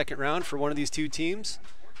on to the second round for one of these two teams.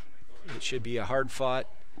 It should be a hard-fought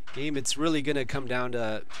game. It's really going to come down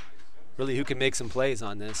to really who can make some plays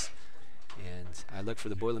on this. And I look for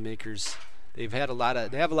the Boilermakers. They have a lot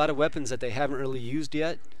of weapons that they haven't really used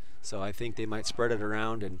yet, so I think they might spread it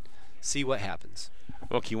around and see what happens.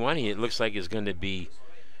 Well, Kewaunee, it looks like, is going to be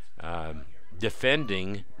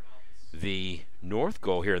defending the north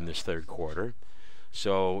goal here in this third quarter.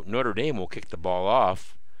 So Notre Dame will kick the ball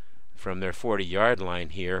off from their 40-yard line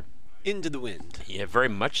here. Into the wind. Yeah, very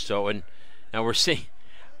much so. And now we're seeing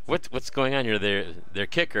what's going on here. Their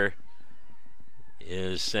kicker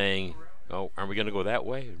is saying, oh, are we going to go that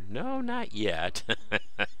way? No, not yet.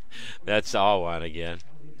 That's all on again.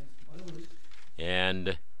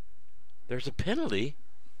 And there's a penalty.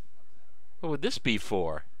 What would this be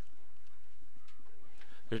for?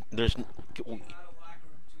 There's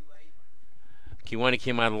Kewaunee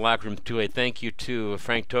came out of the locker room too late. Thank you to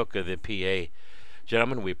Frank Toka, the PA.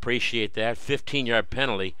 Gentlemen, we appreciate that. 15-yard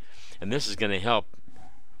penalty, and this is going to help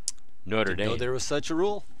Notre Dame. Didn't know there was such a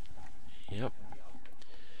rule. Yep.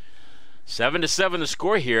 7-7 the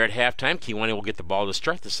score here at halftime. Kewaunee will get the ball to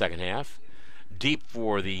start the second half. Deep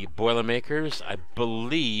for the Boilermakers, I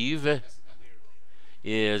believe,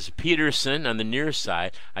 is Peterson on the near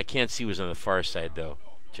side. I can't see who's on the far side, though.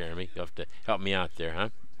 Jeremy, you'll have to help me out there, huh?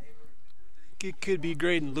 It could be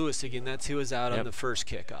Graydon Lewis again. That's who was out on the first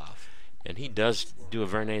kickoff. And he does do a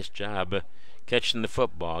very nice job catching the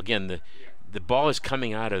football. Again, the ball is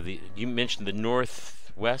coming out of you mentioned the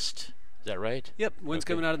northwest. Is that right? Yep, wind's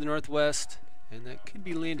coming out of the northwest, and that could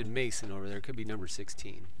be Landon Mason over there. It could be number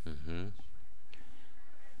 16. Mm-hmm.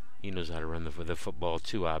 He knows how to run the football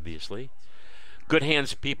too, obviously. Good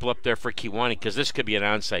hands people up there for Kewaunee, because this could be an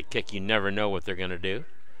onside kick. You never know what they're going to do.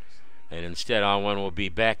 And instead, Alwan will be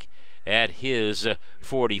back at his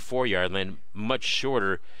 44-yard line. Much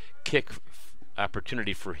shorter kick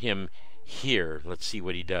opportunity for him here. Let's see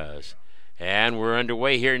what he does. And we're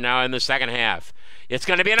underway here now in the second half. It's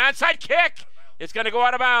going to be an onside kick. It's going to go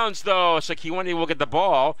out of bounds, though. So Kewaunee will get the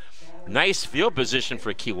ball. Nice field position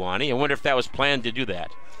for Kewaunee. I wonder if that was planned to do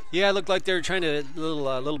that. Yeah, it looked like they were trying to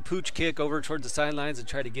little pooch kick over towards the sidelines and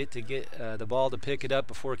try to get the ball to pick it up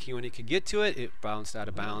before Kewaunee could get to it. It bounced out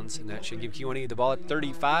of bounds, and that should give Kewaunee the ball at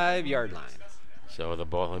 35-yard line. So the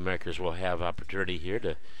Boilermakers will have opportunity here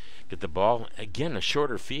to get the ball. Again, a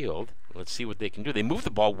shorter field. Let's see what they can do. They moved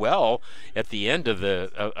the ball well at the end of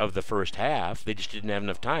the first half. They just didn't have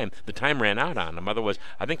enough time. The time ran out on them. Otherwise,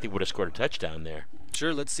 I think they would have scored a touchdown there.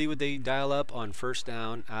 Sure, let's see what they dial up on first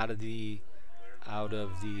down out of the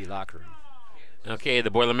locker room. Okay,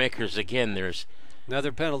 the Boilermakers again. There's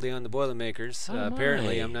another penalty on the Boilermakers.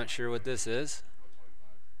 Apparently, I'm not sure what this is.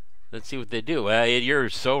 Let's see what they do. You're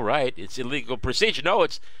so right. It's illegal procedure. No,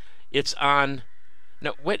 it's on.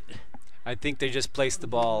 No, what? I think they just placed the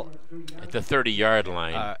ball at the 30-yard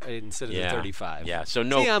line instead of the 35. Yeah, so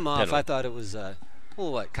no. See, I'm off. penalty. I thought it was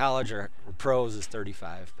college or pros is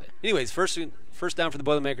 35. But anyways, first down for the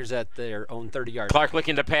Boilermakers at their own 30-yard. Clark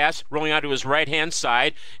looking to pass, rolling out to his right-hand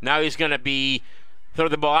side. Now he's going to throw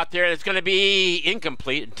the ball out there. It's going to be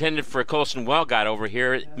incomplete, intended for Colson Wellgott over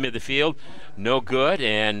here at mid the field. No good,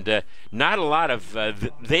 and not a lot of.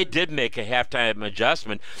 They did make a halftime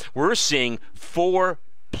adjustment. We're seeing 4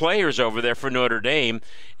 players over there for Notre Dame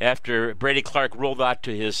after Brady Clark rolled out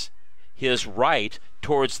to his right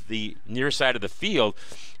towards the near side of the field,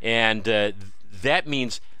 and that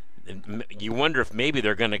means you wonder if maybe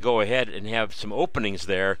they're going to go ahead and have some openings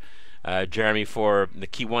there, Jeremy, for the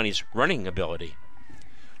Kiwani's running ability.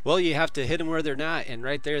 Well, you have to hit them where they're not, and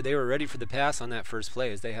right there they were ready for the pass on that first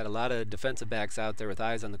play as they had a lot of defensive backs out there with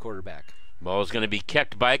eyes on the quarterback. Ball is going to be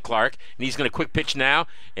kept by Clark, and he's going to quick pitch now,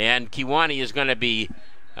 and Kiwani is going to be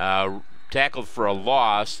tackled for a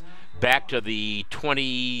loss back to the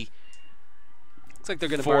 20. Looks like they're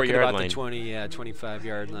going to mark it about the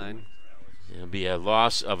 25-yard line. It'll be a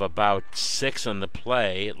loss of about 6 on the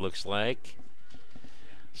play, it looks like.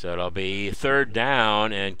 So it'll be 3rd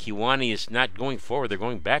down, and Kiwani is not going forward. They're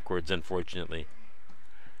going backwards, unfortunately.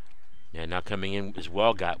 And now coming in is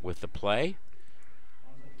Wellgott with the play.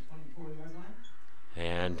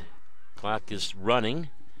 And clock is running.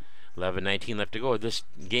 11:19 left to go. This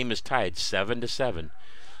game is tied 7-7.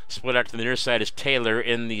 Split out to the near side is Taylor.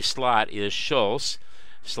 In the slot is Schultz.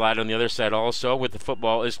 Slide on the other side also with the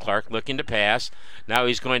football is Clark looking to pass. Now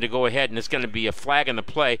he's going to go ahead, and it's going to be a flag on the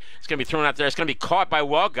play. It's going to be thrown out there. It's going to be caught by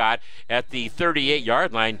Wellgott at the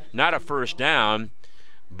 38-yard line. Not a first down,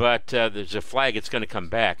 but there's a flag. It's going to come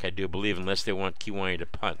back, I do believe, unless they want Kiwani to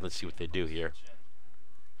punt. Let's see what they do here.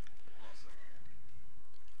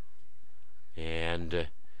 And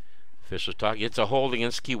officials talking. It's a hold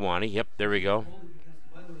against Kiwani. Yep, there we go.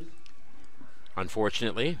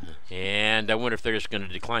 Unfortunately, and I wonder if they're just going to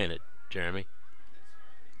decline it, Jeremy.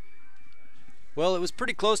 Well, it was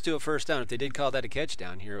pretty close to a first down. If they did call that a catch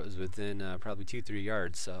down here, it was within probably 2-3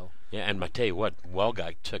 yards. So yeah, and I tell you what,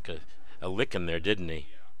 Wellgott took a lick in there, didn't he?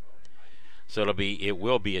 So it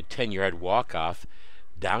will be a 10-yard walk-off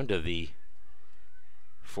down to the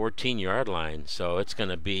 14-yard line. So it's going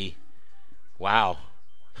to be, wow.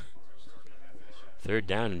 3rd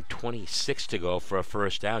down and 26 to go for a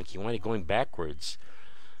first down. Kiwani going backwards.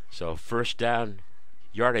 So first down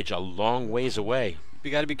yardage a long ways away.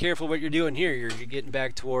 You got to be careful what you're doing here. You're getting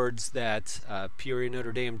back towards that Peoria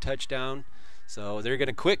Notre Dame touchdown. So they're going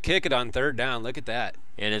to quick kick it on 3rd down. Look at that.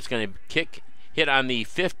 And it's going to hit on the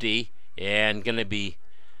 50 and going to be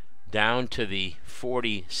down to the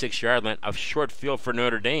 46-yard line. A short field for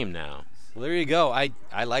Notre Dame now. Well, there you go. I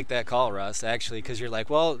like that call, Russ, actually, because you're like,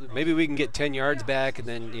 well, maybe we can get 10 yards back and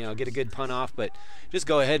then, get a good punt off, but just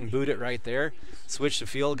go ahead and boot it right there. Switch the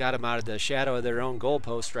field, got them out of the shadow of their own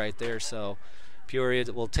goalpost right there. So Peoria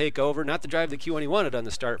will take over. Not the drive that Kiwani wanted on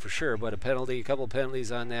the start for sure, but a couple of penalties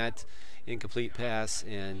on that incomplete pass,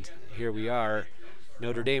 and here we are.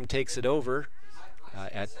 Notre Dame takes it over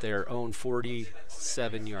at their own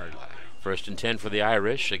 47-yard line. 1st and 10 for the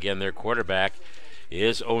Irish. Again, their quarterback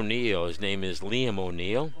is O'Neill. His name is Liam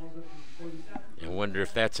O'Neill. I wonder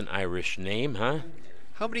if that's an Irish name, huh?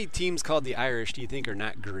 How many teams called the Irish do you think are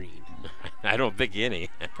not green? I don't think any.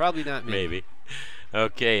 Probably not me. Maybe.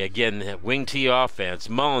 Okay, again, wing T offense.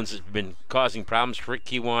 Mullins has been causing problems for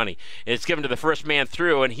Kiwani. It's given to the first man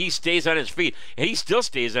through, and he stays on his feet. And he still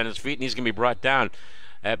stays on his feet, and he's going to be brought down.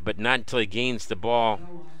 But not until he gains the ball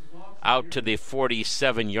out to the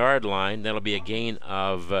 47-yard line. That'll be a gain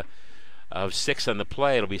of 6 on the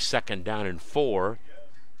play. It'll be 2nd down and 4.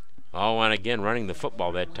 All on again running the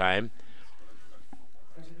football that time.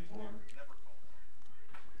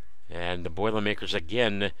 And the Boilermakers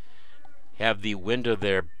again have the wind of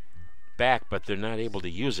their back, but they're not able to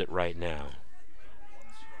use it right now.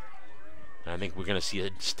 I think we're going to see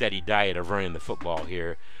a steady diet of running the football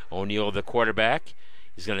here. O'Neill, the quarterback,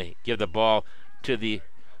 is going to give the ball to the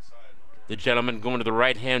gentleman going to the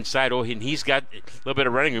right-hand side. Oh, and he's got a little bit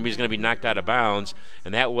of running room. He's going to be knocked out of bounds,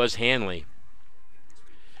 and that was Hanley.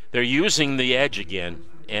 they're using the edge again,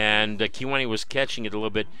 and Kewanee was catching it a little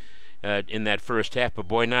bit in that first half, but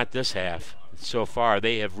boy, not this half. So far,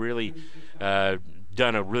 they have really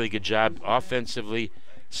done a really good job offensively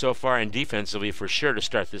so far and defensively for sure to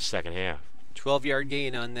start this second half. 12-yard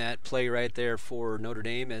gain on that play right there for Notre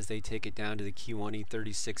Dame as they take it down to the Kewanee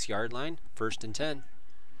 36-yard line. 1st and 10.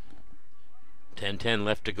 10-10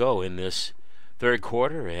 left to go in this third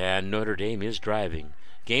quarter, and Notre Dame is driving.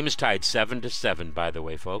 Game is tied 7-7, by the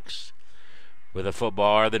way, folks. With a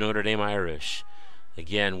football are the Notre Dame Irish.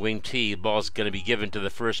 Again, wing T, ball's going to be given to the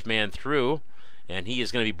first man through, and he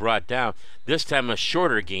is going to be brought down. This time a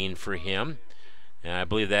shorter gain for him. And I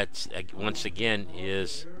believe that, once again,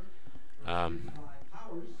 is,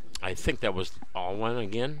 I think that was Allwine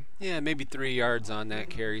again. Yeah, maybe 3 yards on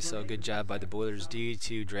that carry, so good job by the Boilers D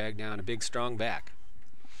to drag down a big, strong back.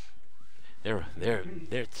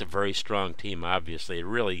 It's a very strong team, obviously.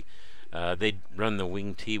 Really, they run the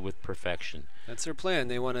wing T with perfection. That's their plan.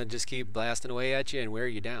 They want to just keep blasting away at you and wear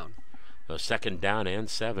you down. So 2nd down and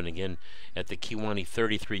 7 again at the Kewanee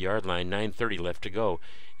 33-yard line. 9:30 left to go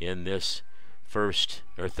in this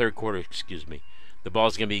third quarter, excuse me. The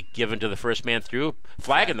ball's going to be given to the first man through,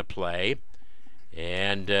 flagging the play,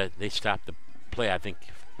 and they stopped the play, I think.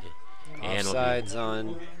 Offsides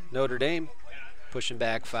on Notre Dame, pushing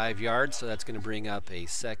back 5 yards, so that's going to bring up a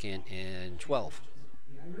 2nd and 12.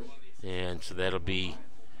 And so that'll be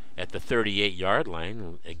at the 38-yard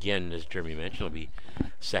line. Again, as Jeremy mentioned, it'll be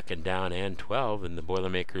 2nd down and 12, and the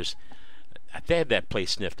Boilermakers, if they had that play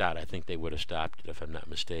sniffed out, I think they would have stopped it, if I'm not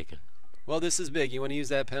mistaken. Well, this is big. You want to use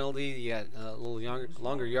that penalty. You got a little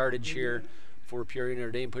longer yardage here for Peoria.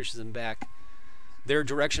 Notre Dame pushes them back their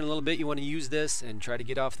direction a little bit. You want to use this and try to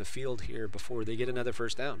get off the field here before they get another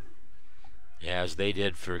 1st down. As they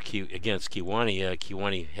did for against Kewanee.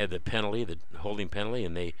 Kewanee had the penalty, the holding penalty,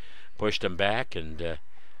 and they pushed them back, and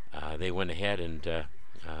they went ahead and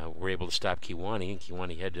were able to stop Kewanee. And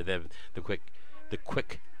Kewanee had to the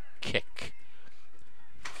quick kick.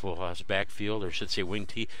 Full house backfield, or should say wing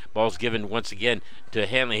T. Ball's given once again to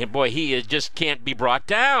Hanley. And boy, he just can't be brought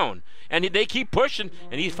down. And they keep pushing,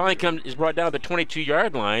 and he finally is brought down to the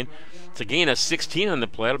 22-yard line. It's a gain of 16 on the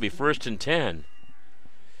play. It'll be 1st and 10.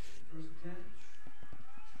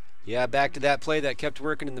 Yeah, back to that play that kept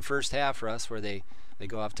working in the first half, Russ, where they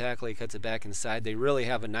go off tackle, he cuts it back inside. They really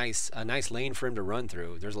have a nice lane for him to run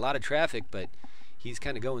through. There's a lot of traffic, but he's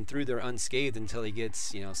kind of going through there unscathed until he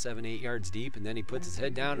gets 7-8 yards deep, and then he puts his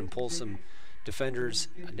head down and pulls some defenders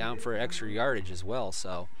down for extra yardage as well.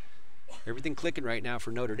 So everything clicking right now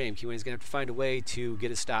for Notre Dame. Kewanee's going to have to find a way to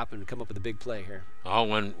get a stop and come up with a big play here.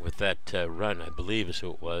 Allwine with that run, I believe is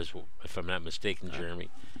who it was, if I'm not mistaken, Jeremy.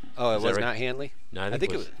 Oh, it was not Hanley? No, I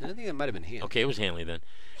think it might have been Hanley. Okay, it was Hanley then.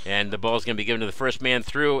 And the ball's going to be given to the first man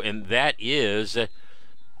through, and that is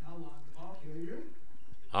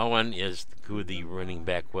Allwine is who the running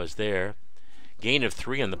back was there. Gain of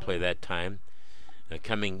 3 on the play that time.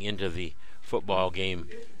 Coming into the football game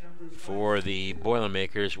for the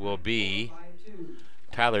Boilermakers will be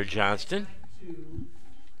Tyler Johnston,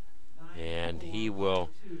 and he will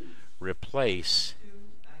replace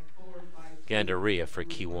Gandaria for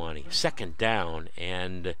Kewanee. 2nd down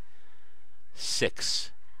and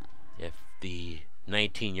 6 at the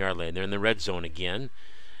 19-yard line. They're in the red zone again.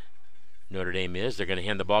 Notre Dame is. They're going to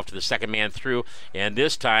hand the ball off to the second man through, and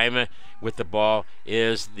this time with the ball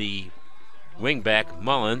is the wingback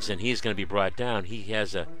Mullins, and he's going to be brought down. He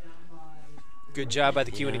has a good job by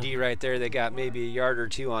the Kewanee D right there. They got maybe a yard or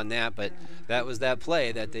 2 on that, but that was that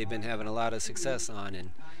play that they've been having a lot of success on,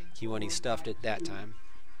 and Kewanee stuffed it that time.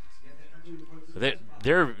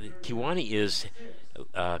 Kewanee is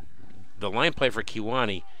the line play for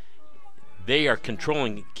Kewanee. They are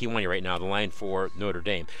controlling Kewanee right now, the line for Notre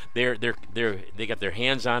Dame. They got their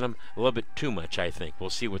hands on them a little bit too much, I think. We'll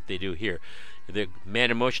see what they do here. The man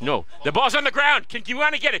in motion. No, the ball's on the ground. Can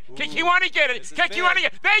Kewanee get it? Can Kewanee get it? Can Kewanee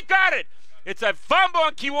get it? They got it. It's a fumble,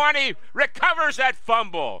 and Kewanee recovers that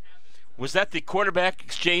fumble. Was that the quarterback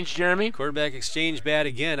exchange, Jeremy? Quarterback exchange bad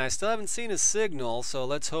again. I still haven't seen a signal, so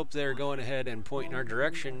let's hope they're going ahead and pointing our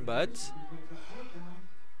direction, but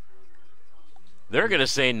they're going to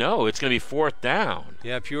say no. It's going to be 4th down.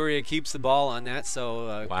 Yeah, Peoria keeps the ball on that,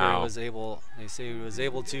 so Peoria was able, they say he was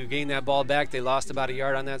able to gain that ball back. They lost about a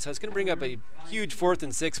yard on that, so it's going to bring up a huge 4th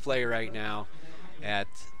and 6 play right now at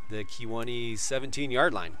the Kewanee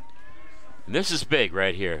 17-yard line. And this is big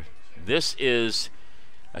right here. This is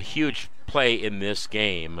a huge play in this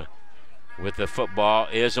game. With the football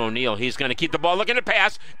is O'Neal. He's going to keep the ball, looking to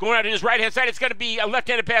pass, going out to his right-hand side. It's going to be a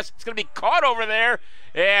left-handed pass. It's going to be caught over there,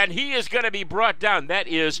 and he is going to be brought down. That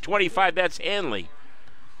is 25. That's Hanley.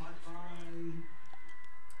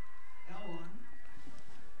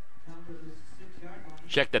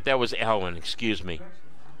 check that. That was Alwyn, excuse me.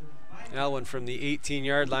 Alwyn from the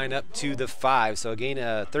 18-yard line up to the 5. So a gain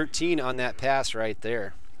of 13 on that pass right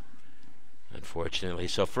there. Unfortunately.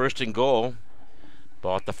 So first and goal.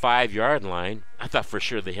 Ball at the 5-yard line. I thought for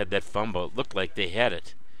sure they had that fumble. It looked like they had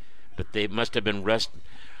it. But they must have been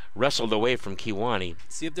wrestled away from Kewanee.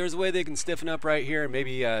 See if there's a way they can stiffen up right here and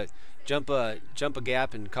maybe jump a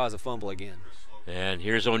gap and cause a fumble again. And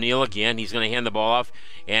here's O'Neill again. He's going to hand the ball off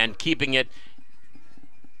and keeping it.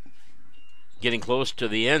 Getting close to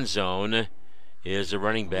the end zone is the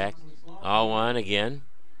running back. Alwan again.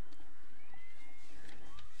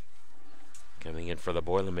 Coming in for the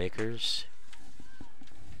Boilermakers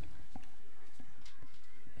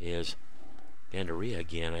is Banderia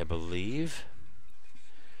again, I believe.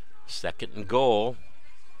 Second and goal.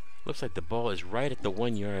 Looks like the ball is right at the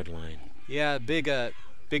 1-yard line. Yeah, big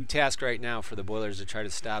task right now for the Boilers to try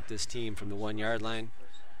to stop this team from the 1-yard line.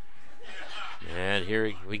 And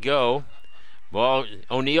here we go. Ball,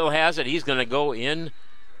 O'Neill has it. He's going to go in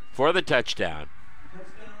for the touchdown.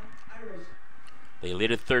 They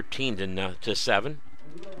lead it 13 to 7.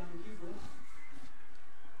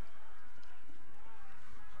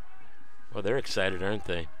 Well, they're excited, aren't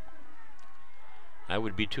they? I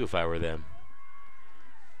would be too if I were them.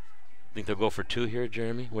 Think they'll go for 2 here,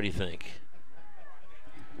 Jeremy? What do you think?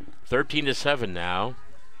 13 to 7 now.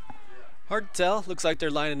 Hard to tell. Looks like they're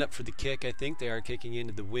lining up for the kick. I think they are kicking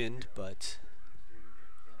into the wind, but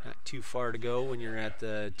not too far to go when you're at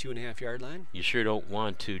the 2.5-yard line. You sure don't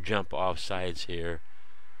want to jump off sides here.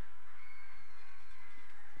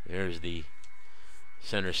 There's the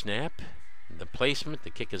center snap. The placement, the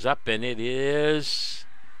kick is up, and it is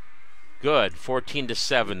good. 14 to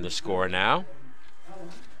 7 the score now.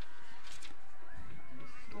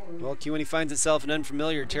 Well, Kewanee finds itself in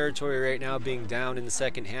unfamiliar territory right now, being down in the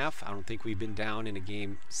second half. I don't think we've been down in a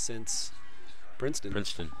game since Princeton.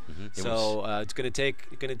 Mm-hmm. So it's going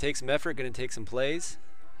to take some effort, going to take some plays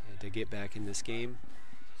to get back in this game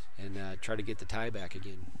and try to get the tie back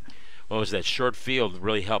again. Well, it was that short field that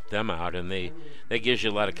really helped them out, and that gives you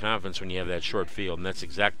a lot of confidence when you have that short field, and that's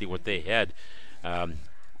exactly what they had.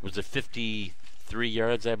 Was it 53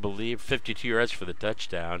 yards, I believe? 52 yards for the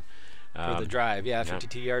touchdown. For the drive, yeah,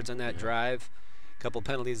 52 yards on that drive. A couple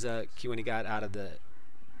penalties Kewanee got out of the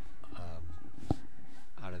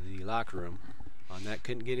locker room on that.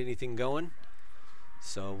 Couldn't get anything going.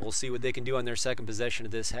 So we'll see what they can do on their second possession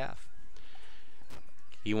of this half.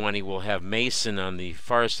 Kewanee will have Mason on the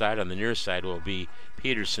far side. On the near side will be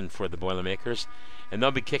Peterson for the Boilermakers. And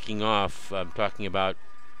they'll be kicking off, talking about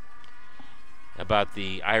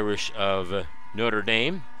the Irish of Notre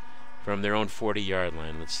Dame from their own 40-yard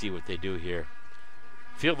line. Let's see what they do here.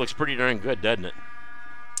 Field looks pretty darn good, doesn't it?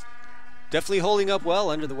 Definitely holding up well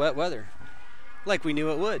under the wet weather, like we knew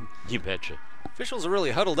it would. You betcha. Officials are really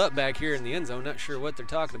huddled up back here in the end zone. Not sure what they're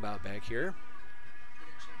talking about back here.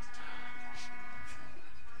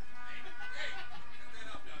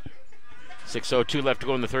 .6:02 left to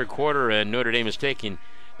go in the third quarter, and Notre Dame is taking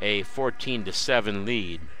a 14-7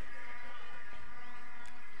 lead.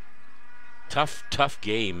 Tough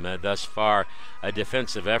game thus far. A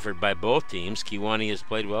defensive effort by both teams. Kewanee has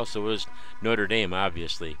played well, so has Notre Dame,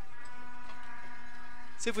 obviously.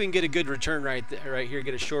 See if we can get a good return right here,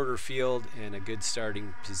 get a shorter field and a good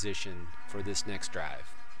starting position for this next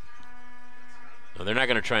drive. No, they're not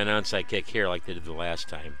going to try an onside kick here like they did the last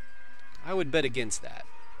time. I would bet against that.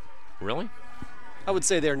 Really? I would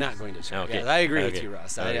say they're not going to try. Okay. Yeah, I agree with you,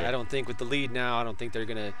 Russ. Okay. I don't think with the lead now, I don't think they're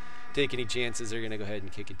going to take any chances. They're going to go ahead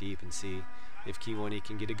and kick it deep and see if Kewanee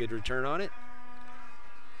can get a good return on it.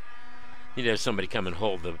 You need to have somebody come and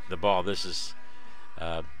hold the ball. This is,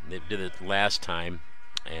 they did it last time,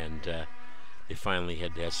 and they finally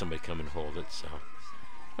had to have somebody come and hold it. So,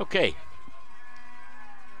 okay.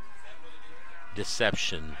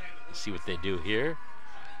 Deception. Let's see what they do here.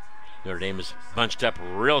 Notre Dame is bunched up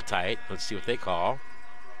real tight. Let's see what they call.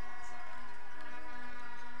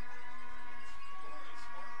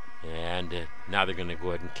 And now they're going to go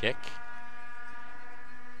ahead and kick.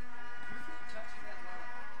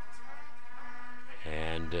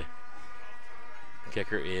 And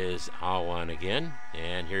kicker is Awan again.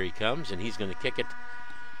 And here he comes, and he's going to kick it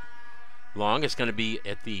long. It's going to be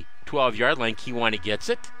at the 12-yard line. Kewanee gets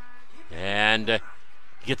it. And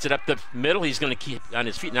gets it up the middle. He's going to keep on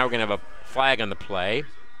his feet. Now we're going to have a flag on the play.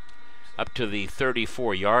 Up to the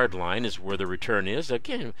 34-yard line is where the return is.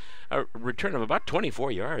 Again, a return of about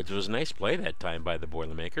 24 yards. It was a nice play that time by the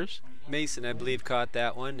Boilermakers. Mason, I believe, caught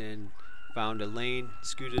that one and found a lane,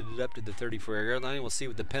 scooted it up to the 34-yard line. We'll see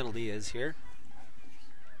what the penalty is here.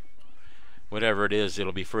 Whatever it is,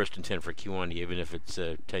 it'll be 1st and 10 for Kewanee, even if it's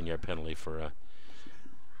a 10-yard penalty for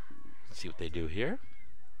Let's see what they do here.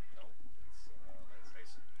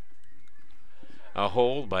 A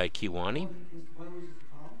hold by Kewanee.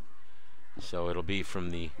 So it'll be from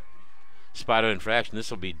the spot of infraction.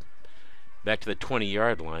 This will be back to the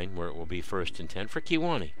 20-yard line where it will be 1st and 10 for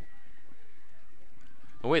Kewanee.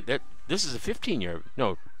 Oh, wait, this is a 15-yard.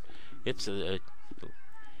 No, it's a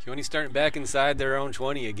Kewanee starting back inside their own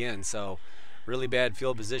 20 again, so really bad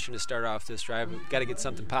field position to start off this drive. We've got to get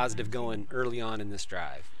something positive going early on in this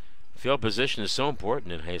drive. Field position is so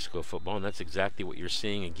important in high school football, and that's exactly what you're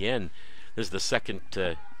seeing again. This is the second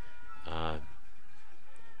the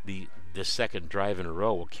second drive in a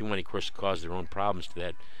row. Well, Kewanee, of course, caused their own problems to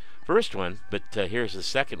that first one, but here's the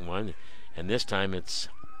second one, and this time it's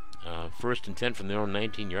 1st and 10 from their own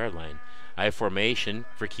 19-yard line. I formation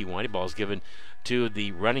for Kewanee. Ball's given to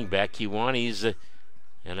the running back, Kewanee's,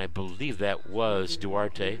 and I believe that was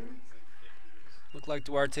Duarte. Looked like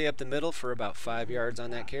Duarte up the middle for about 5 yards on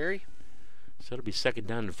that carry. So it'll be 2nd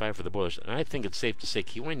down and 5 for the Boilers. And I think it's safe to say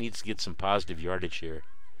Kewanee needs to get some positive yardage here.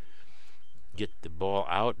 Get the ball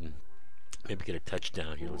out and maybe get a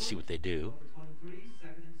touchdown here. Let's see what they do.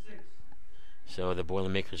 So the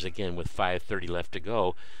Boilermakers again with 5:30 left to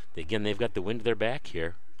go. Again, they've got the wind to their back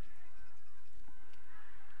here.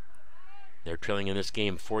 They're trailing in this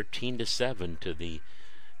game 14-7 to the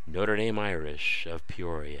Notre Dame Irish of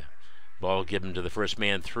Peoria. Ball given to the first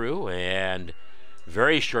man through, and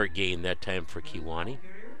very short gain that time for Kewanee.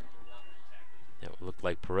 That looked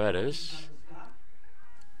like Paredes.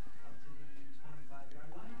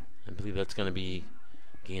 I believe that's going to be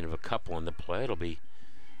a gain of a couple on the play. It'll be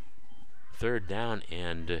 3rd down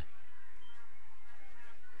and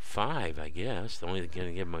 5, I guess. They're only going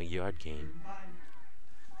to give him a yard gain.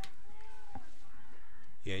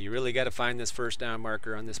 Yeah, you really got to find this 1st down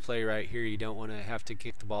marker on this play right here. You don't want to have to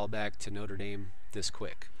kick the ball back to Notre Dame this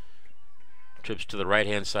quick. Trips to the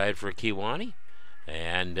right-hand side for Kewanee,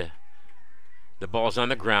 and the ball's on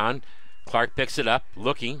the ground. Clark picks it up,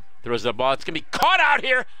 looking, throws the ball. It's going to be caught out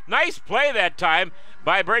here. Nice play that time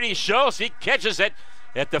by Brady Schultz. He catches it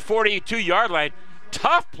at the 42-yard line.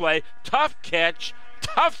 Tough play, tough catch,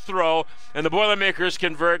 tough throw, and the Boilermakers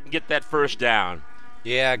convert and get that 1st down.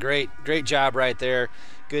 Yeah, great job right there.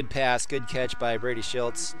 Good pass, good catch by Brady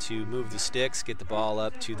Schultz to move the sticks, get the ball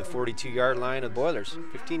up to the 42-yard line of the Boilers.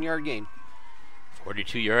 15-yard gain.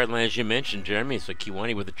 42-yard line, as you mentioned, Jeremy. So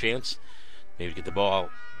Kewanee with a chance maybe to get the ball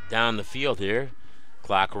down the field here.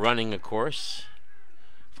 Clock running, of course,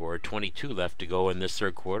 for 22 left to go in this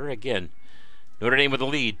 3rd quarter. Again, Notre Dame with the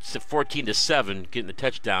lead, 14-7, getting the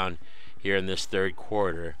touchdown here in this 3rd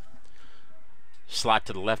quarter. Slot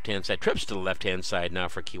to the left-hand side, trips to the left-hand side now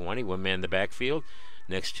for Kewanee. One man in the backfield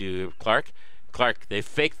next to Clark. Clark, they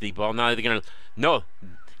fake the ball. Now they're going to, no,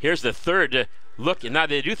 here's the 3rd look, and now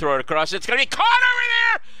they do throw it across. It's going to be caught over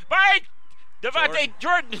there by Devontae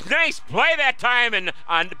Jordan. Nice play that time, and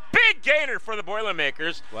on big gainer for the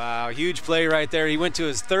Boilermakers. Wow, huge play right there. He went to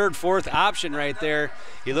his 3rd, 4th option right there.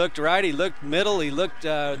 He looked right, he looked middle, he looked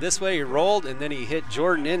this way, he rolled, and then he hit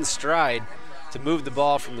Jordan in stride to move the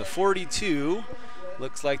ball from the 42.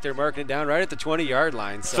 Looks like they're marking it down right at the 20-yard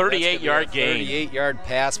line. So 38-yard gain. 38-yard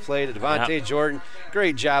pass play to Devontae Jordan.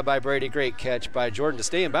 Great job by Brady. Great catch by Jordan to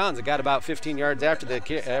stay in bounds. It got about 15 yards after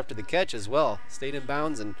the catch as well. Stayed in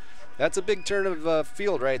bounds, and that's a big turn of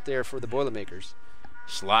field right there for the Boilermakers.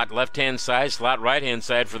 Slot left-hand side, slot right-hand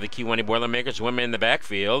side for the Kewanee Boilermakers. One man in the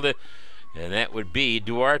backfield, and that would be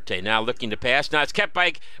Duarte. Now looking to pass. Now it's kept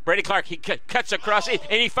by Brady Clark. He cuts across, and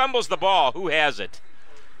he fumbles the ball. Who has it?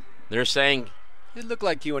 They're saying... It looked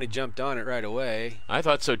like Kewanee jumped on it right away. I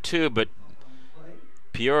thought so too, but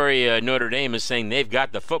Peoria Notre Dame is saying they've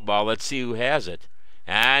got the football. Let's see who has it.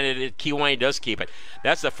 And Kewanee does keep it.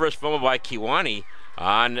 That's the first fumble by Kewanee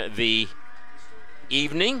on the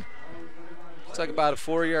evening. Looks like about a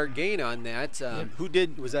 4-yard gain on that. Who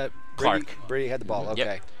did? Was that Brady? Clark. Brady had the ball.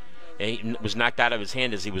 Okay. Yep. And he was knocked out of his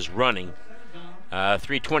hand as he was running.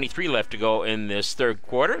 3:23 left to go in this 3rd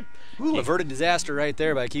quarter. Ooh, averted disaster right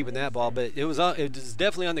there by keeping that ball, but it was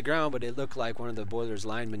definitely on the ground, but it looked like one of the Boilers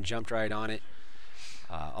linemen jumped right on it.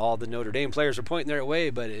 All the Notre Dame players were pointing their way,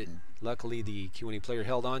 but luckily the Kewanee player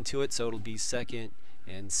held on to it, so it'll be 2nd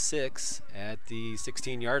and 6 at the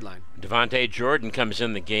 16-yard line. Devontae Jordan comes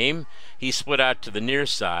in the game. He split out to the near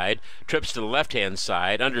side, trips to the left-hand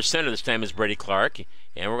side. Under center this time is Brady Clark,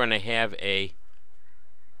 and we're going to have the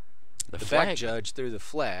flag. Back judge threw the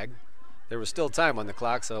flag. There was still time on the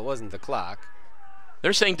clock, so it wasn't the clock.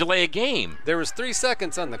 They're saying delay a game. There was 3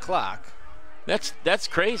 seconds on the clock. That's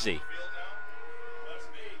crazy.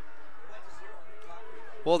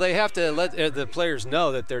 Well, they have to let the players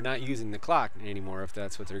know that they're not using the clock anymore if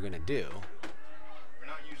that's what they're going to do. We're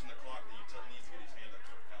not using the clock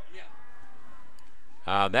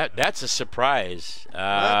That's a surprise.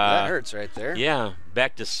 That hurts right there. Yeah,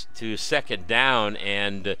 back to second down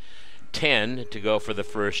and 10 to go for the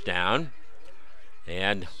first down.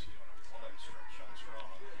 And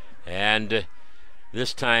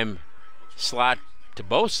this time slot to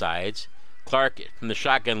both sides. Clark from the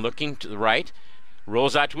shotgun looking to the right,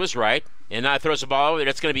 rolls out to his right, and now throws the ball over there.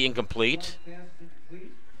 That's going to be incomplete.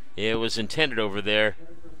 It was intended over there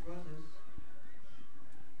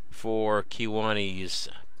for Kewaunee. Is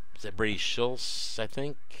that Brady Schultz, I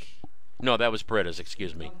think? No, that was Paredes,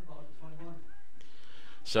 excuse me.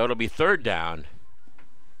 So it'll be third down.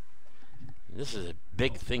 This is a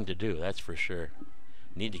big thing to do, that's for sure.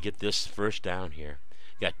 Need to get this first down here.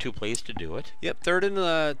 Got 2 plays to do it. Yep, third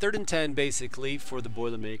and 10 basically for the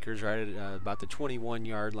Boilermakers, right at about the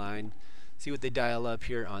 21-yard line. See what they dial up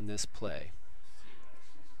here on this play.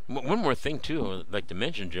 One more thing too I'd like to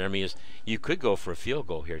mention, Jeremy, is you could go for a field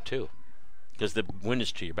goal here too, because the wind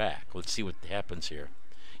is to your back. Let's see what happens here.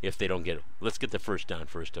 If they don't get it, let's get the first down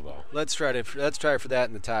first of all. Let's try for that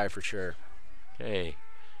in the tie for sure. Okay,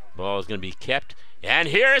 ball is going to be kept, and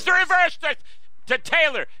here is the reverse to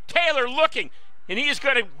Taylor. Taylor looking, and he's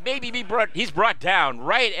going to maybe be brought down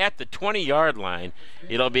right at the 20-yard line.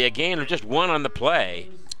 It'll be a gain of just 1 on the play.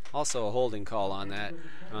 Also a holding call on that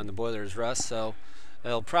on the Boilers, Russ. So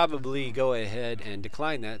they'll probably go ahead and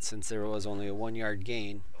decline that since there was only a 1-yard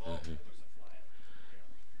gain. Mm-hmm.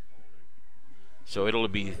 So it'll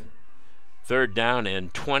be third down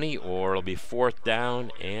and 20, or it'll be fourth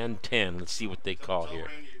down and 10. Let's see what they call here.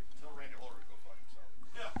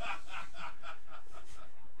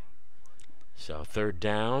 So third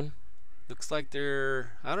down. Looks like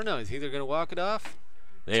I don't know, is either going to walk it off?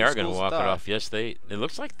 They are going to walk it off. Yes, it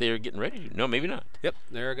looks like they're getting ready to. No, maybe not. Yep,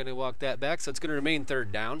 they're going to walk that back, so it's going to remain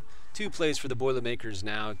third down. 2 plays for the Boilermakers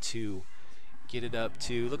now to get it up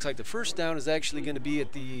to, looks like the first down is actually going to be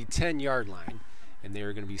at the 10-yard line, and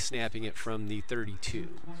they're going to be snapping it from the 32.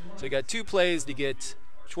 So you got 2 plays to get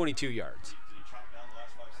 22 yards.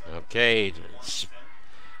 Okay,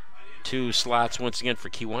 2 slots once again for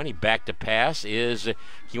Kewaunee. Back to pass is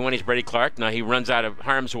Kewaunee's Brady Clark. Now he runs out of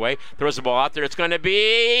harm's way, throws the ball out there. It's going to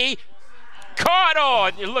be caught. Oh,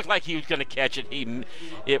 it looked like he was going to catch it.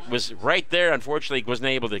 It was right there. Unfortunately, he wasn't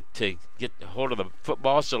able to get hold of the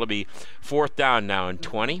football, so it'll be fourth down now and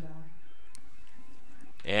 20.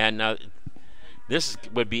 And this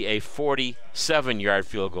would be a 47-yard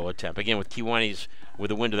field goal attempt. Again, with Kewaunee's with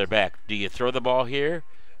the wind to their back. Do you throw the ball here,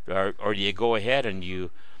 or do you go ahead and you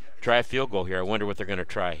try a field goal here? I wonder what they're going to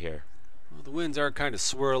try here. Well, the winds are kind of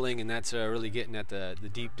swirling, and that's really getting at the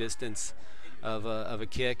deep distance of a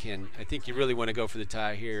kick, and I think you really want to go for the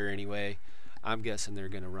tie here anyway. I'm guessing they're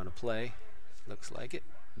going to run a play. Looks like it.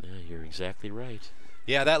 Yeah, you're exactly right.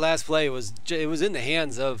 Yeah, that last play was in the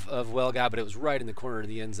hands of Welga, but it was right in the corner of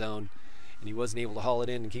the end zone, and he wasn't able to haul it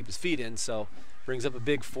in and keep his feet in, so brings up a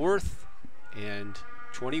big 4th and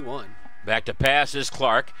 21. Back to pass is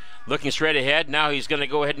Clark, looking straight ahead. Now he's going to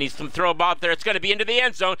go ahead and he's some throw out there. It's going to be into the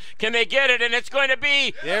end zone. Can they get it? And it's going to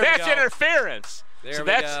be, that's interference. There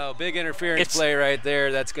we go. Big interference play right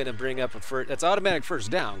there. That's going to bring up that's automatic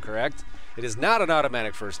first down, correct? It is not an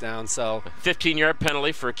automatic first down, so 15-yard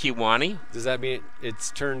penalty for Kewaunee. Does that mean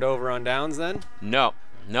it's turned over on downs then? Nope.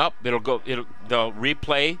 They'll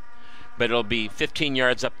replay, but it'll be 15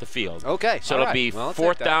 yards up the field. Okay. So it'll be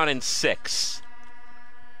fourth down and 6.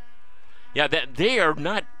 Yeah, they are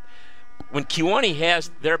not. When Kewaunee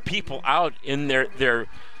has their people out in their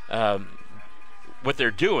what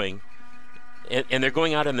they're doing, and they're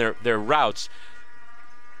going out in their routes,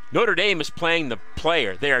 Notre Dame is playing the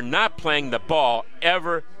player. They are not playing the ball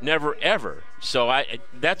ever, never, ever. So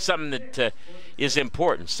that's something that is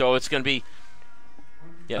important. So it's going to be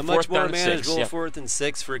a much more manageable 4th and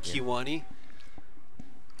 6 for Kewaunee.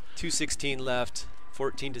 2:16 left,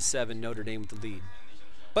 14-7, Notre Dame with the lead.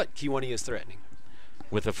 But Kewaunee is threatening.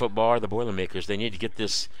 With the football, the Boilermakers, they need to get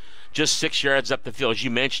this just 6 yards up the field, as you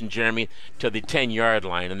mentioned, Jeremy, to the 10-yard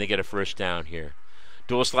line, and they get a first down here.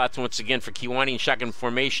 Dual slots once again for Kewaunee. In shotgun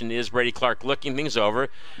formation is Brady Clark looking things over.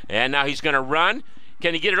 And now he's going to run.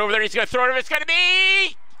 Can he get it over there? He's going to throw it over. It's going to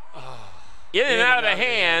be in and out of the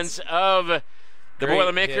hands of the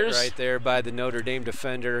Boilermakers. Right there by the Notre Dame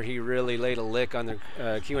defender. He really laid a lick on the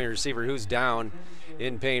Kewaunee receiver, who's down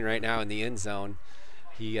in pain right now in the end zone.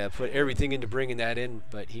 He put everything into bringing that in,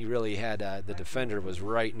 but he really had the defender was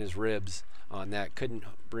right in his ribs on that. Couldn't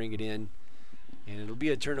bring it in. And it'll be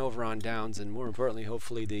a turnover on downs, and more importantly,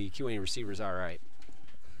 hopefully the Kewaunee receiver's all right.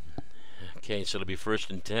 Okay, so it'll be 1st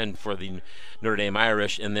and 10 for the Notre Dame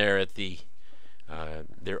Irish, and they're at the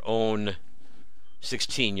their own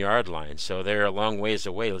 16-yard line. So they're a long ways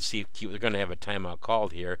away. Let's see if they're going to have a timeout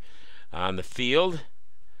called here on the field.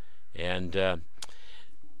 And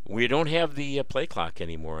we don't have the play clock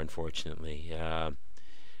anymore, unfortunately.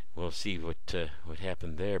 We'll see what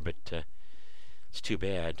happened there, but it's too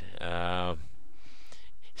bad.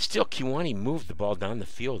 Still, Kewanee moved the ball down the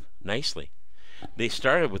field nicely. They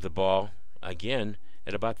started with the ball again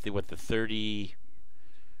at about the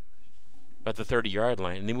 30-yard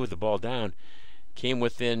line, and they moved the ball down. Came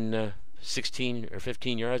within 16 or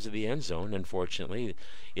 15 yards of the end zone. Unfortunately,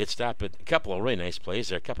 it stopped at a couple of really nice plays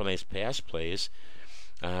there, a couple of nice pass plays.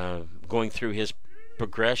 Going through his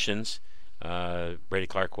progressions, Brady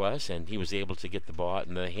Clark was, and he was able to get the ball out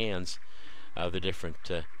in the hands of the different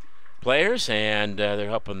players, and they're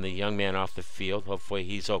helping the young man off the field. Hopefully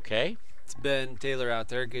he's okay. It's Ben Taylor out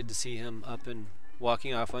there. Good to see him up and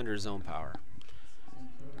walking off under his own power.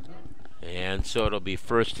 And so it'll be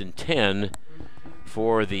 1st and 10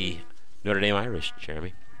 for the Notre Dame Irish,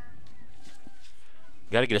 Jeremy.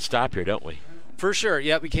 Got to get a stop here, don't we? For sure.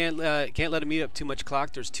 Yeah, we can't let them eat up too much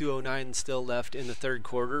clock. There's 2:09 still left in the third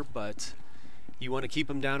quarter, but you want to keep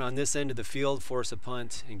them down on this end of the field, force a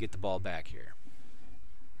punt, and get the ball back here.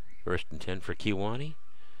 1st and 10 for Kewanee.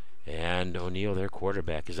 And O'Neill, their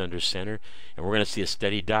quarterback, is under center. And we're going to see a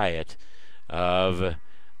steady diet of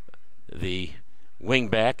the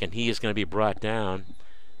wingback, and he is going to be brought down.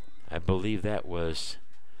 I believe that was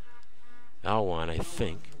Alwan, I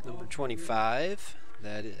think. Number 25.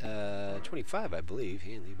 That 25, I believe,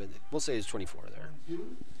 Hanley, but we'll say it's 24 there.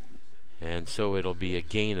 And so it'll be a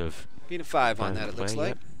gain of 5 on that, it looks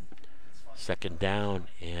like. Yep. 2nd down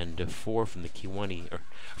and 4 from the Kewanee, or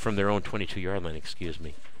from their own 22-yard line, excuse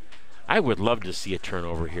me. I would love to see a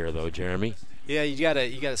turnover here, though, Jeremy. Yeah, you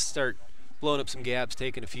gotta start blowing up some gaps,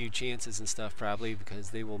 taking a few chances and stuff, probably, because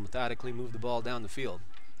they will methodically move the ball down the field.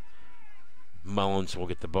 Mullins will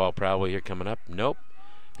get the ball probably here coming up. Nope.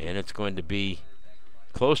 And it's going to be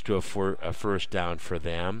close to a 1st down for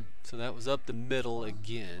them. So that was up the middle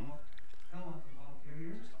again.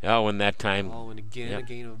 Oh, and that time. Oh, and again, yep. A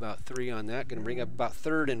gain of about 3 on that. Going to bring up about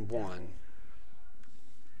 3rd and 1.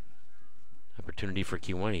 Opportunity for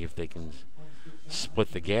Kewanee if they can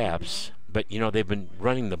split the gaps. But, you know, they've been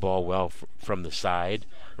running the ball well from the side,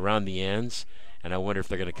 around the ends, and I wonder if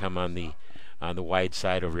they're going to come on the wide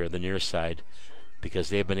side over here, the near side, because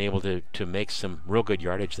they've been able to make some real good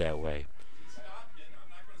yardage that way.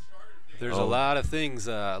 There's a lot of things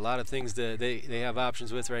that they have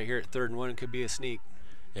options with right here at 3rd and 1. It could be a sneak.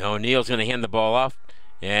 You know, O'Neill's going to hand the ball off,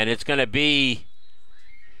 and that's going to be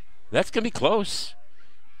close.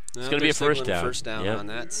 It's going to be a 1st down. First down on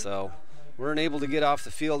that, so we're unable to get off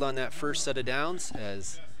the field on that first set of downs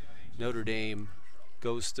as Notre Dame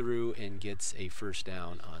goes through and gets a 1st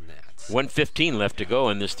down on that. 1:15 left to go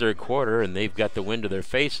in this third quarter, and they've got the wind of their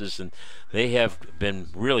faces, and they have been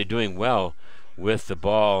really doing well with the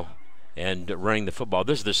ball and running the football.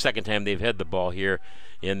 This is the 2nd time they've had the ball here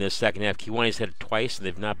in this second half. Kewanee's had it twice, and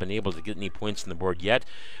they've not been able to get any points on the board yet.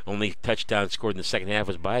 Only touchdown scored in the second half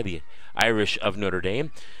was by the Irish of Notre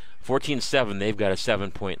Dame. 14-7, they've got a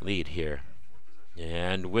 7-point lead here.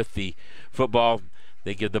 And with the football,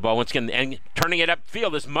 they give the ball once again, and turning it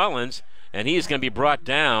upfield is Mullins, and he's going to be brought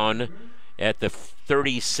down at the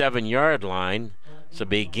 37-yard line. So it'll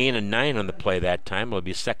be a gain of 9 on the play that time. It'll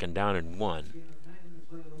be 2nd down and 1.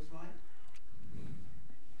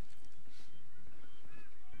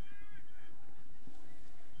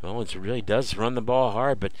 Mullins really does run the ball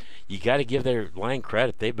hard, but you got to give their line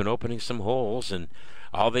credit. They've been opening some holes, and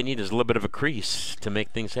all they need is a little bit of a crease to make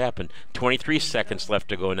things happen. 23 seconds left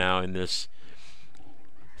to go now in this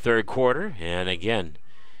third quarter, and again,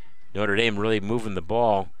 Notre Dame really moving the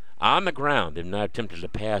ball on the ground. They've not attempted a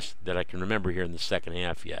pass that I can remember here in the second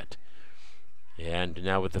half yet. And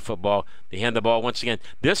now with the football, they hand the ball once again.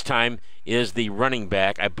 This time is the running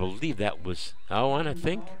back. I believe that was Alwan, I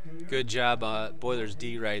think. Good job, Boilers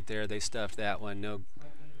D right there. They stuffed that one. No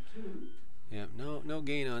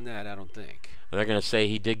gain on that, I don't think. They're going to say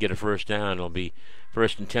he did get a 1st down. It'll be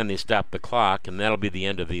 1st and 10. They stop the clock, and that'll be the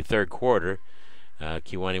end of the third quarter.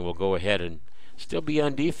 Kewanee will go ahead and still be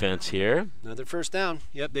on defense here. Another 1st down.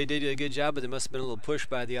 Yep, they did a good job, but there must have been a little push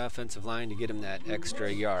by the offensive line to get him that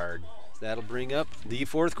extra yard. So that'll bring up the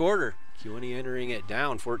 4th quarter. Kewanee entering it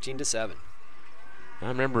down 14-7. I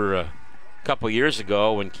remember a couple years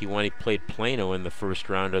ago when Kewanee played Plano in the first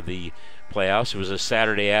round of the playoffs. It was a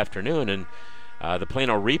Saturday afternoon, and the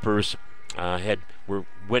Plano Reapers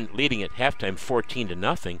went leading at halftime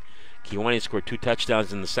 14-0. Kewanee scored 2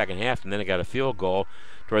 touchdowns in the second half, and then it got a field goal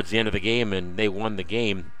towards the end of the game, and they won the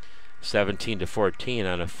game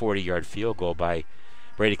 17-14 on a 40-yard field goal by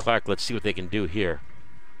Brady Clark. Let's see what they can do here.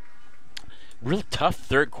 Real tough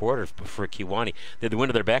third quarter for Kewanee. They had the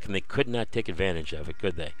wind of their back, and they could not take advantage of it,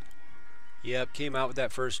 could they? Yep, came out with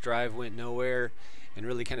that first drive, went nowhere, and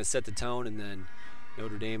really kind of set the tone, and then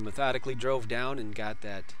Notre Dame methodically drove down and got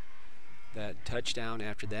that touchdown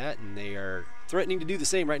after that, and they are threatening to do the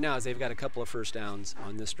same right now as they've got a couple of first downs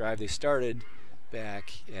on this drive. They started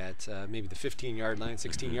back at maybe the 15-yard line,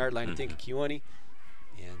 16-yard line, I think, at Kewanee,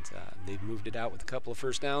 and they've moved it out with a couple of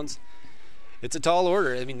first downs. It's a tall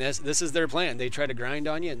order. I mean, this is their plan. They try to grind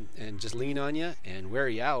on you and just lean on you and wear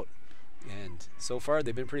you out. And so far,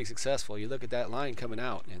 they've been pretty successful. You look at that line coming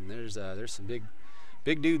out, and there's some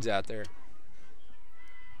big dudes out there.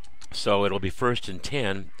 So it'll be 1st and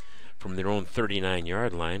 10 from their own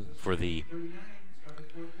 39-yard line for the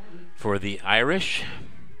Irish.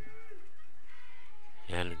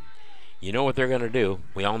 And you know what they're going to do.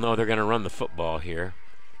 We all know they're going to run the football here.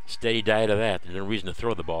 Steady diet of that. There's no reason to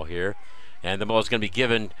throw the ball here. And the ball is going to be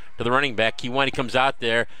given to the running back. Kewanee comes out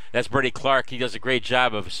there. That's Brady Clark. He does a great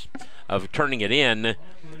job of turning it in.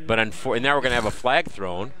 But and now we're going to have a flag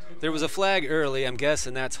thrown. There was a flag early. I'm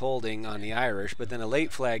guessing that's holding on the Irish. But then a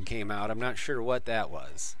late flag came out. I'm not sure what that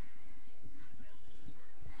was.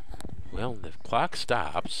 Well, the clock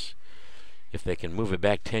stops. If they can move it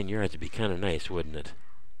back 10 yards, it'd be kind of nice, wouldn't it?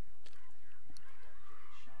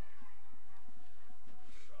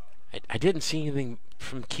 I didn't see anything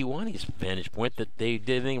from Kewanee's vantage point that they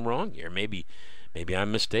did anything wrong here. Maybe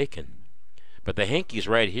I'm mistaken. But the hanky's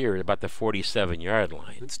right here at about the 47-yard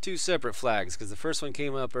line. It's two separate flags because the first one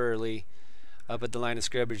came up early, up at the line of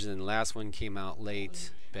scrimmage, and the last one came out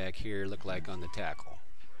late back here, looked like on the tackle.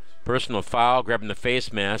 Personal foul, grabbing the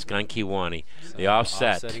face mask on Kewanee. So the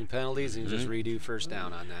offset. Offsetting penalties and just redo first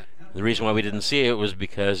down on that. The reason why we didn't see it was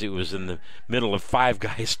because it was in the middle of 5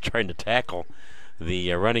 guys trying to tackle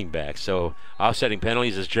the running back. So offsetting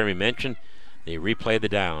penalties, as Jeremy mentioned, they replay the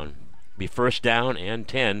down. Be 1st down and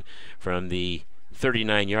 10 from the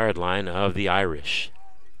 39-yard line of the Irish.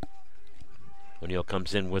 O'Neal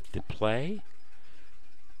comes in with the play.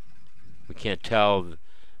 We can't tell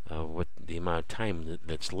what the amount of time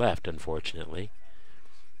that's left, unfortunately.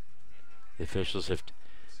 The officials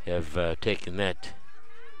have taken that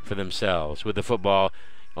for themselves. With the football,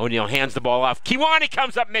 O'Neal hands the ball off. Kewanee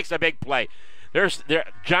comes up, makes a big play. There's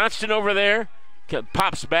Johnston over there,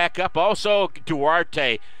 pops back up. Also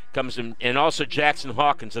Duarte comes in, and also Jackson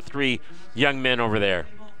Hawkins, the 3 young men over there.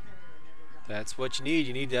 That's what you need.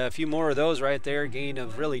 You need a few more of those right there. Gain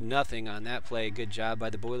of really nothing on that play. Good job by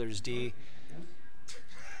the Boilers D.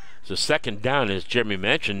 So 2nd down, as Jeremy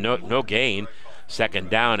mentioned, no gain. 2nd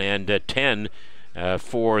down and 10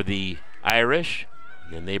 for the Irish.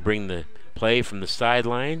 And they bring the play from the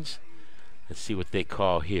sidelines. Let's see what they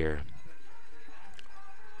call here.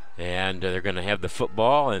 And they're going to have the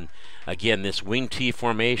football. And again, this wing T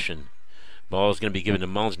formation. Ball is going to be given to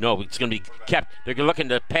Mullins. No, it's going to be kept. They're looking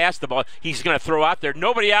to pass the ball. He's going to throw out there.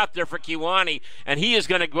 Nobody out there for Kewanee. And he is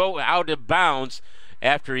going to go out of bounds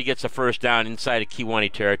after he gets a 1st down inside of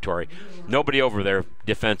Kewanee territory. Nobody over there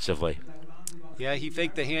defensively. Yeah, he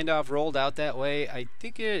faked the handoff, rolled out that way. I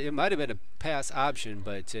think it might have been a pass option,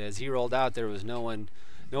 but as he rolled out, there was no one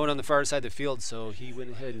on the far side of the field, so he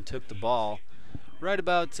went ahead and took the ball right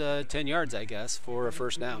about 10 yards, I guess, for a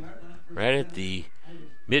 1st down. Right at the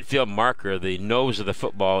midfield marker, the nose of the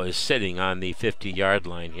football is sitting on the 50-yard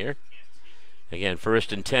line here. Again,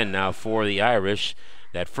 1st and 10 now for the Irish.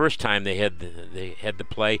 That first time they had the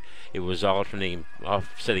play, it was alternating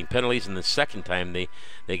offsetting penalties, and the second time they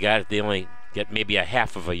got it, they only get maybe a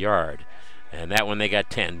half of a yard. And that one they got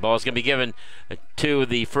 10. Ball's going to be given to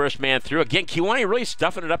the first man through. Again, Kewanee really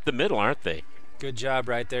stuffing it up the middle, aren't they? Good job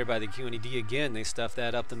right there by the Kewanee D. Again, they stuffed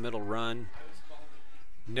that up the middle run.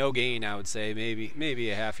 No gain, I would say, maybe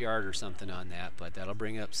a half yard or something on that, but that'll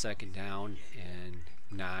bring up 2nd down and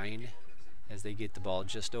 9 as they get the ball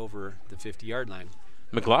just over the 50-yard line.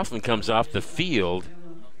 McLaughlin comes off the field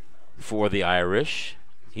for the Irish.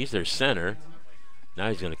 He's their center. Now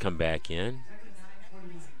he's going to come back in.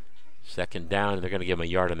 2nd down. They're going to give him a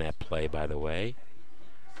yard on that play, by the way.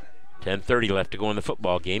 10:30 left to go in the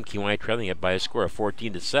football game. Kewanee trailing it by a score of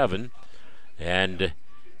 14-7. And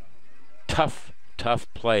tough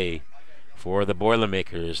play for the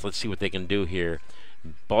Boilermakers. Let's see what they can do here.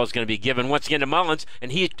 Ball's going to be given once again to Mullins,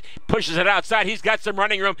 and he pushes it outside. He's got some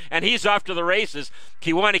running room, and he's off to the races.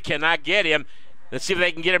 Kewanee cannot get him. Let's see if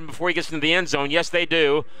they can get him before he gets into the end zone. Yes, they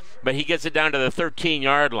do, but he gets it down to the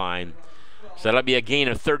 13-yard line. So that'll be a gain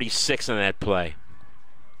of 36 on that play.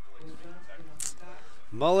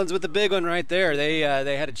 Mullins with the big one right there. They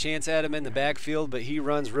had a chance at him in the backfield, but he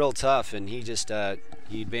runs real tough, and he just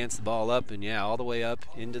he advanced the ball up, and all the way up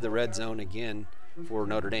into the red zone again for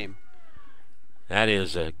Notre Dame. That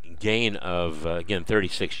is a gain of, again,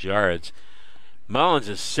 36 yards. Mullins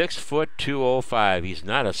is 6 foot 205. He's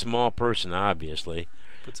not a small person, obviously.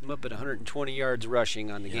 Puts him up at 120 yards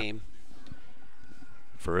rushing on the game.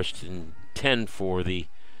 First and 10 for the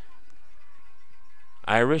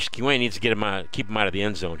Irish. Kewanee needs to get him out, keep him out of the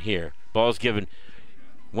end zone here. Ball's given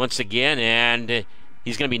once again, and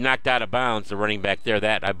he's going to be knocked out of bounds. The running back there,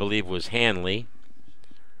 that I believe was Hanley.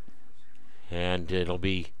 And it'll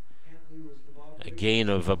be a gain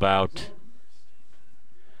of about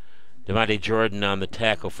Devontae Jordan on the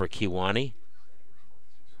tackle for Kewanee.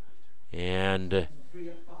 And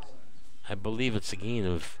I believe it's a gain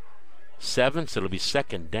of 7, so it'll be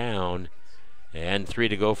second down and 3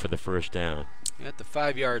 to go for the first down. At the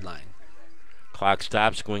 5-yard line. Clock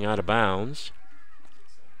stops, going out of bounds.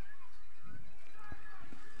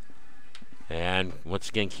 And once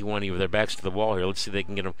again, Kewanee with their backs to the wall here. Let's see if they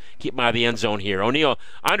can get him, keep him out of the end zone here. O'Neal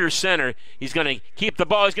under center. He's going to keep the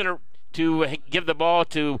ball. He's going to give the ball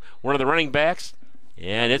to one of the running backs,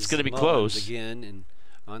 and it's going to be close again. And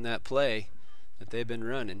on that play that they've been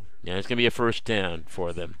running, it's going to be a first down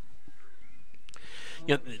for them.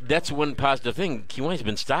 That's one positive thing. Kewanee's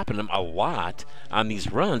been stopping them a lot on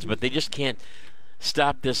these runs, but they just can't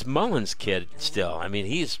stop this Mullins kid still. I mean,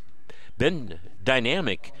 he's been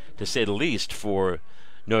dynamic, to say the least, for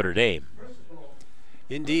Notre Dame.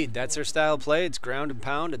 Indeed, that's their style of play. It's ground and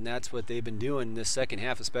pound, and that's what they've been doing this second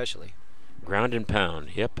half especially. Ground and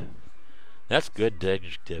pound, yep. That's good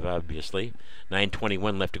adjective, obviously.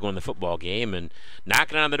 9:21 left to go in the football game, and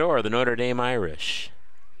knocking on the door of the Notre Dame Irish.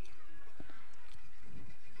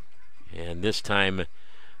 And this time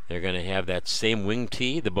they're going to have that same wing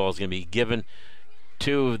tee. The ball's going to be given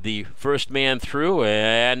to the first man through,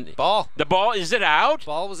 and the ball, is it out?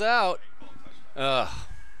 Ball was out. The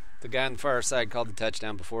guy on the far side called the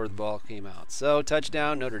touchdown before the ball came out. So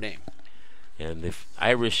touchdown, Notre Dame. And the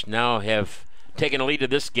Irish now have taken a lead of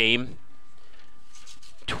this game,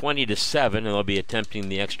 20-7, and they'll be attempting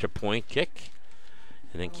the extra point kick.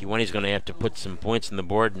 And then Kewanee's going to have to put some points on the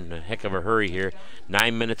board in a heck of a hurry here.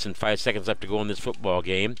 9 minutes and 5 seconds left to go in this football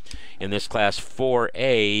game in this Class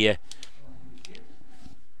 4A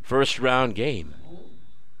first round game.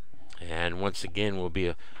 And once again,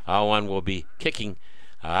 Awan will be kicking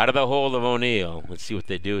out of the hole of O'Neal. Let's see what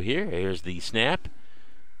they do here. Here's the snap.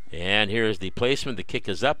 And here's the placement. The kick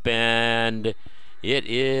is up, and it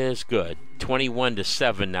is good.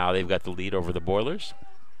 21-7 now. They've got the lead over the Boilers.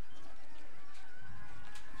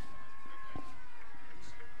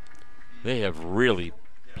 They have really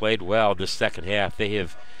played well this second half. They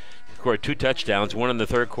have scored 2 touchdowns, one in the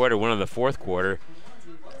third quarter, one in the fourth quarter,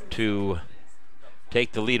 to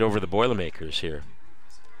take the lead over the Boilermakers here.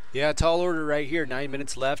 Yeah, tall order right here. 9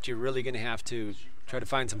 minutes left. You're really going to have to try to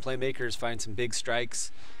find some playmakers, find some big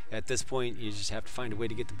strikes. At this point, you just have to find a way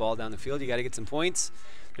to get the ball down the field. You got to get some points.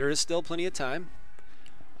 There is still plenty of time.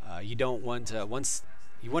 You don't want to,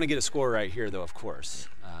 you want to get a score right here, though, of course.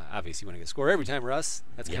 Obviously, you want to get a score every time, Russ.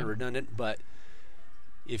 That's kind of redundant. But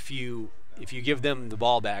if you give them the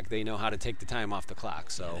ball back, they know how to take the time off the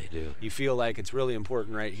clock. So they do. You feel like it's really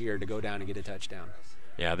important right here to go down and get a touchdown.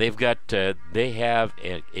 Yeah, they've got they have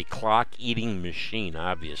a clock-eating machine,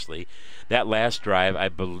 obviously. That last drive, I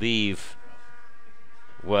believe,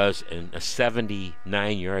 was a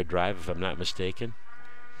 79-yard drive, if I'm not mistaken.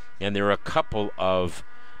 And there were a couple of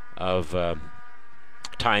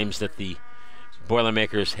times that the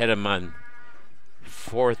Boilermakers had them on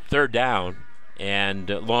third down and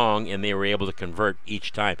long, and they were able to convert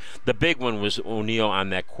each time. The big one was O'Neal on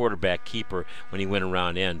that quarterback keeper when he went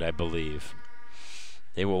around end, I believe.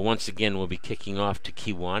 They will once again be kicking off to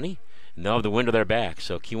Kewanee, and they'll have the wind to their back.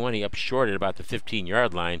 So Kewanee up short at about the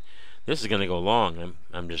 15-yard line. This is going to go long.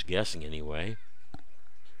 I'm just guessing anyway.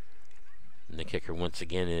 And the kicker once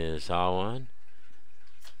again is Awan.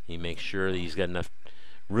 He makes sure that he's got enough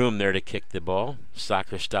room there to kick the ball,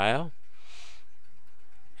 soccer style.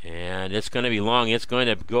 And it's going to be long. It's going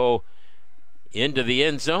to go into the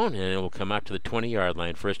end zone, and it will come out to the 20-yard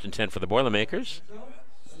line. First and 10 for the Boilermakers.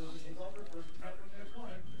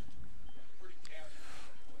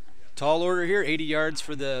 Tall order here, 80 yards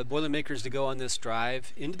for the Boilermakers to go on this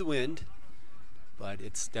drive into the wind, but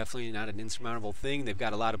it's definitely not an insurmountable thing. They've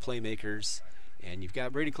got a lot of playmakers, and you've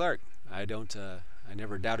got Brady Clark. I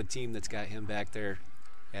never doubt a team that's got him back there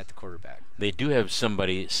at the quarterback. They do have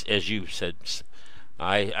somebody, as you said,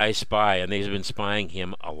 I spy, and they've been spying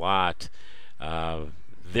him a lot.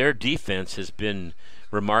 Their defense has been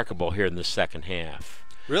remarkable here in the second half.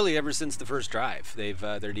 Really, ever since the first drive,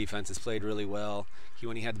 their defense has played really well. He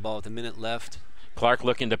only had the ball with a minute left. Clark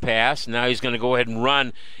looking to pass. Now he's going to go ahead and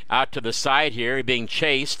run out to the side here, being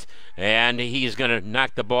chased, and he's going to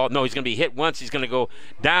knock the ball. No, he's going to be hit once. He's going to go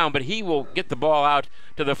down, but he will get the ball out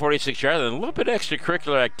to the 46-yard line. A little bit of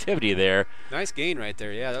extracurricular activity there. Nice gain right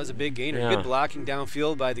there. Yeah, that was a big gainer. Yeah. Good blocking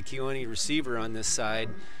downfield by the Kewanee receiver on this side.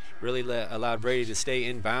 Really allowed Brady to stay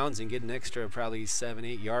in bounds and get an extra probably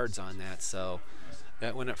 7-8 yards on that. So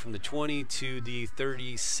that went up from the 20 to the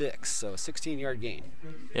 36, so a 16-yard gain.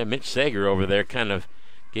 Yeah, Mitch Sager over there kind of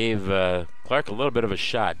gave Clark a little bit of a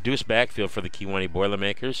shot. Deuce backfield for the Kewanee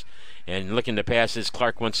Boilermakers. And looking to pass is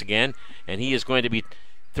Clark once again. And he is going to be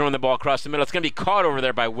throwing the ball across the middle. It's going to be caught over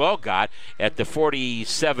there by Welgott at the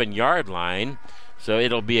 47-yard line. So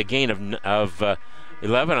it'll be a gain of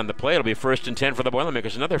 11 on the play. It'll be 1st and 10 for the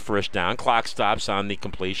Boilermakers. Another first down. Clock stops on the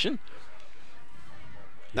completion.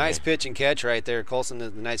 Nice pitch and catch right there. Colson, the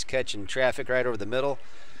nice catch in traffic right over the middle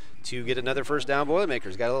to get another first down.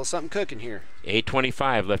 Boilermakers got a little something cooking here.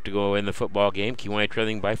 8:25 left to go in the football game. Kewanee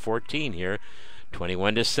trailing by 14 here,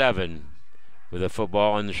 21-7. With the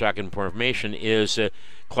football in the shotgun formation is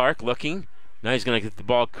Clark looking. Now he's going to get the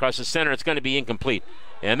ball across the center. It's going to be incomplete.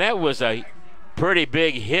 And that was a pretty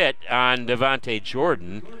big hit on Devontae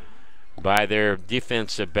Jordan by their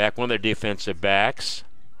defensive back, one of their defensive backs.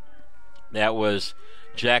 That was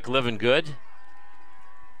Jack Livingood.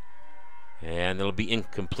 And it'll be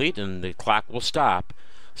incomplete, and the clock will stop.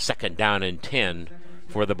 2nd down and 10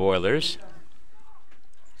 for the Boilers.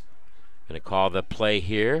 Going to call the play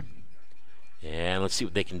here. And let's see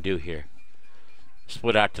what they can do here.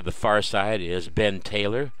 Split out to the far side is Ben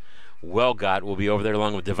Taylor. Welgott will be over there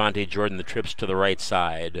along with Devontae Jordan. The trips to the right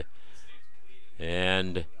side.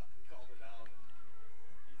 And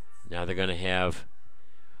now they're going to have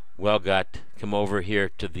Welgott come over here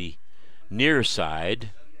to the near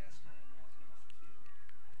side.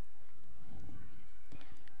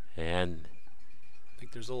 And I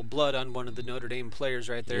think there's a little blood on one of the Notre Dame players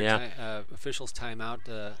right there. Yeah. Officials timeout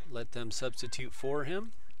to let them substitute for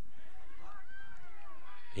him.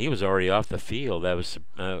 He was already off the field. That was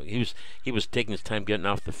he was taking his time getting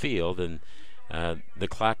off the field, and the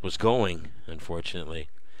clock was going. Unfortunately,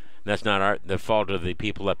 and that's not the fault of the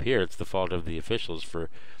people up here. It's the fault of the officials for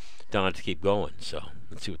telling it to keep going. So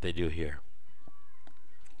let's see what they do here.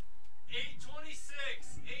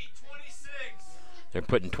 8:26. They're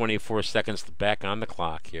putting 24 seconds back on the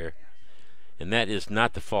clock here, and that is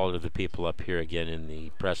not the fault of the people up here again in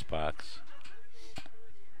the press box.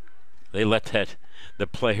 They let the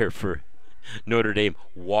player for Notre Dame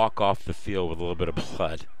walk off the field with a little bit of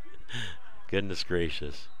blood. Goodness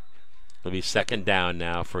gracious. It'll be 2nd down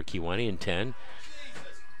now for Kewanee and 10.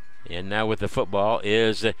 And now with the football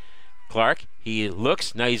is Clark. He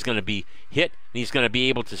looks. Now he's going to be hit. And he's going to be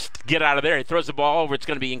able to get out of there. He throws the ball over. It's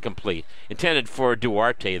going to be incomplete. Intended for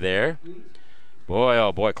Duarte there. Boy,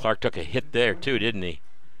 oh boy, Clark took a hit there too, didn't he?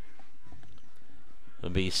 It'll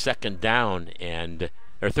be 2nd down and...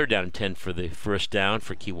 or 3rd down and 10 for the first down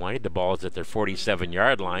for Kewanee. The ball is at their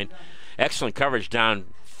 47-yard line. Excellent coverage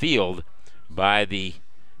downfield by the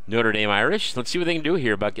Notre Dame Irish. Let's see what they can do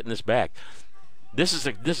here about getting this back. This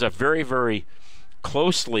is a very, very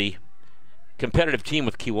closely competitive team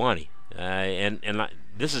with Kewanee. And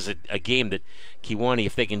this is a game that Kewanee,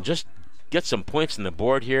 if they can just get some points on the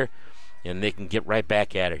board here, and they can get right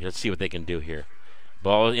back at it. Let's see what they can do here.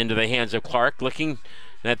 Ball into the hands of Clark, looking.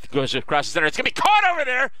 That goes across the center. It's going to be caught over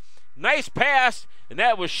there. Nice pass. And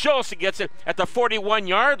that was Schultz who gets it at the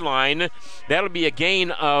 41-yard line. That'll be a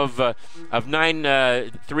gain of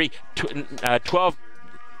 12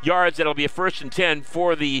 yards. That'll be a 1st and 10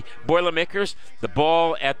 for the Boilermakers. The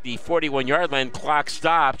ball at the 41-yard line. Clock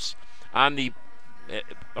stops on the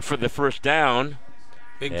for the first down.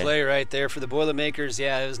 Big play right there for the Boilermakers.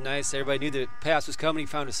 Yeah, it was nice. Everybody knew the pass was coming. He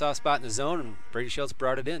found a soft spot in the zone, and Brady Schultz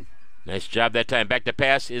brought it in. Nice job that time. Back to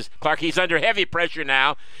pass is Clark. He's under heavy pressure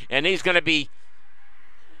now, and he's going to be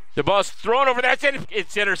 – the ball's thrown over there.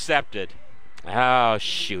 It's intercepted. Oh,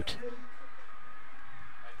 shoot.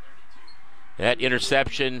 That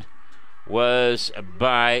interception was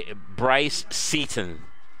by Bryce Seaton,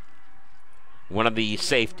 one of the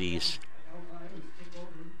safeties.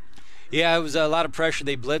 Yeah, it was a lot of pressure.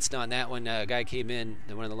 They blitzed on that one. A guy came in,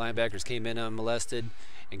 one of the linebackers came in unmolested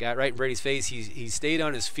and got right in Brady's face. He stayed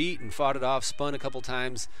on his feet and fought it off, spun a couple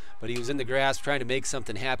times, but he was in the grasp trying to make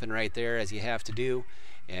something happen right there, as you have to do.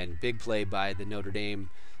 And big play by the Notre Dame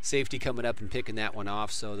safety coming up and picking that one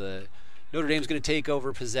off. So the Notre Dame's going to take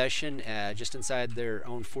over possession just inside their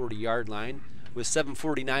own 40-yard line with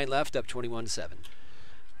 7:49 left, up 21-7.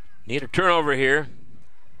 Need a turnover here.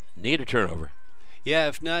 Need a turnover. Yeah,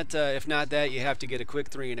 if not that, you have to get a quick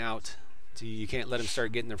 3 and out. You can't let them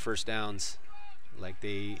start getting their first downs. like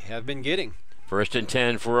they have been getting. 1st and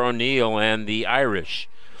 10 for O'Neill and the Irish.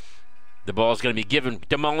 The ball's going to be given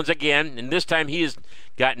to Mullins again, and this time he has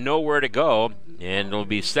got nowhere to go, and it'll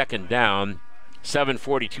be 2nd down.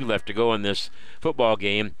 7:42 left to go in this football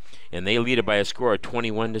game, and they lead it by a score of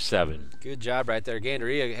 21-7. Good job right there.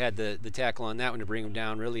 Gandaria had the tackle on that one to bring him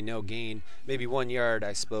down. Really no gain. Maybe 1 yard,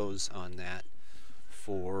 I suppose, on that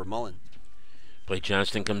for Mullen. Blake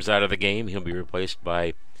Johnston comes out of the game. He'll be replaced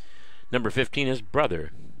by number 15, his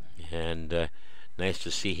brother. And nice to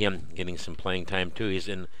see him getting some playing time, too. He's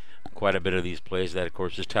in quite a bit of these plays. That, of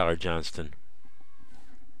course, is Tyler Johnston.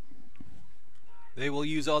 They will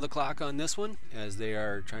use all the clock on this one as they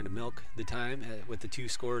are trying to milk the time with the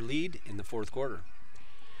 2-score lead in the 4th quarter.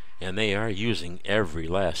 And they are using every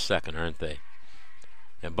last second, aren't they?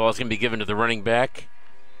 And ball's going to be given to the running back.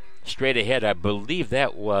 Straight ahead, I believe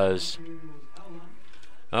that was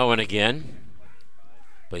Owen again.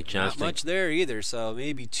 Blake Johnston. Not much there either, so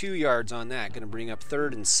maybe 2 yards on that. Going to bring up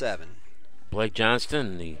 3rd and 7. Blake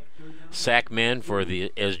Johnston, the sack man for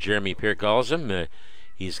the, as Jeremy Peer calls him,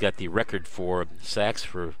 he's got the record for sacks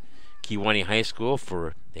for Kewanee High School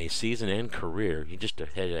for a season and career. He just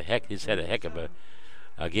he's had a heck of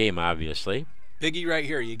a game, obviously. Biggie right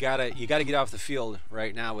here. You gotta get off the field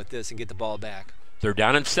right now with this and get the ball back. 3rd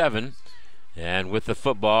down and 7, and with the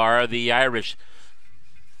football are the Irish.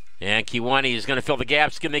 And Kewanee is going to fill the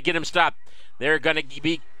gaps. Can they get him stopped? They're going to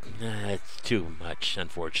be. It's too much,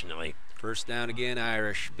 unfortunately. 1st down again,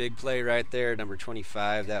 Irish. Big play right there, number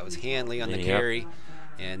 25. That was Hanley on the carry.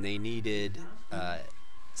 And they needed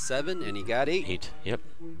 7, and he got 8. 8, yep.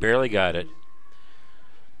 Barely got it.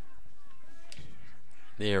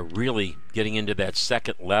 They are really getting into that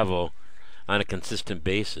 2nd level on a consistent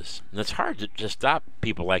basis. And it's hard to just stop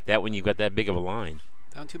people like that when you've got that big of a line.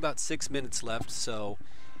 Down to about 6 minutes left, so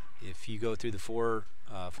if you go through the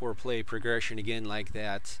four-play progression again like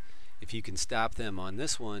that, if you can stop them on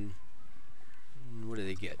this one, what do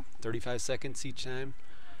they get? 35 seconds each time?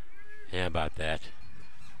 Yeah, about that.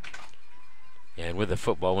 And with the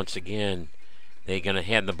football, once again, they're going to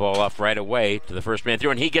hand the ball off right away to the first man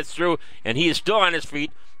through, and he gets through, and he is still on his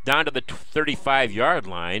feet down to the 35-yard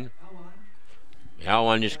line.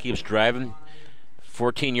 Alwan just keeps driving.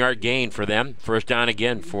 14-yard gain for them. 1st down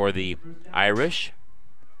again for the Irish.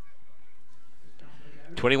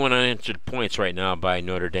 21 unanswered points right now by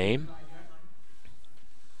Notre Dame.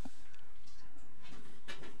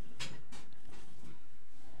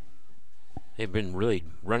 They've been really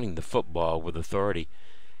running the football with authority.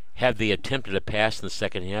 Have they attempted a pass in the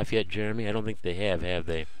 2nd half yet, Jeremy? I don't think they have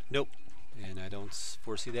they? Nope. And I don't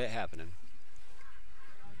foresee that happening.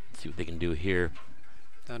 Let's see what they can do here.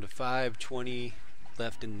 Down to 5:20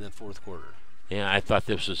 left in the 4th quarter. Yeah, I thought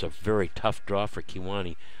this was a very tough draw for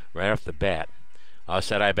Kewanee right off the bat.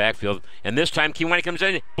 Outside eye backfield. And this time Kewanee comes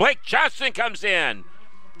in. Blake Johnston comes in.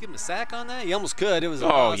 Give him a sack on that? You almost could. It was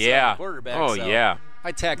a quarterback. Oh, so yeah.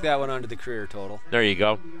 I tacked that one onto the career total. There you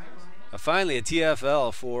go. Finally, a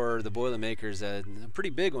TFL for the Boilermakers. A pretty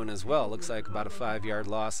big one as well. Looks like about a 5-yard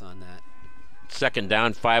loss on that. 2nd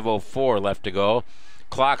down, 5:04 left to go.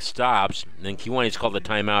 Clock stops, and then Kewanee's called a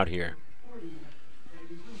timeout here.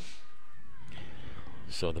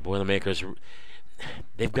 So the Boilermakers,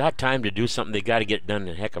 they've got time to do something. They've got to get it done in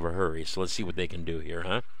a heck of a hurry. So let's see what they can do here,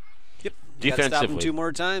 huh? Yep. Defensively. Stop them 2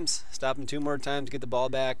 more times. Stop them 2 more times, get the ball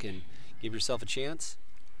back, and give yourself a chance.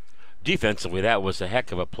 Defensively, that was a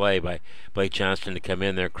heck of a play by Blake Johnston to come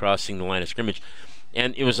in there, crossing the line of scrimmage.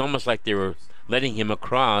 And it was almost like they were letting him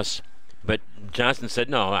across, but Johnston said,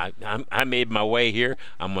 no, I made my way here.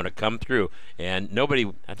 I'm going to come through. And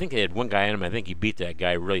nobody, I think they had one guy on him. I think he beat that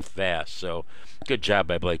guy really fast. So good job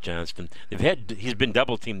by Blake Johnston. He's been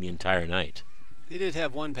double-teamed the entire night. They did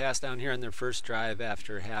have one pass down here on their first drive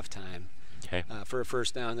after halftime. Okay. For a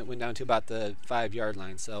 1st down that went down to about the 5-yard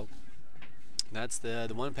line. So that's the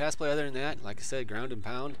one pass play. Other than that, like I said, ground and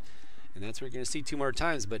pound, and that's what you're going to see 2 more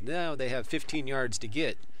times. But now they have 15 yards to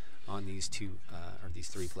get on these 3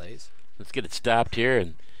 plays. Let's get it stopped here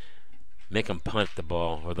and make them punt the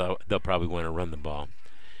ball, or they'll probably want to run the ball.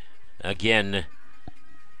 Again,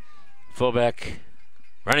 fullback,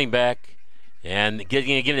 running back, and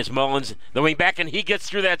getting again is Mullins, the wing back, and he gets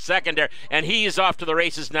through that secondary, and he's off to the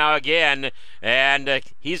races now again, and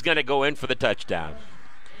he's going to go in for the touchdown.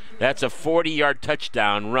 That's a 40-yard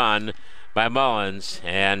touchdown run by Mullins,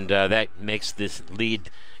 and that makes this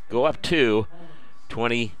lead go up to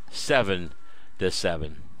 27-7.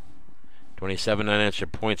 27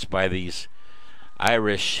 unanswered points by these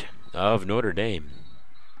Irish of Notre Dame.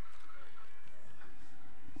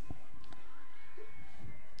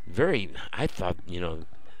 I thought,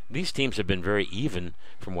 these teams have been very even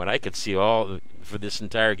from what I could see all for this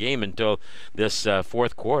entire game until this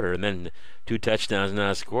fourth quarter, and then 2 touchdowns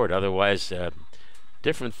not scored. Otherwise,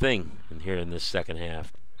 different thing in here in this second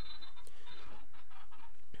half.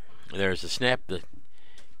 There's a snap. The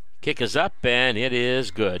kick is up, and it is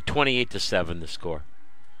good. 28-7 the score.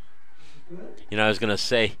 You know, I was going to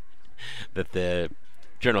say that the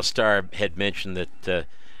Journal-Star had mentioned that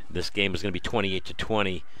this game was going to be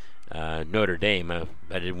 28-20 Notre Dame. I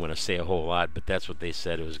didn't want to say a whole lot, but that's what they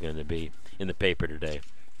said it was going to be in the paper today.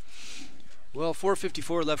 Well,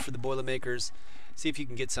 4:54 left for the Boilermakers. See if you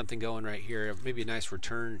can get something going right here. Maybe a nice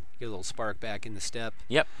return, get a little spark back in the step.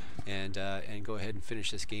 Yep. And go ahead and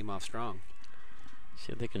finish this game off strong.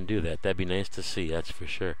 See if they can do that. That'd be nice to see, that's for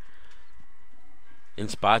sure. In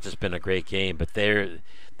spots, it's been a great game, but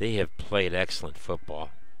they have played excellent football.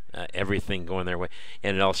 Everything going their way.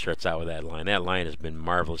 And it all starts out with that line. That line has been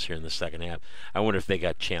marvelous here in the second half. I wonder if they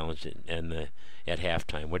got challenged at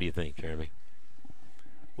halftime. What do you think, Jeremy?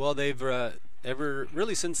 Well, they've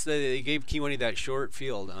really since they gave Kewanee that short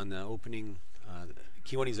field on the opening,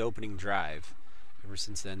 Kewanee's opening drive, ever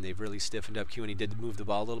since then they've really stiffened up. Kewanee did move the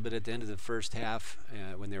ball a little bit at the end of the first half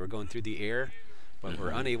when they were going through the air, but were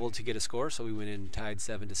unable to get a score, so we went in and tied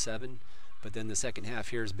 7-7. But then the second half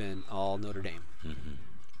here has been all Notre Dame.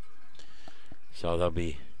 So they'll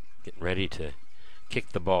be getting ready to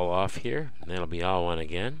kick the ball off here, and that'll be all one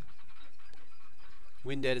again.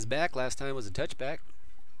 Wind at his back. Last time was a touchback.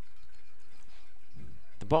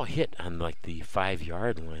 The ball hit on like the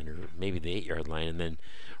 5-yard line or maybe the 8-yard line and then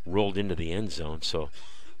rolled into the end zone. So I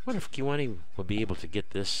wonder if Kewanee will be able to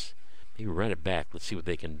get this, maybe run it back. Let's see what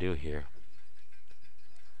they can do here.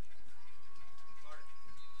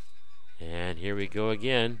 And here we go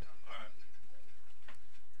again.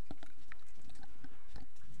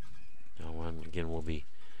 Now again we'll be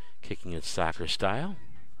kicking it soccer style.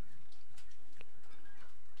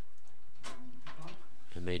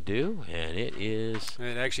 And they do, and it is...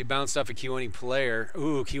 It actually bounced off a Kewanee player.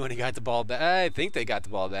 Ooh, Kewanee got the ball back. I think they got the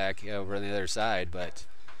ball back over on the other side, but...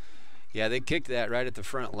 Yeah, they kicked that right at the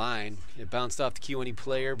front line. It bounced off the Kewanee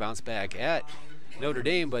player, bounced back at Notre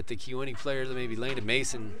Dame, but the Kewanee player, maybe Landon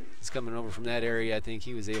Mason, is coming over from that area. I think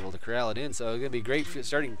he was able to corral it in, so it's going to be great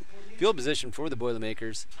starting field position for the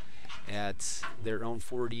Boilermakers at their own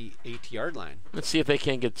 48-yard line. Let's see if they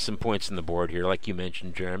can get some points on the board here, like you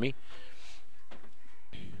mentioned, Jeremy.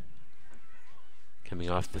 Coming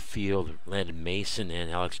off the field, Landon Mason and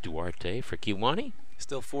Alex Duarte for Kewanee.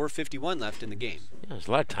 Still 4:51 left in the game. Yeah, there's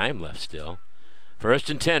a lot of time left still. 1st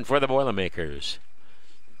and 10 for the Boilermakers.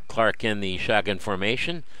 Clark in the shotgun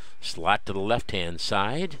formation. Slot to the left-hand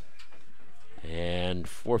side. And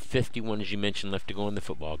 4:51, as you mentioned, left to go in the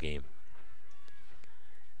football game.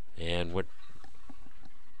 And what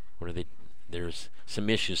are they? There's some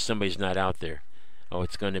issues. Somebody's not out there. Oh,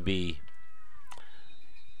 it's going to be...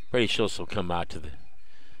 Brady Schultz will come out to the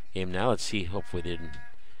game now. Let's see. Hopefully they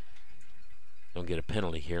don't get a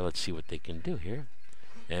penalty here. Let's see what they can do here.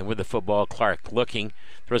 And with the football, Clark looking,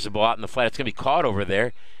 throws the ball out in the flat. It's going to be caught over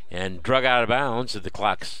there and drug out of bounds. The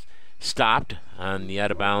clock's stopped on the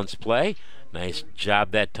out of bounds play. Nice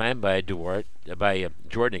job that time by Jordan.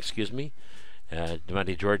 Excuse me.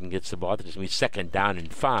 Devontae Jordan gets the ball. There's going to be 2nd down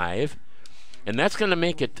and 5, and that's going to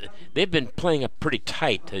make it. They've been playing up pretty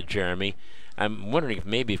tight, Jeremy. I'm wondering if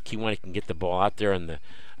maybe if Kewanee can get the ball out there in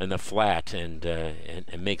the flat and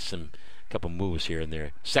make some couple moves here and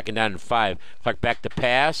there. 2nd down and 5. Clark back to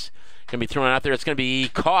pass. Going to be thrown out there. It's going to be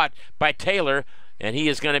caught by Taylor, and he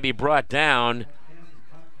is going to be brought down.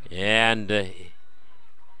 And it's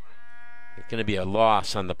going to be a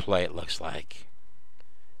loss on the play, it looks like.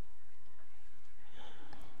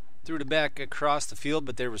 Threw it back across the field,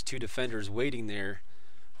 but there was 2 defenders waiting there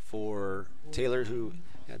for Taylor, who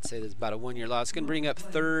I'd say there's about a 1-year loss. It's going to bring up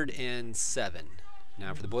 3rd and 7.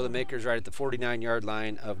 Now for the Boilermakers right at the 49-yard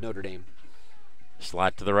line of Notre Dame.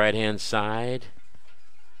 Slot to the right-hand side.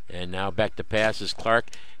 And now back to pass is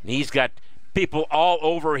Clark. And he's got people all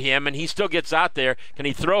over him, and he still gets out there. Can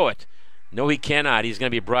he throw it? No, he cannot. He's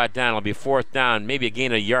going to be brought down. It'll be 4th down, maybe a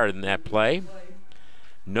gain of a yard in that play.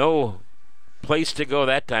 No place to go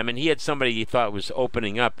that time. And he had somebody he thought was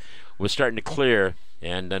opening up, was starting to clear,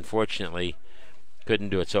 and unfortunately couldn't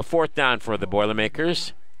do it. So 4th down for the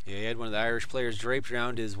Boilermakers. Yeah, he had one of the Irish players draped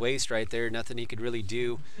around his waist right there. Nothing he could really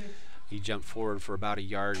do. He jumped forward for about a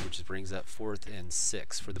yard, which brings up 4th and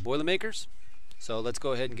 6 for the Boilermakers. So let's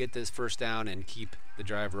go ahead and get this 1st down and keep the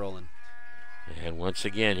drive rolling. And once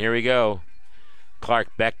again, here we go.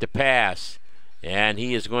 Clark back to pass. And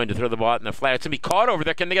he is going to throw the ball out in the flat. It's going to be caught over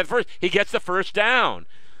there. Can they get the first? He gets the 1st down.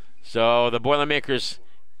 So the Boilermakers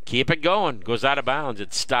Keep it going. Goes out of bounds.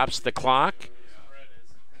 It stops the clock.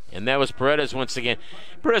 And that was Paredes once again.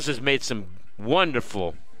 Paredes has made some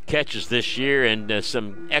wonderful catches this year and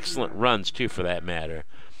some excellent runs, too, for that matter.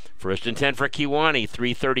 1st and 10 for Kewanee.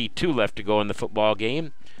 3:32 left to go in the football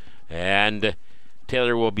game. And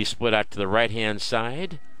Taylor will be split out to the right-hand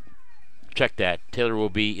side. Check that. Taylor will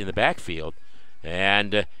be in the backfield.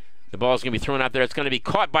 And the ball is going to be thrown out there. It's going to be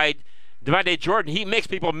caught by Devontae Jordan. He makes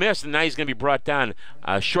people miss, and now he's going to be brought down.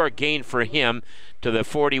 A short gain for him to the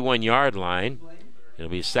 41-yard line. It'll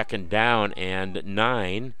be 2nd down and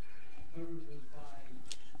 9.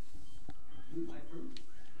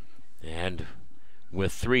 And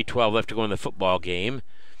with 3:12 left to go in the football game,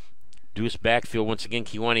 Deuce backfield once again.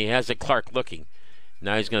 Kewanee has it. Clark looking.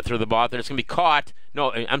 Now he's going to throw the ball out there. It's going to be caught.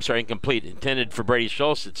 No, I'm sorry, incomplete. Intended for Brady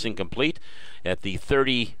Schultz. It's incomplete at the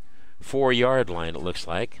 34-yard line, it looks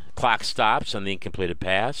like. Clock stops on the incompleted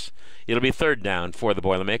pass. It'll be 3rd down for the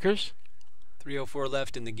Boilermakers. 3:04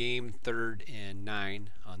 left in the game, 3rd and 9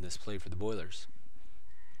 on this play for the Boilers.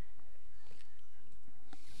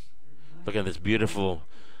 Look at this beautiful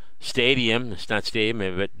stadium. It's not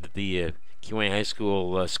stadium, but the Kewanee High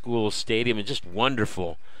School school stadium is just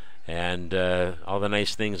wonderful. And all the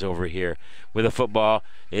nice things over here. With the football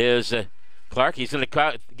is Clark. He's going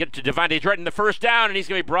to get to Devontae Jordan, the 1st down, and he's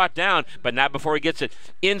going to be brought down, but not before he gets it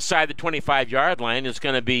inside the 25-yard line. It's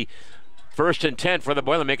going to be 1st and 10 for the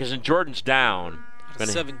Boilermakers, and Jordan's down. A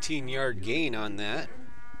 17-yard gain on that.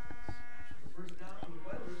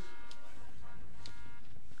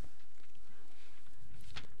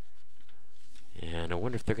 And I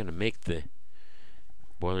wonder if they're going to make the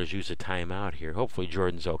Boilers use a timeout here. Hopefully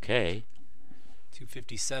Jordan's okay.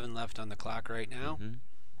 2:57 left on the clock right now.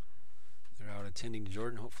 They're out attending to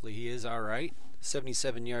Jordan. Hopefully he is all right.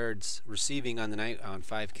 77 yards receiving on the night on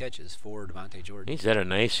 5 catches for Devontae Jordan. He's had a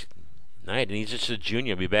nice night, and he's just a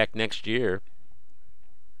junior. He'll be back next year.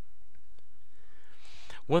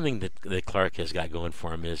 One thing that Clark has got going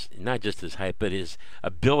for him is not just his height, but his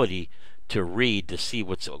ability to read, to see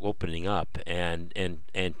what's opening up and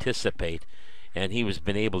anticipate. And he has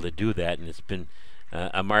been able to do that, and it's been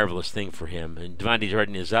a marvelous thing for him. And Devontae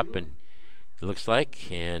Jordan is up, and it looks like,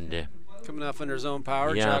 and coming off under his own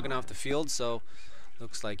power, jogging off the field, so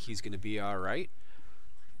looks like he's going to be all right.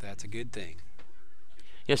 That's a good thing.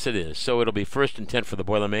 Yes, it is. So it'll be 1st and 10 for the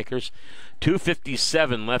Boilermakers.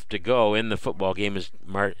 2:57 left to go in the football game. As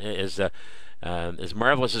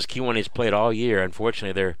marvelous as Kewanee's played all year,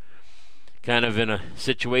 unfortunately, they're kind of in a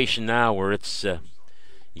situation now where it's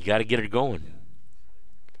you got to get it going.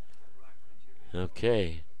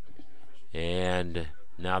 Okay. And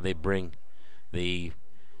now they bring the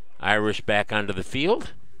Irish back onto the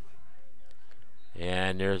field.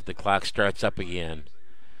 And there's the clock starts up again.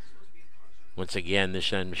 Once again, this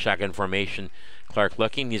shotgun formation. Clark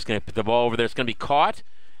looking. He's going to put the ball over there. It's going to be caught.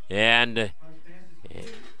 And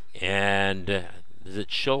is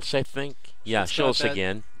it Schultz, I think? Yeah, Schultz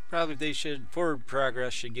again. Probably they should, forward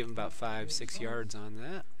progress should give him about 5-6 yards on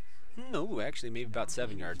that. No, actually maybe about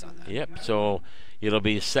 7 yards on that. Yep, so it'll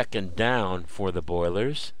be 2nd down for the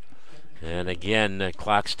Boilers. And again, the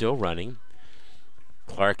clock's still running.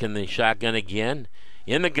 Clark in the shotgun again.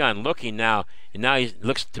 In the gun, looking now. And now he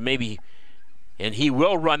looks to maybe, and he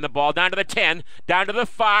will run the ball down to the 10, down to the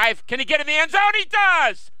 5. Can he get in the end zone? He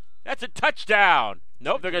does! That's a touchdown.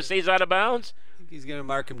 Nope, they're going to say he's out of bounds. He's going to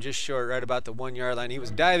mark him just short, right about the 1-yard line. He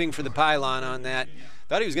was diving for the pylon on that.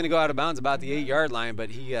 Thought he was going to go out of bounds about the 8-yard line, but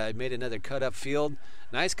he made another cut up field.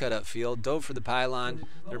 Nice cut up field. Dove for the pylon.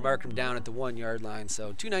 They're marking him down at the 1-yard line.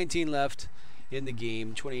 So 2:19 left in the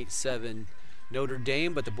game. 28-7 Notre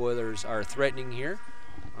Dame, but the Boilers are threatening here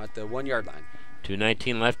at the 1-yard line.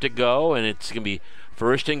 2:19 left to go, and it's going to be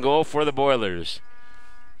 1st and goal for the Boilers.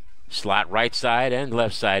 Slot right side and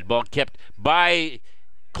left side. Ball kept by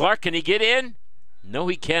Clark. Can he get in? No,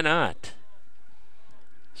 he cannot.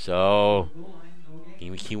 So,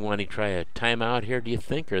 he want to try a timeout here, do you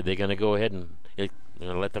think? Or are they going to go ahead and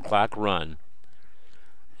let the clock run?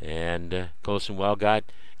 And Colson Wellgott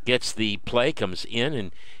gets the play, comes in,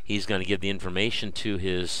 and he's going to give the information to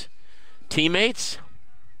his teammates.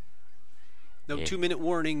 No 2-minute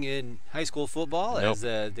warning in high school football as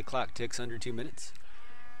the clock ticks under 2 minutes.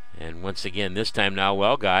 And once again, this time now,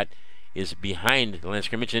 Wellgott is behind the line of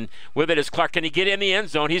scrimmage, and with it is Clark. Can he get in the end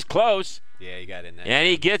zone? He's close. Yeah, he got in there. And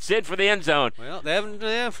he gets in for the end zone. Well, they haven't.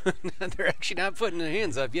 They're actually not putting their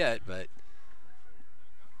hands up yet, but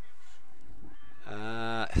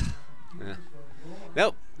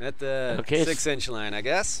nope, at the 6-inch line, I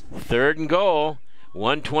guess. 3rd and goal.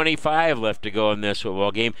 1:25 left to go in this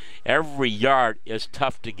football game. Every yard is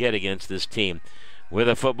tough to get against this team. with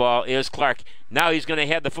the football is Clark. Now he's going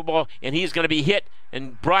to have the football, and he's going to be hit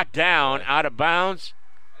and brought down out of bounds.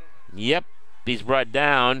 Yep, he's brought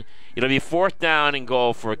down. It'll be 4th down and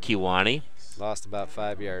goal for Kewanee. Lost about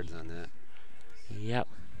 5 yards on that. Yep.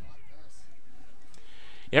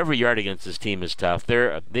 Every yard against this team is tough.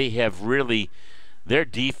 They have really, their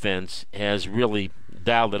defense has really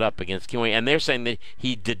dialed it up against Kewanee, and they're saying that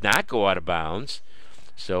he did not go out of bounds.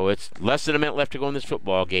 So it's less than a minute left to go in this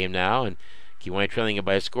football game now, and Kewanee trailing it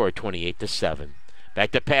by a score of 28-7.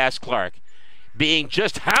 Back to pass, Clark, being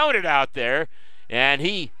just hounded out there, and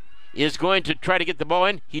he is going to try to get the ball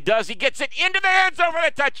in. He does. He gets it into the end zone for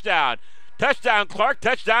the touchdown. Touchdown, Clark.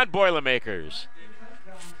 Touchdown, Boilermakers.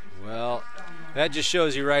 Well, that just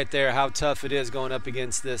shows you right there how tough it is going up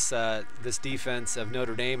against this this defense of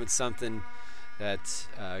Notre Dame. It's something that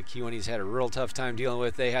Kewanee's had a real tough time dealing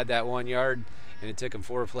with. They had that 1 yard, and it took them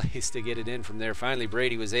 4 plays to get it in from there. Finally,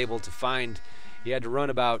 Brady was able to find, he had to run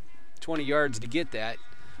about 20 yards to get that,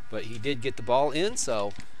 but he did get the ball in,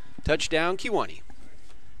 so touchdown, Kewanee.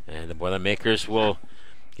 And the Boilermakers will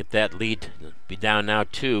get that lead, be down now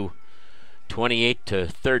to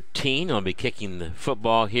 28-13. I'll be kicking the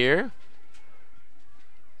football here.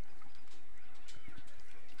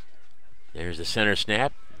 There's the center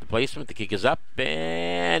snap, the placement, the kick is up,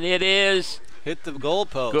 and it is hit the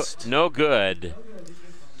goalpost. No good.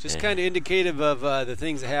 Just kind of indicative of the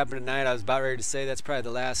things that happened tonight. I was about ready to say that's probably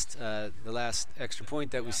the last extra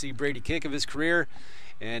point that we see Brady kick of his career,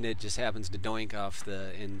 and it just happens to doink off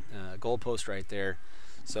the goalpost right there.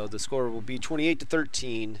 So the score will be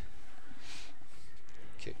 28-13.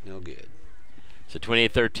 Kick no good. So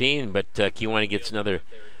 28-13, but Kewanee gets another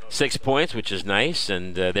 6 points, which is nice,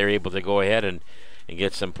 and they're able to go ahead and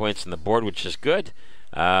get some points on the board, which is good.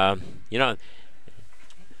 You know,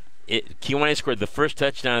 Kewanee scored the first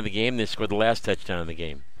touchdown of the game. They scored the last touchdown of the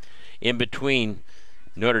game. In between,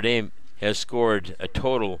 Notre Dame has scored a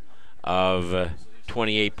total of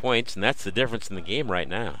 28 points, and that's the difference in the game right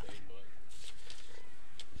now.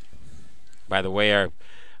 By the way, our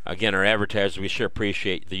advertisers, we sure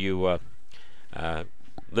appreciate you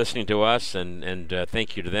listening to us, and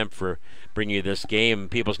thank you to them for bringing you this game.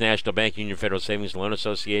 People's National Bank, Union Federal Savings and Loan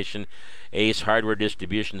Association, Ace Hardware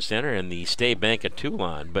Distribution Center, and the State Bank of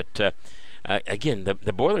Toulon. But again,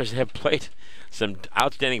 the Boilers have played some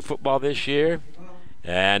outstanding football this year,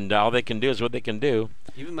 and all they can do is what they can do.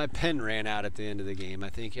 Even my pen ran out at the end of the game. I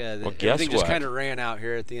think well, everything just kind of ran out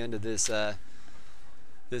here at the end of this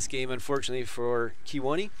this game, unfortunately for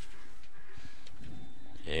Kewanee.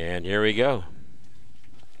 And here we go.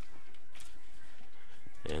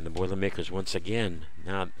 And the Boilermakers once again.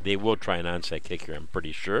 Now they will try an onside kick here, I'm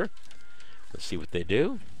pretty sure. Let's see what they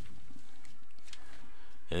do.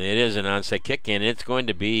 And it is an onside kick, and it's going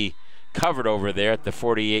to be covered over there at the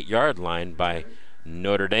 48-yard line by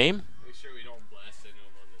Notre Dame. Make sure we don't blast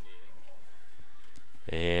anyone on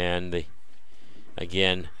the knee. And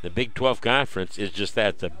again, the Big 12 Conference is just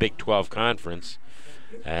that, the Big 12 Conference.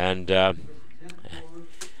 And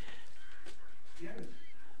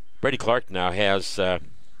Brady Clark now has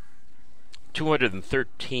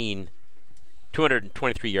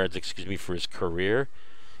 223 yards, for his career.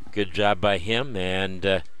 Good job by him,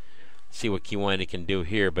 and see what Kewanee can do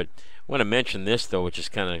here. But I want to mention this, though, which is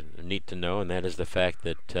kind of neat to know, and that is the fact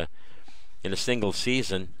that in a single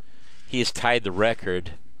season, he has tied the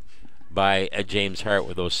record by James Hart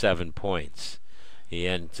with those 7 points. He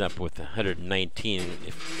ends up with 119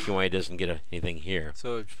 if Kewanee doesn't get anything here.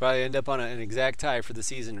 So it probably end up on an exact tie for the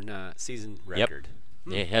season record.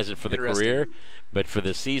 Yep. It has it for the career, but for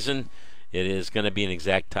the season, it is going to be an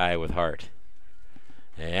exact tie with Hart.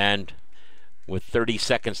 And with 30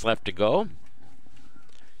 seconds left to go,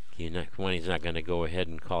 Kewanee's not going to go ahead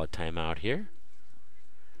and call a timeout here.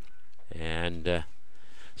 And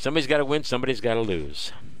somebody's got to win, somebody's got to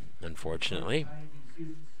lose, unfortunately.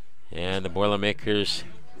 And the Boilermakers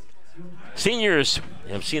seniors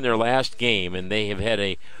have seen their last game, and they have had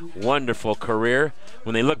a wonderful career.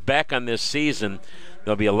 When they look back on this season,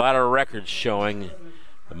 there'll be a lot of records showing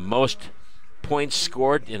the most points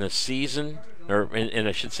scored in a season, or in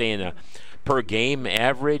I should say in a per game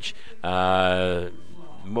average,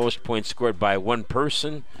 most points scored by one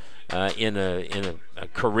person in a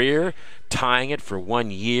career, tying it for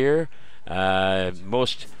 1 year,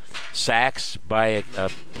 most sacks by a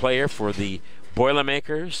player for the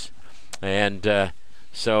Boilermakers. And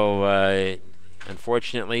so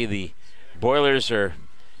unfortunately the Boilers are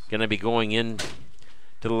going to be going in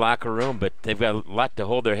to the locker room, but they've got a lot to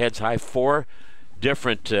hold their heads high. 4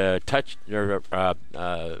 different 4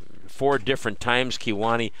 different times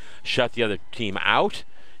Kewanee shut the other team out,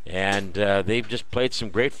 and they've just played some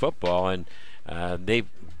great football. And they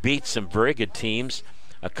beat some very good teams,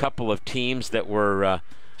 a couple of teams that were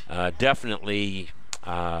definitely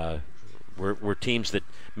were teams that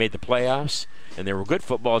made the playoffs, and they were good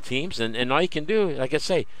football teams. And all you can do, like I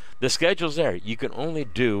say, the schedule's there. You can only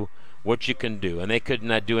do what you can do, and they could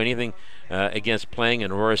not do anything against playing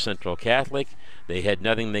in Aurora Central Catholic. They had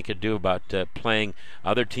nothing they could do about playing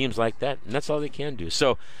other teams like that, and that's all they can do.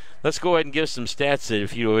 So let's go ahead and give some stats,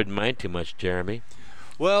 if you wouldn't mind too much, Jeremy.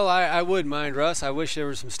 Well, I would mind, Russ. I wish there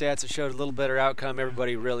were some stats that showed a little better outcome.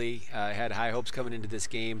 Everybody really had high hopes coming into this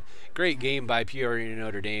game. Great game by Peoria and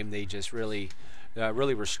Notre Dame. They just really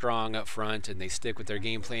were strong up front, and they stick with their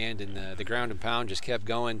game plan, and the ground and pound just kept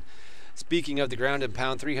going. Speaking of the ground and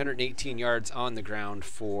pound, 318 yards on the ground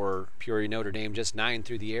for Peoria Notre Dame, just 9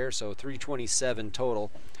 through the air, so 327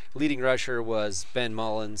 total. Leading rusher was Ben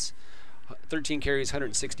Mullins, 13 carries,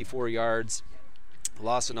 164 yards.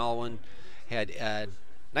 Lawson Alwyn had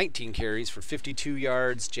 19 carries for 52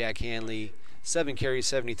 yards. Jack Hanley, 7 carries,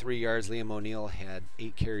 73 yards. Liam O'Neill had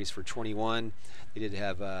 8 carries for 21. They did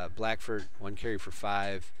have Blackford, 1 carry for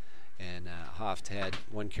 5. And Hoft had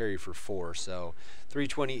 1 carry for 4, so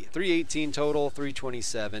 318 total,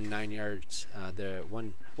 327, 9 yards. The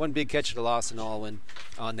one big catch to Lawson Alwyn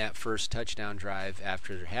on that first touchdown drive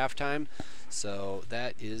after halftime. So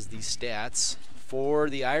that is the stats for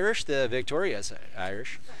the Irish, the victorious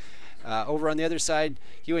Irish. Over on the other side,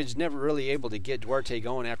 he was never really able to get Duarte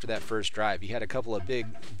going after that first drive. He had a couple of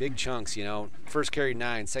big chunks, you know. First carry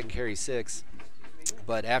 9, second carry 6.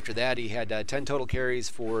 But after that, he had 10 total carries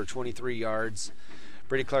for 23 yards.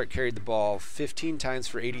 Brady Clark carried the ball 15 times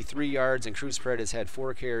for 83 yards, and Cruz Paredes had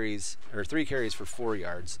 3 carries for 4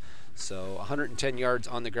 yards. So 110 yards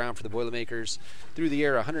on the ground for the Boilermakers. Through the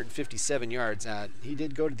air, 157 yards. He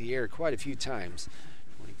did go to the air quite a few times.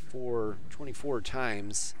 24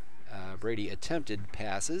 times Brady attempted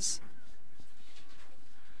passes.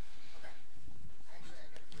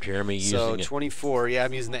 Jeremy using 24. Yeah,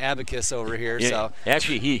 I'm using the abacus over here. Yeah, so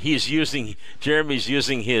actually, Jeremy's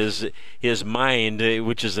using his mind,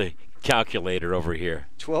 which is a calculator over here.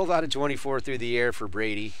 12 out of 24 through the air for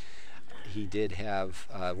Brady. He did have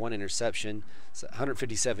 1 interception, so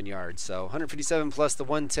 157 yards. So 157 plus the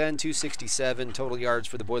 110, 267 total yards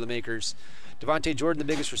for the Boilermakers. Devontae Jordan, the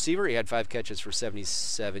biggest receiver, he had 5 catches for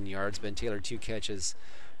 77 yards. Ben Taylor, 2 catches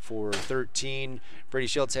for 13. Brady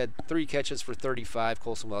Schultz had 3 catches for 35.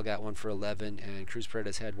 Colsonwell got 1 for 11, and Cruz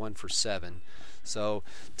Paredes had 1 for 7. So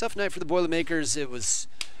tough night for the Boilermakers.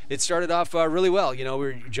 It started off really well. You know,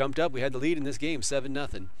 we jumped up. We had the lead in this game,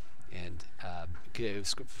 7-0, and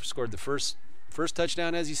scored the first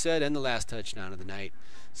touchdown, as you said, and the last touchdown of the night.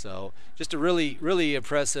 So just a really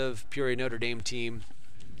impressive Peoria Notre Dame team.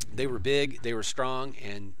 They were big, they were strong,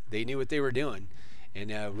 and they knew what they were doing,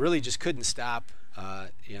 and really just couldn't stop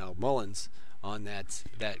Mullins on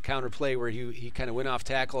that counter play where he kind of went off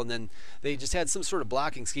tackle, and then they just had some sort of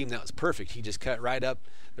blocking scheme that was perfect. He just cut right up.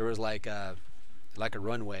 There was like a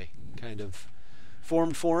runway kind of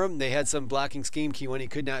formed for him. They had some blocking scheme Kewanee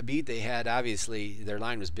could not beat. They had, obviously, their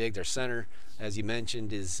line was big. Their center, as you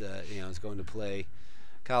mentioned, is going to play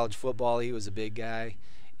college football. He was a big guy,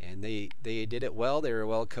 and they did it well. They were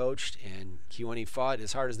well coached, and Kewanee fought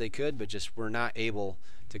as hard as they could, but just were not able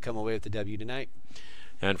to come away with the W tonight.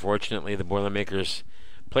 Unfortunately, the Boilermakers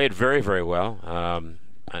played very, very well.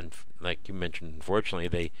 And like you mentioned,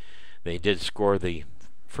 unfortunately, they did score the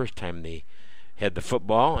first time they had the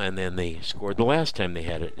football, and then they scored the last time they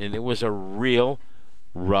had it. And it was a real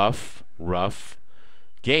rough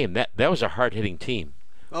game. That was a hard-hitting team.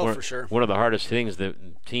 Oh, for sure. One of the hardest teams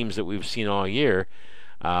that we've seen all year.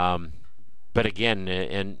 But again,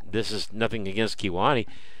 and this is nothing against Kewanee,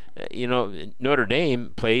 Notre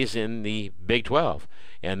Dame plays in the Big 12,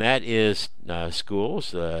 and that is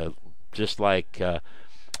schools just like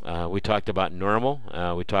we talked about Normal.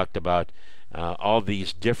 We talked about all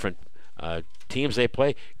these different teams they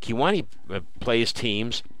play. Kewanee plays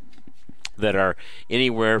teams that are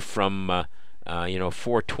anywhere from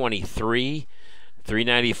 423,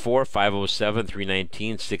 394, 507,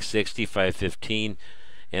 319, 660, 515.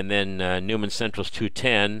 And then Newman Central's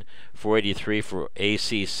 210, 483 for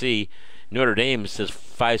ACC. Notre Dame says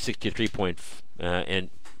 563 and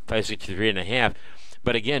 563.5.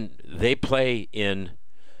 But again, they play in.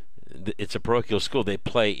 It's a parochial school. They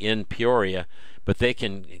play in Peoria, but they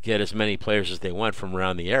can get as many players as they want from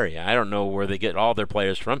around the area. I don't know where they get all their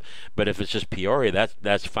players from, but if it's just Peoria,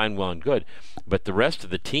 that's fine, well, and good. But the rest of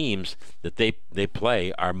the teams that they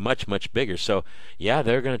play are much, much bigger. So, yeah,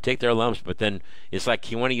 they're going to take their lumps, but then it's like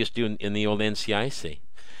Kewanee used to do in the old NCIC.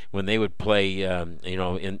 when they would play, in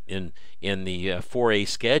the 4A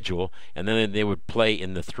schedule, and then they would play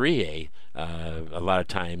in the 3A a lot of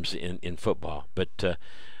times in football. But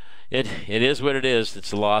it is what it is.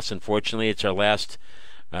 It's a loss, unfortunately. It's our last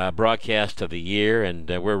broadcast of the year, and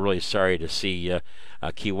we're really sorry to see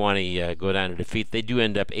Kewanee go down to defeat. They do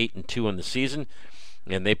end up 8-2 on the season,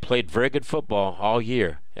 and they played very good football all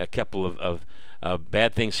year. A couple of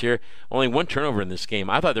bad things here. Only one turnover in this game.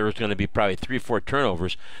 I thought there was going to be probably 3-4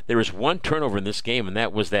 turnovers. There was one turnover in this game, and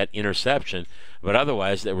that was that interception. But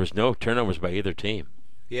otherwise, there was no turnovers by either team.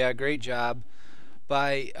 Yeah, great job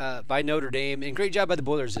by Notre Dame, and great job by the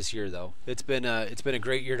Boilers this year. Though it's been a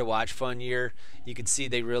great year to watch, fun year. You could see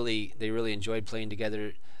they really enjoyed playing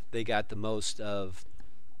together. They got the most of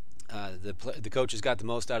the coaches got the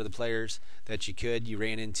most out of the players that you could. You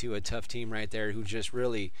ran into a tough team right there who just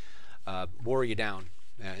really wore you down.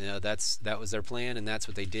 That was their plan, and that's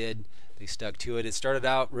what they did. They stuck to it. It started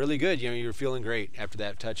out really good. You were feeling great after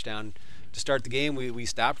that touchdown to start the game. We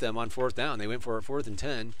stopped them on 4th down. They went for a 4th and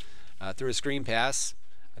 10 through a screen pass.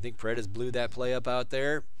 I think Paredes blew that play up out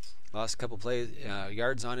there. Lost a couple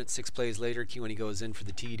yards on it. 6 plays later, Kewanee goes in for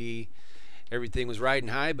the TD. Everything was riding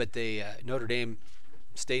high, but Notre Dame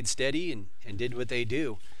stayed steady and did what they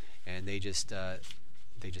do, and they just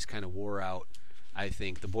kind of wore out. I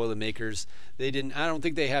think the Boilermakers, I don't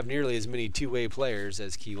think they have nearly as many two-way players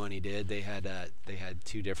as Kewanee did. They had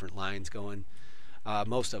 2 different lines going,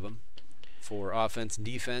 most of them, for offense and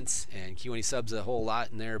defense, and Kewanee subs a whole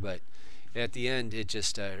lot in there, but at the end it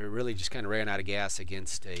really just kind of ran out of gas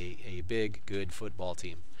against a big, good football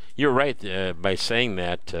team. You're right by saying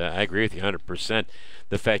that. I agree with you 100%.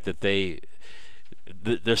 The fact that the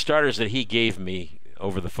starters that he gave me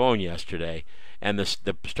over the phone yesterday, and the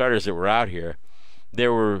starters that were out here,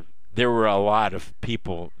 there were a lot of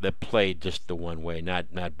people that played just the one way,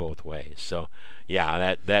 not both ways. So,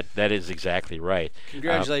 yeah, that is exactly right.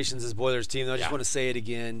 Congratulations, this Boilers team. Though, I just want to say it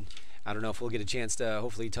again. I don't know if we'll get a chance to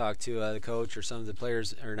hopefully talk to the coach or some of the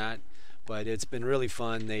players or not, but it's been really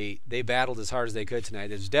fun. They battled as hard as they could tonight.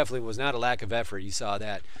 There definitely was not a lack of effort. You saw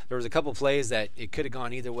that. There was a couple plays that it could have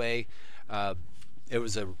gone either way. It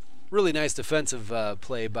was a really nice defensive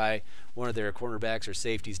play by one of their cornerbacks or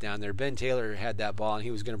safeties down there. Ben Taylor had that ball, and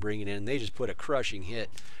he was going to bring it in. And they just put a crushing hit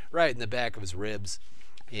right in the back of his ribs,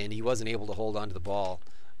 and he wasn't able to hold on to the ball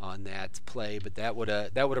on that play. But that would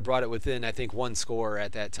have brought it within, I think, 1 score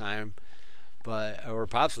at that time, or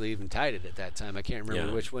possibly even tied it at that time. I can't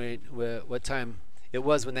remember what time it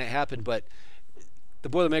was when that happened. But the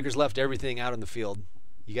Boilermakers left everything out on the field.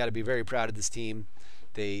 You got to be very proud of this team.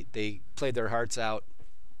 They played their hearts out.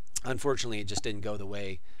 Unfortunately, it just didn't go the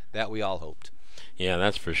way that we all hoped. Yeah,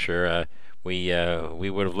 that's for sure. We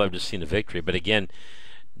would have loved to have seen a victory, but again,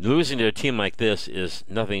 losing to a team like this is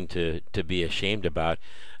nothing to be ashamed about.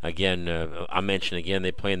 Again, I mentioned again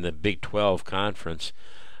they play in the Big 12 conference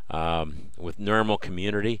with normal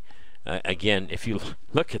community. Again, if you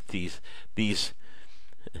look at the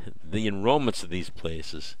enrollments of these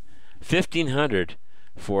places, 1,500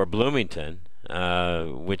 for Bloomington,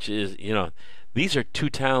 which is these are 2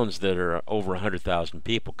 towns that are over 100,000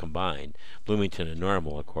 people combined. Bloomington and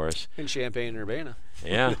Normal, of course. And Champaign and Urbana.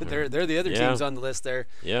 Yeah. they're the other teams on the list there.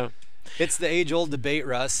 Yeah. It's the age-old debate,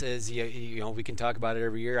 Russ, as we can talk about it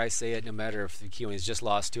every year. I say it no matter if the Kewanee's just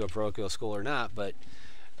lost to a parochial school or not, but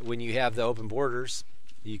when you have the open borders,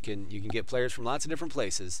 you can get players from lots of different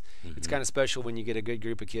places. Mm-hmm. It's kind of special when you get a good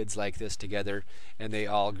group of kids like this together, and they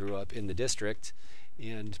all grew up in the district,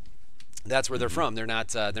 and that's where they're from. They're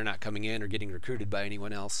not coming in or getting recruited by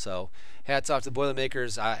anyone else. So hats off to the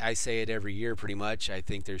Boilermakers. I say it every year pretty much. I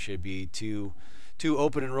think there should be two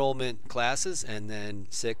open enrollment classes and then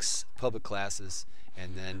 6 public classes,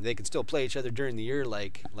 and then they can still play each other during the year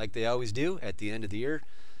like they always do. At the end of the year,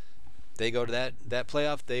 they go to that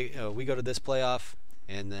playoff. We go to this playoff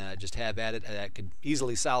and just have at it. That could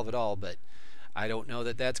easily solve it all, but I don't know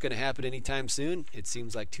that that's going to happen anytime soon. It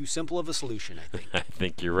seems like too simple of a solution, I think. I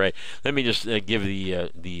think you're right. Let me just give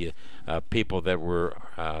the people that were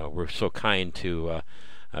so kind to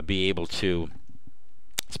be able to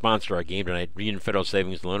sponsor our game tonight. Union Federal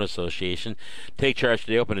Savings Loan Association. Take charge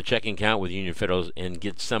today. Open a checking account with Union Federal and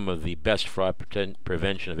get some of the best fraud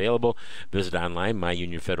prevention available. Visit online,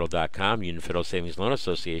 myunionfederal.com. Union Federal Savings Loan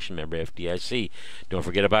Association, member FDIC. Don't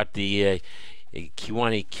forget about the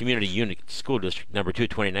Kewanee Community Unit School District number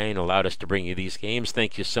 229 allowed us to bring you these games.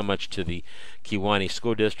 Thank you so much to the Kewanee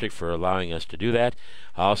School District for allowing us to do that.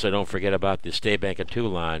 Also, don't forget about the State Bank of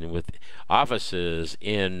Toulon with offices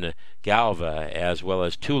in Galva as well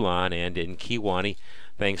as Toulon and in Kewanee.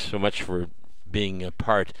 Thanks so much for being a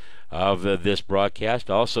part of this broadcast.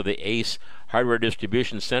 Also, the Ace Hardware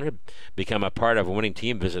Distribution Center. Become a part of a winning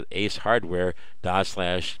team. Visit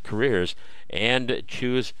acehardware.com/careers and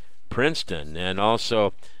choose Princeton. And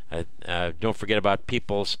also, don't forget about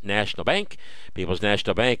People's National Bank. People's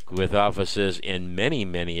National Bank with offices in many,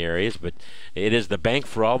 many areas, but it is the bank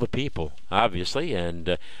for all the people, obviously.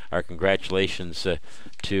 And our congratulations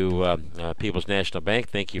to People's National Bank.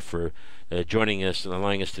 Thank you for joining us and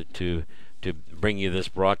allowing us to bring you this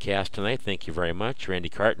broadcast tonight. Thank you very much, Randy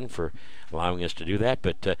Carton, for allowing us to do that.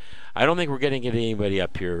 But I don't think we're going to get anybody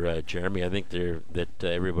up here, Jeremy. I think that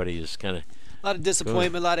everybody is kind of a lot of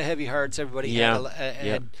disappointment, a lot of heavy hearts. Everybody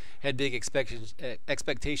had big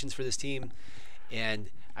expectations for this team,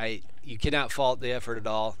 and you cannot fault the effort at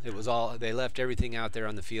all. It was all they left everything out there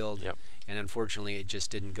on the field, and unfortunately, it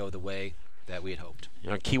just didn't go the way that we had hoped.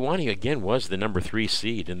 Kewanee again was the number 3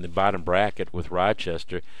 seed in the bottom bracket with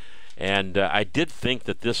Rochester, and I did think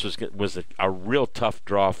that this was a real tough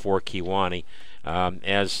draw for Kewanee,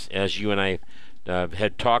 as you and I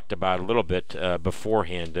had talked about a little bit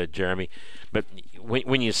beforehand, Jeremy. But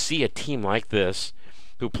when you see a team like this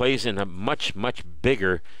who plays in a much, much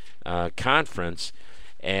bigger conference,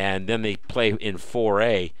 and then they play in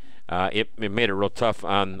 4A, it made it real tough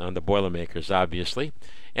on the Boilermakers, obviously.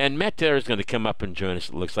 And Matt Taylor is going to come up and join us,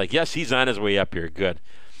 it looks like. Yes, he's on his way up here. Good.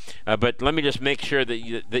 But let me just make sure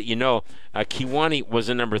that you know Kewanee was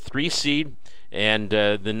the number 3 seed, and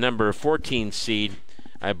the number 14 seed,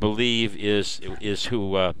 I believe, is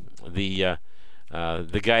who the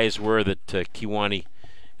guys were that Kewanee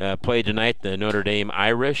played tonight, the Notre Dame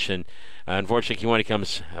Irish. And unfortunately, Kewanee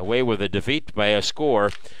comes away with a defeat by a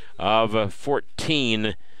score of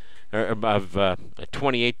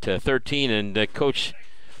 28-13. And Coach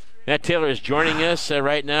Matt Taylor is joining us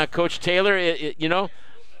right now. Coach Taylor,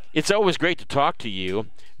 it's always great to talk to you,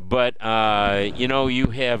 but you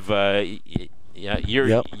have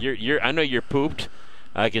you're I know you're pooped.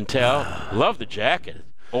 I can tell. Love the jacket,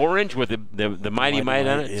 orange with the mighty might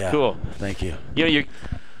on it. It's cool. Thank you.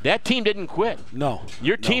 That team didn't quit. No,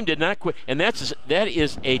 your team did not quit, and that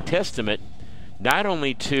is a testament not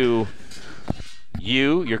only to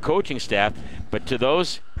you, your coaching staff, but to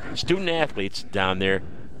those student athletes down there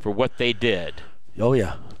for what they did. Oh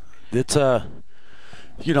yeah, it's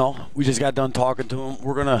we just got done talking to them.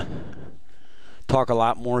 We're gonna talk a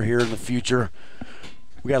lot more here in the future.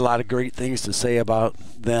 We got a lot of great things to say about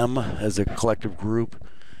them as a collective group,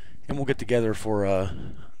 and we'll get together for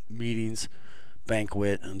meetings,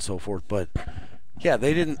 banquet, and so forth. But yeah,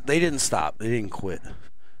 they didn't stop. They didn't quit.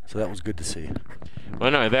 So that was good to see.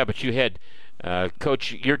 Well, not only that, but you had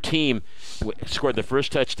Coach, your team scored the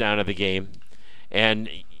first touchdown of the game, and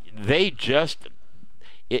they just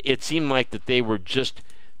it seemed like that they were just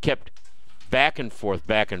kept back and forth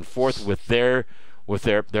with their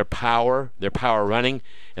power running,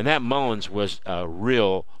 and that Mullins was a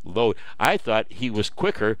real load. I thought he was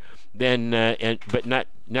quicker than but not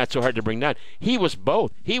so hard to bring down. He was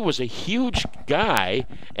both. He was a huge guy,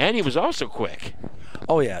 and he was also quick.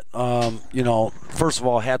 Oh yeah, first of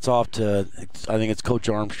all, hats off to I think it's Coach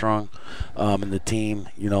Armstrong and the team.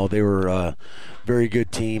 They were a very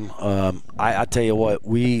good team. I tell you what,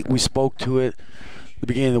 we spoke to it the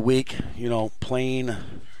beginning of the week. Playing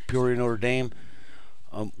Peoria Notre Dame.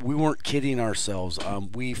 We weren't kidding ourselves.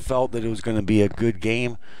 We felt that it was going to be a good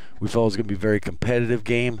game. We felt it was going to be a very competitive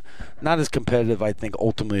game. Not as competitive, I think,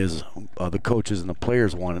 ultimately as the coaches and the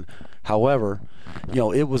players wanted. However,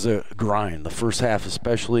 it was a grind. The first half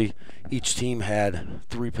especially, each team had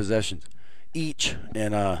 3 possessions each.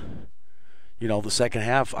 And, the second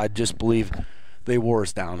half, I just believe they wore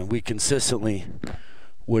us down. And we consistently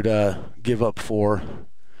would give up 4,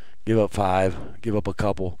 give up 5, give up a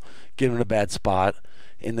couple, get in a bad spot.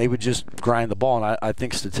 And they would just grind the ball. And I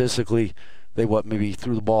think statistically, they maybe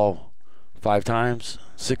threw the ball 5 times,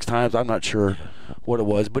 6 times. I'm not sure what it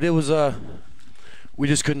was, but it was we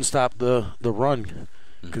just couldn't stop the run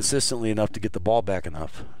consistently enough to get the ball back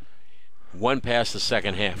enough. One pass the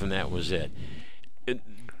second half, and that was it.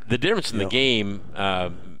 The difference in the game,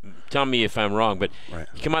 tell me if I'm wrong, but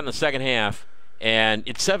you come out in the second half, and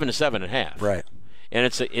it's 7-7 at half. Right. And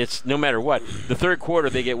it's no matter what. The third quarter,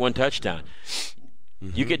 they get 1 touchdown.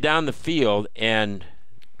 Mm-hmm. You get down the field, and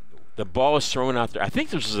the ball is thrown out there. I think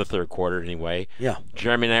this was the third quarter anyway. Yeah.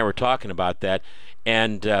 Jeremy and I were talking about that.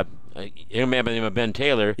 And a young man by the name of Ben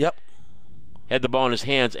Taylor had the ball in his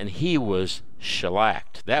hands, and he was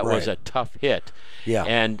shellacked. That was a tough hit. Yeah.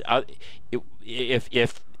 And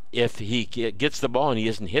if if he gets the ball and he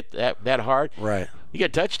isn't hit that hard, right, you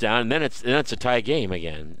get a touchdown, and then it's a tie game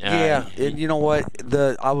again. Yeah, and you know what?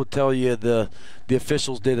 I will tell you the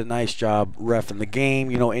officials did a nice job reffing the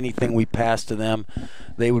game. You know, anything we passed to them,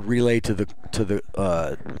 they would relay to the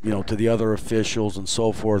to the other officials and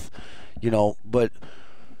so forth. You know, but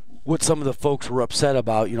what some of the folks were upset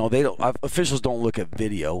about, you know, officials don't look at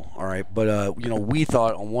video, all right, but you know, we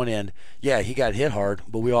thought on one end, yeah, he got hit hard,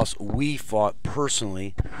 but we thought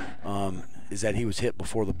personally is that he was hit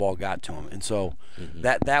before the ball got to him, and so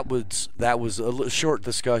that was a short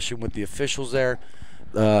discussion with the officials there.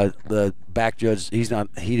 The back judge, he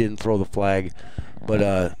didn't throw the flag,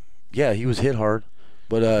 but yeah, he was hit hard,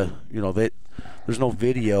 but you know, there's no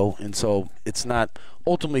video, and so it's not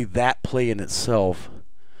ultimately that play in itself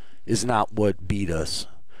is not what beat us.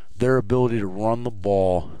 Their ability to run the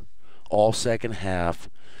ball all second half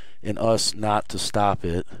and us not to stop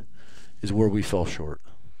it is where we fell short.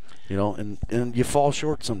 You know, and you fall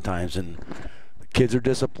short sometimes, and the kids are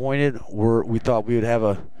disappointed. We thought we would have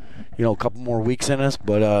a couple more weeks in us,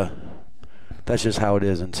 but that's just how it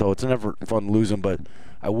is. And so it's never fun losing, but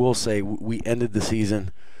I will say we ended the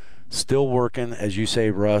season still working, as you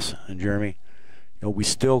say, Russ and Jeremy. You know, we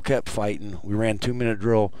still kept fighting. We ran 2-minute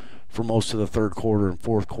drill for most of the third quarter and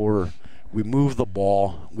fourth quarter. We moved the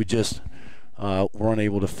ball. We just were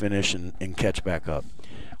unable to finish and catch back up.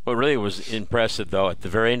 What really was impressive, though, at the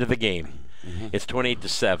very end of the game, it's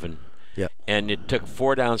 28-7. Yep. And it took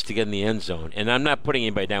 4 downs to get in the end zone. And I'm not putting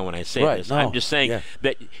anybody down when I say this. No. I'm just saying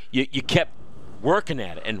that you kept working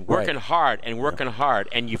at it and working hard and working hard,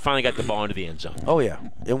 and you finally got the ball into the end zone. Oh, yeah.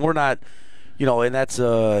 And we're not, and that's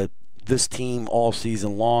this team all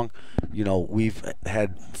season long. You know, we've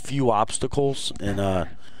had few obstacles, and, and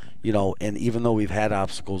even though we've had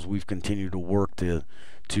obstacles, we've continued to work to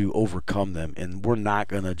overcome them. And we're not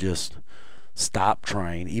going to just stop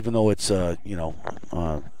trying, even though it's, it's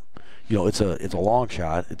a long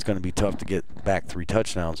shot. It's going to be tough to get back 3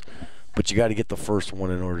 touchdowns. But you got to get the first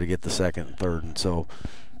one in order to get the second and third, and so.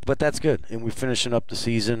 But that's good, and we're finishing up the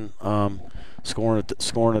season, scoring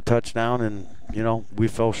a touchdown, and we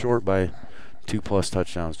fell short by 2+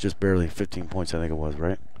 touchdowns, just barely 15 points, I think it was,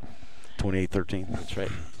 right? 28-13. That's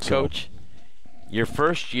right, Coach. Your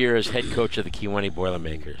first year as head coach of the Kewanee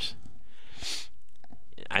Boilermakers.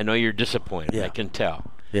 I know you're disappointed. Yeah. I can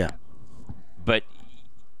tell. Yeah. But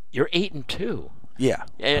you're 8-2. Yeah.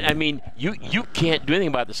 And I mean, you can't do anything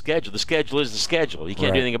about the schedule. The schedule is the schedule. You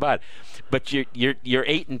can't do anything about it. But you're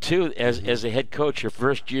 8-2 as a head coach. Your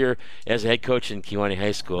first year as a head coach in Kewanee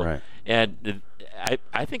High School. Right. And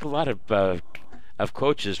I think a lot of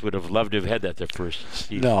coaches would have loved to have had that their first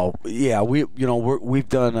season. No. Yeah. We've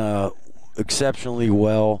done exceptionally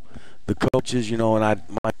well. The coaches, and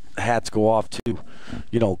my hats go off to,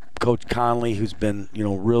 Coach Conley, who's been,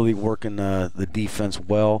 really working the defense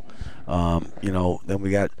well. Then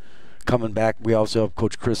we got coming back. We also have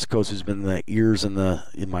Coach Christos, who's been the ears in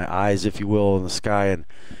my eyes, if you will, in the sky, and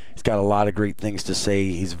he's got a lot of great things to say.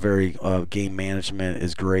 He's very game management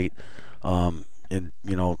is great,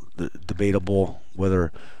 debatable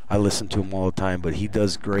whether I listen to him all the time, but he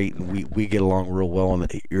does great, and we get along real well on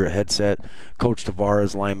the ear headset. Coach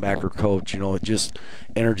Tavares, linebacker coach, it just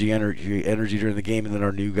energy during the game, and then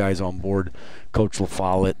our new guys on board, Coach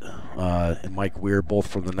LaFollette and Mike Weir, both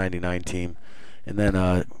from the 99 team, and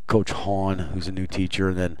then Coach Hahn, who's a new teacher,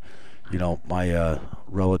 and then my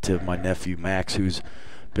relative, my nephew Max, who's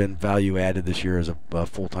been value added this year as a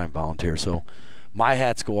full-time volunteer. So my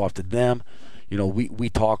hats go off to them. We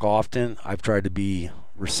talk often. I've tried to be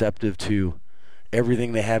receptive to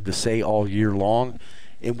everything they have to say all year long,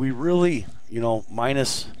 and we really,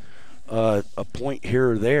 minus a point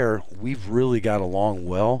here or there, we've really got along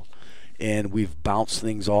well, and we've bounced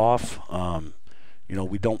things off.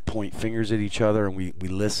 We don't point fingers at each other, and we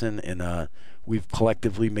listen, and we've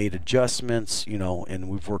collectively made adjustments, and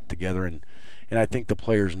we've worked together, and I think the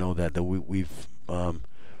players know that we've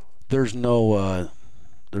there's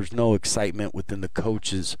no excitement within the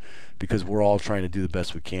coaches because we're all trying to do the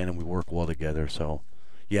best we can, and we work well together. So,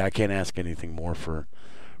 yeah, I can't ask anything more for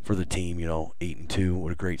the team. 8-2,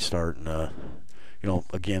 what a great start, and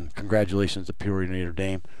again, congratulations to Peoria and Notre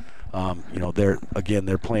Dame.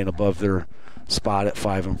 They're playing above their spot at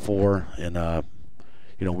 5-4, and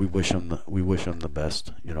we wish them the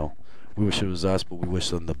best. We wish it was us, but we wish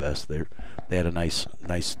them the best. They had a nice,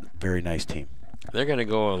 very nice team. They're going to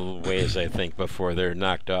go a ways, I think, before they're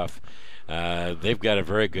knocked off. They've got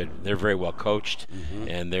they're very well coached,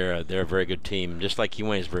 and they're a very good team, just like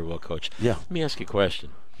Kewanee's very well coached. Yeah. Let me ask you a question.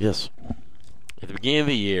 Yes. At the beginning of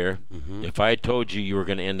the year, if I told you were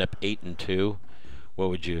going to end up 8-2, what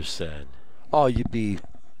would you have said? Oh, you'd be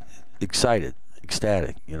excited,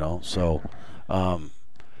 ecstatic, you know. So,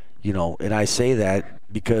 you know, and I say that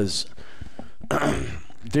because,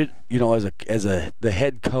 you know, as the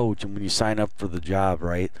head coach, and when you sign up for the job,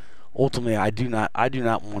 right? Ultimately, I do not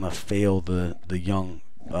want to fail the young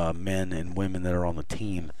men and women that are on the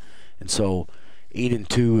team, and so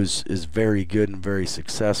 8-2 is very good and very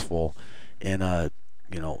successful, and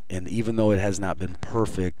you know, and even though it has not been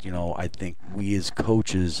perfect, you know, I think we as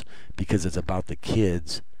coaches, because it's about the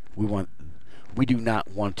kids, we do not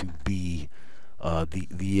want to be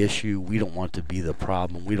the issue. We don't want to be the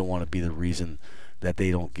problem. We don't want to be the reason that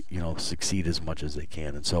they don't, you know, succeed as much as they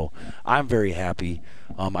can. And so I'm very happy.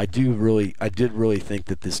 I did really think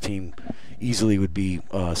that this team easily would be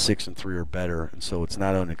 6-3 or better, and so it's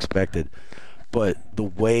not unexpected. But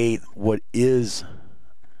what is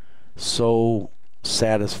so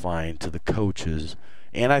satisfying to the coaches,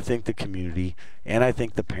 and I think the community, and I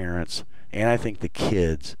think the parents, and I think the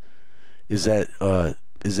kids, is that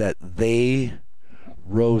they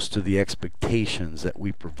rose to the expectations that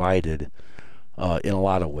we provided in a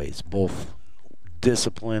lot of ways, both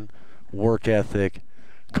discipline, work ethic,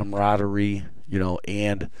 camaraderie, you know,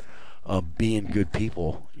 and being good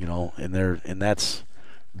people, you know, and those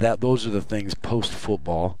are the things post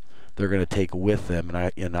football they're going to take with them,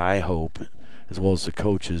 and I hope, as well as the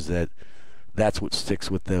coaches, that's what sticks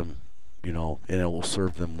with them, you know, and it will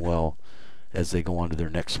serve them well as they go on to their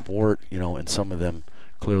next sport, you know, and some of them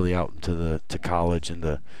clearly out to college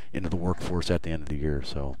and into the workforce at the end of the year.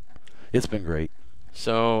 So it's been great.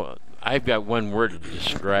 So I've got one word to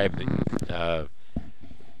describe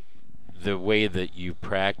the way that you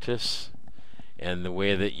practice and the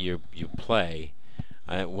way that you play.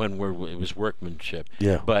 One word, it was workmanship.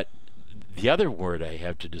 Yeah. But the other word I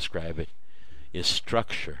have to describe it is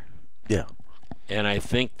structure. Yeah. And I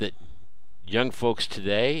think that young folks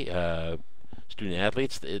today, student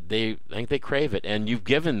athletes, I think they crave it, and you've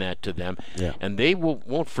given that to them, Yeah. and they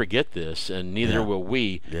won't forget this, and neither Yeah. will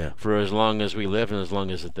we, Yeah. for as long as we live and as long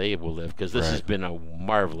as they will live, because this Right. has been a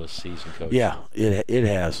marvelous season, Coach. Yeah, it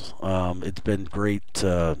has. It's been great.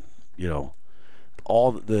 You know,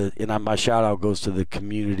 my shout out goes to the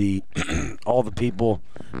community, all the people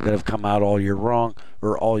that have come out all year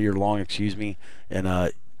long, excuse me,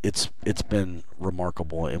 and it's been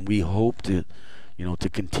remarkable, and we hope to, you know, to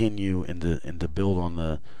continue and to build on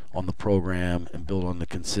the program and build on the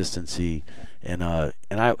consistency, and I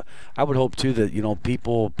would hope too that, you know,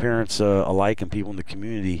 people, parents alike, and people in the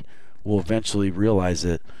community will eventually realize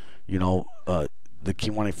that, you know, the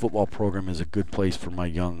Kewanee football program is a good place for my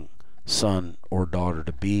young son or daughter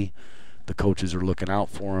to be. The coaches are looking out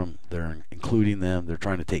for them. They're including them. They're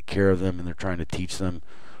trying to take care of them, and they're trying to teach them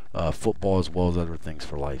football as well as other things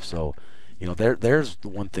for life. So, you know, there's the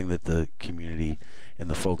one thing that the community and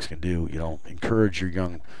the folks can do. You know, encourage your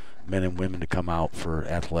young men and women to come out for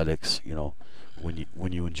athletics, you know,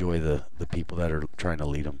 when you enjoy the people that are trying to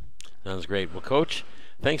lead them. Sounds great. Well, Coach,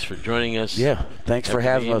 thanks for joining us. Yeah, thanks for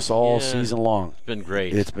having us all season long. It's been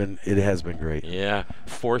great. It has been great. Yeah,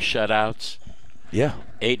 4 shutouts. Yeah.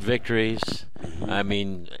 8 victories. Mm-hmm. I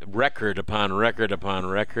mean, record upon record upon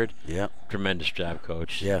record. Yeah. Tremendous job,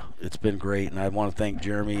 Coach. Yeah, it's been great, and I want to thank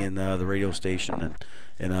Jeremy and the radio station,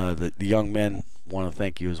 and the young men want to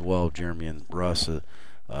thank you as well, Jeremy and Russ.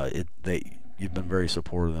 You've been very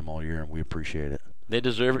supportive of them all year, and we appreciate it. They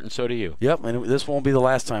deserve it, and so do you. Yep, and this won't be the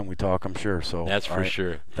last time we talk, I'm sure. So that's for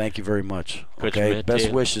sure. Thank you very much. Coach okay, Matt best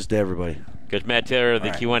Taylor. wishes to everybody. Coach Matt Taylor of the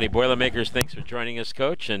Kewanee Boilermakers, thanks for joining us,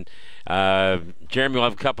 Coach. And Jeremy, we'll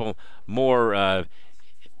have a couple more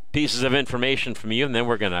pieces of information from you, and then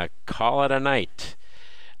we're going to call it a night.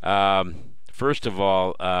 First of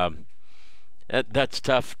all, that's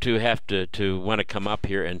tough to have to want to come up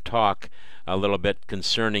here and talk a little bit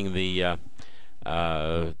concerning the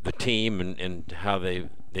team and how they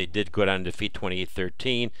did go down and defeat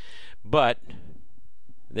 28-13, but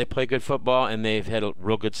they play good football and they've had a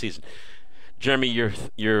real good season. Jeremy,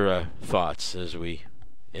 your thoughts as we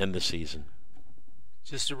end the season?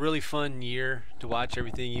 Just a really fun year to watch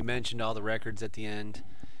everything. You mentioned all the records at the end.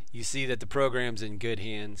 You see that the program's in good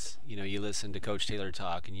hands. You know, you listen to Coach Taylor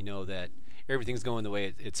talk, and you know that everything's going the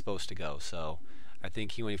way it's supposed to go. So I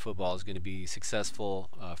think Kewanee football is going to be successful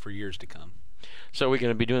for years to come. So are we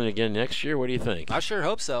going to be doing it again next year? What do you think? I sure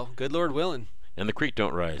hope so. Good Lord willing. And the creek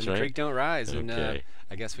don't rise, and right? The creek don't rise. Okay. And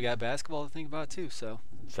I guess we got basketball to think about too. So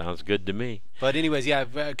sounds good to me. But anyways,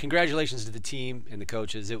 yeah, congratulations to the team and the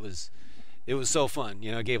coaches. It was so fun.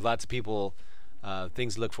 You know, it gave lots of people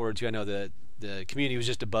things to look forward to. I know the community was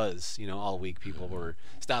just a buzz, you know, all week. People were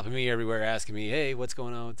stopping me everywhere, asking me, hey, what's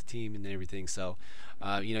going on with the team and everything. So,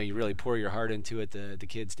 you know, you really pour your heart into it. The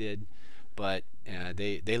kids did. but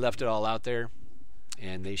they left it all out there,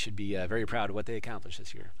 and they should be very proud of what they accomplished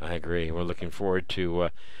this year. I agree. We're looking forward to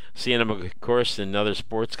seeing them, of course, in other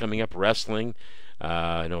sports coming up, wrestling.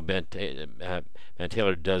 I know Ben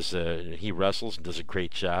Taylor does. He wrestles and does a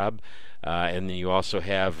great job. And then you also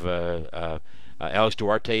have Alex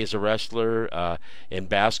Duarte is a wrestler. In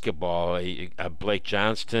basketball, Blake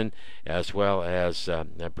Johnston, as well as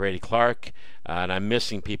Brady Clark. And I'm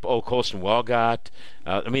missing people. Oh, Colson Walgott.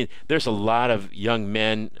 I mean, there's a lot of young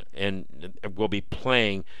men, and will be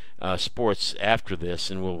playing sports after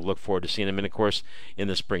this, and we'll look forward to seeing them. And of course, in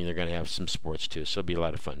the spring, they're going to have some sports too, so it'll be a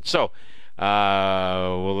lot of fun. So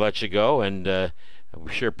we'll let you go, and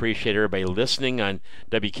we sure appreciate everybody listening on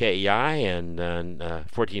WKEI and on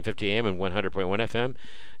 1450 AM and 100.1 FM.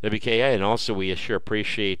 WKI, and also we sure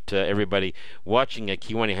appreciate everybody watching at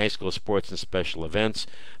Kewanee High School Sports and Special Events.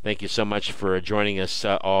 Thank you so much for joining us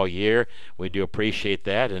all year. We do appreciate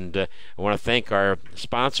that, and I want to thank our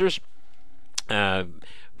sponsors, the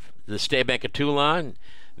State Bank of Toulon,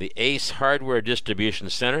 the Ace Hardware Distribution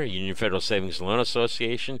Center, Union Federal Savings and Loan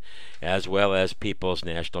Association, as well as People's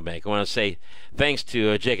National Bank. I want to say thanks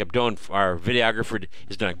to Jacob Doan, our videographer.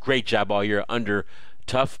 He's done a great job all year under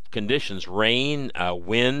tough conditions, rain,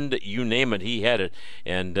 wind, you name it, he had it,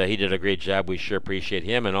 and he did a great job. We sure appreciate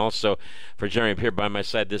him. And also for Jeremy up here by my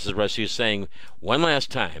side, this is Russ Hughes saying one last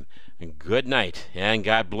time, good night and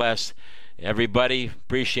God bless everybody.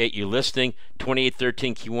 Appreciate you listening.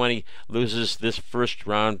 28-13 Kewanee loses this first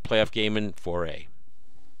round playoff game in 4A.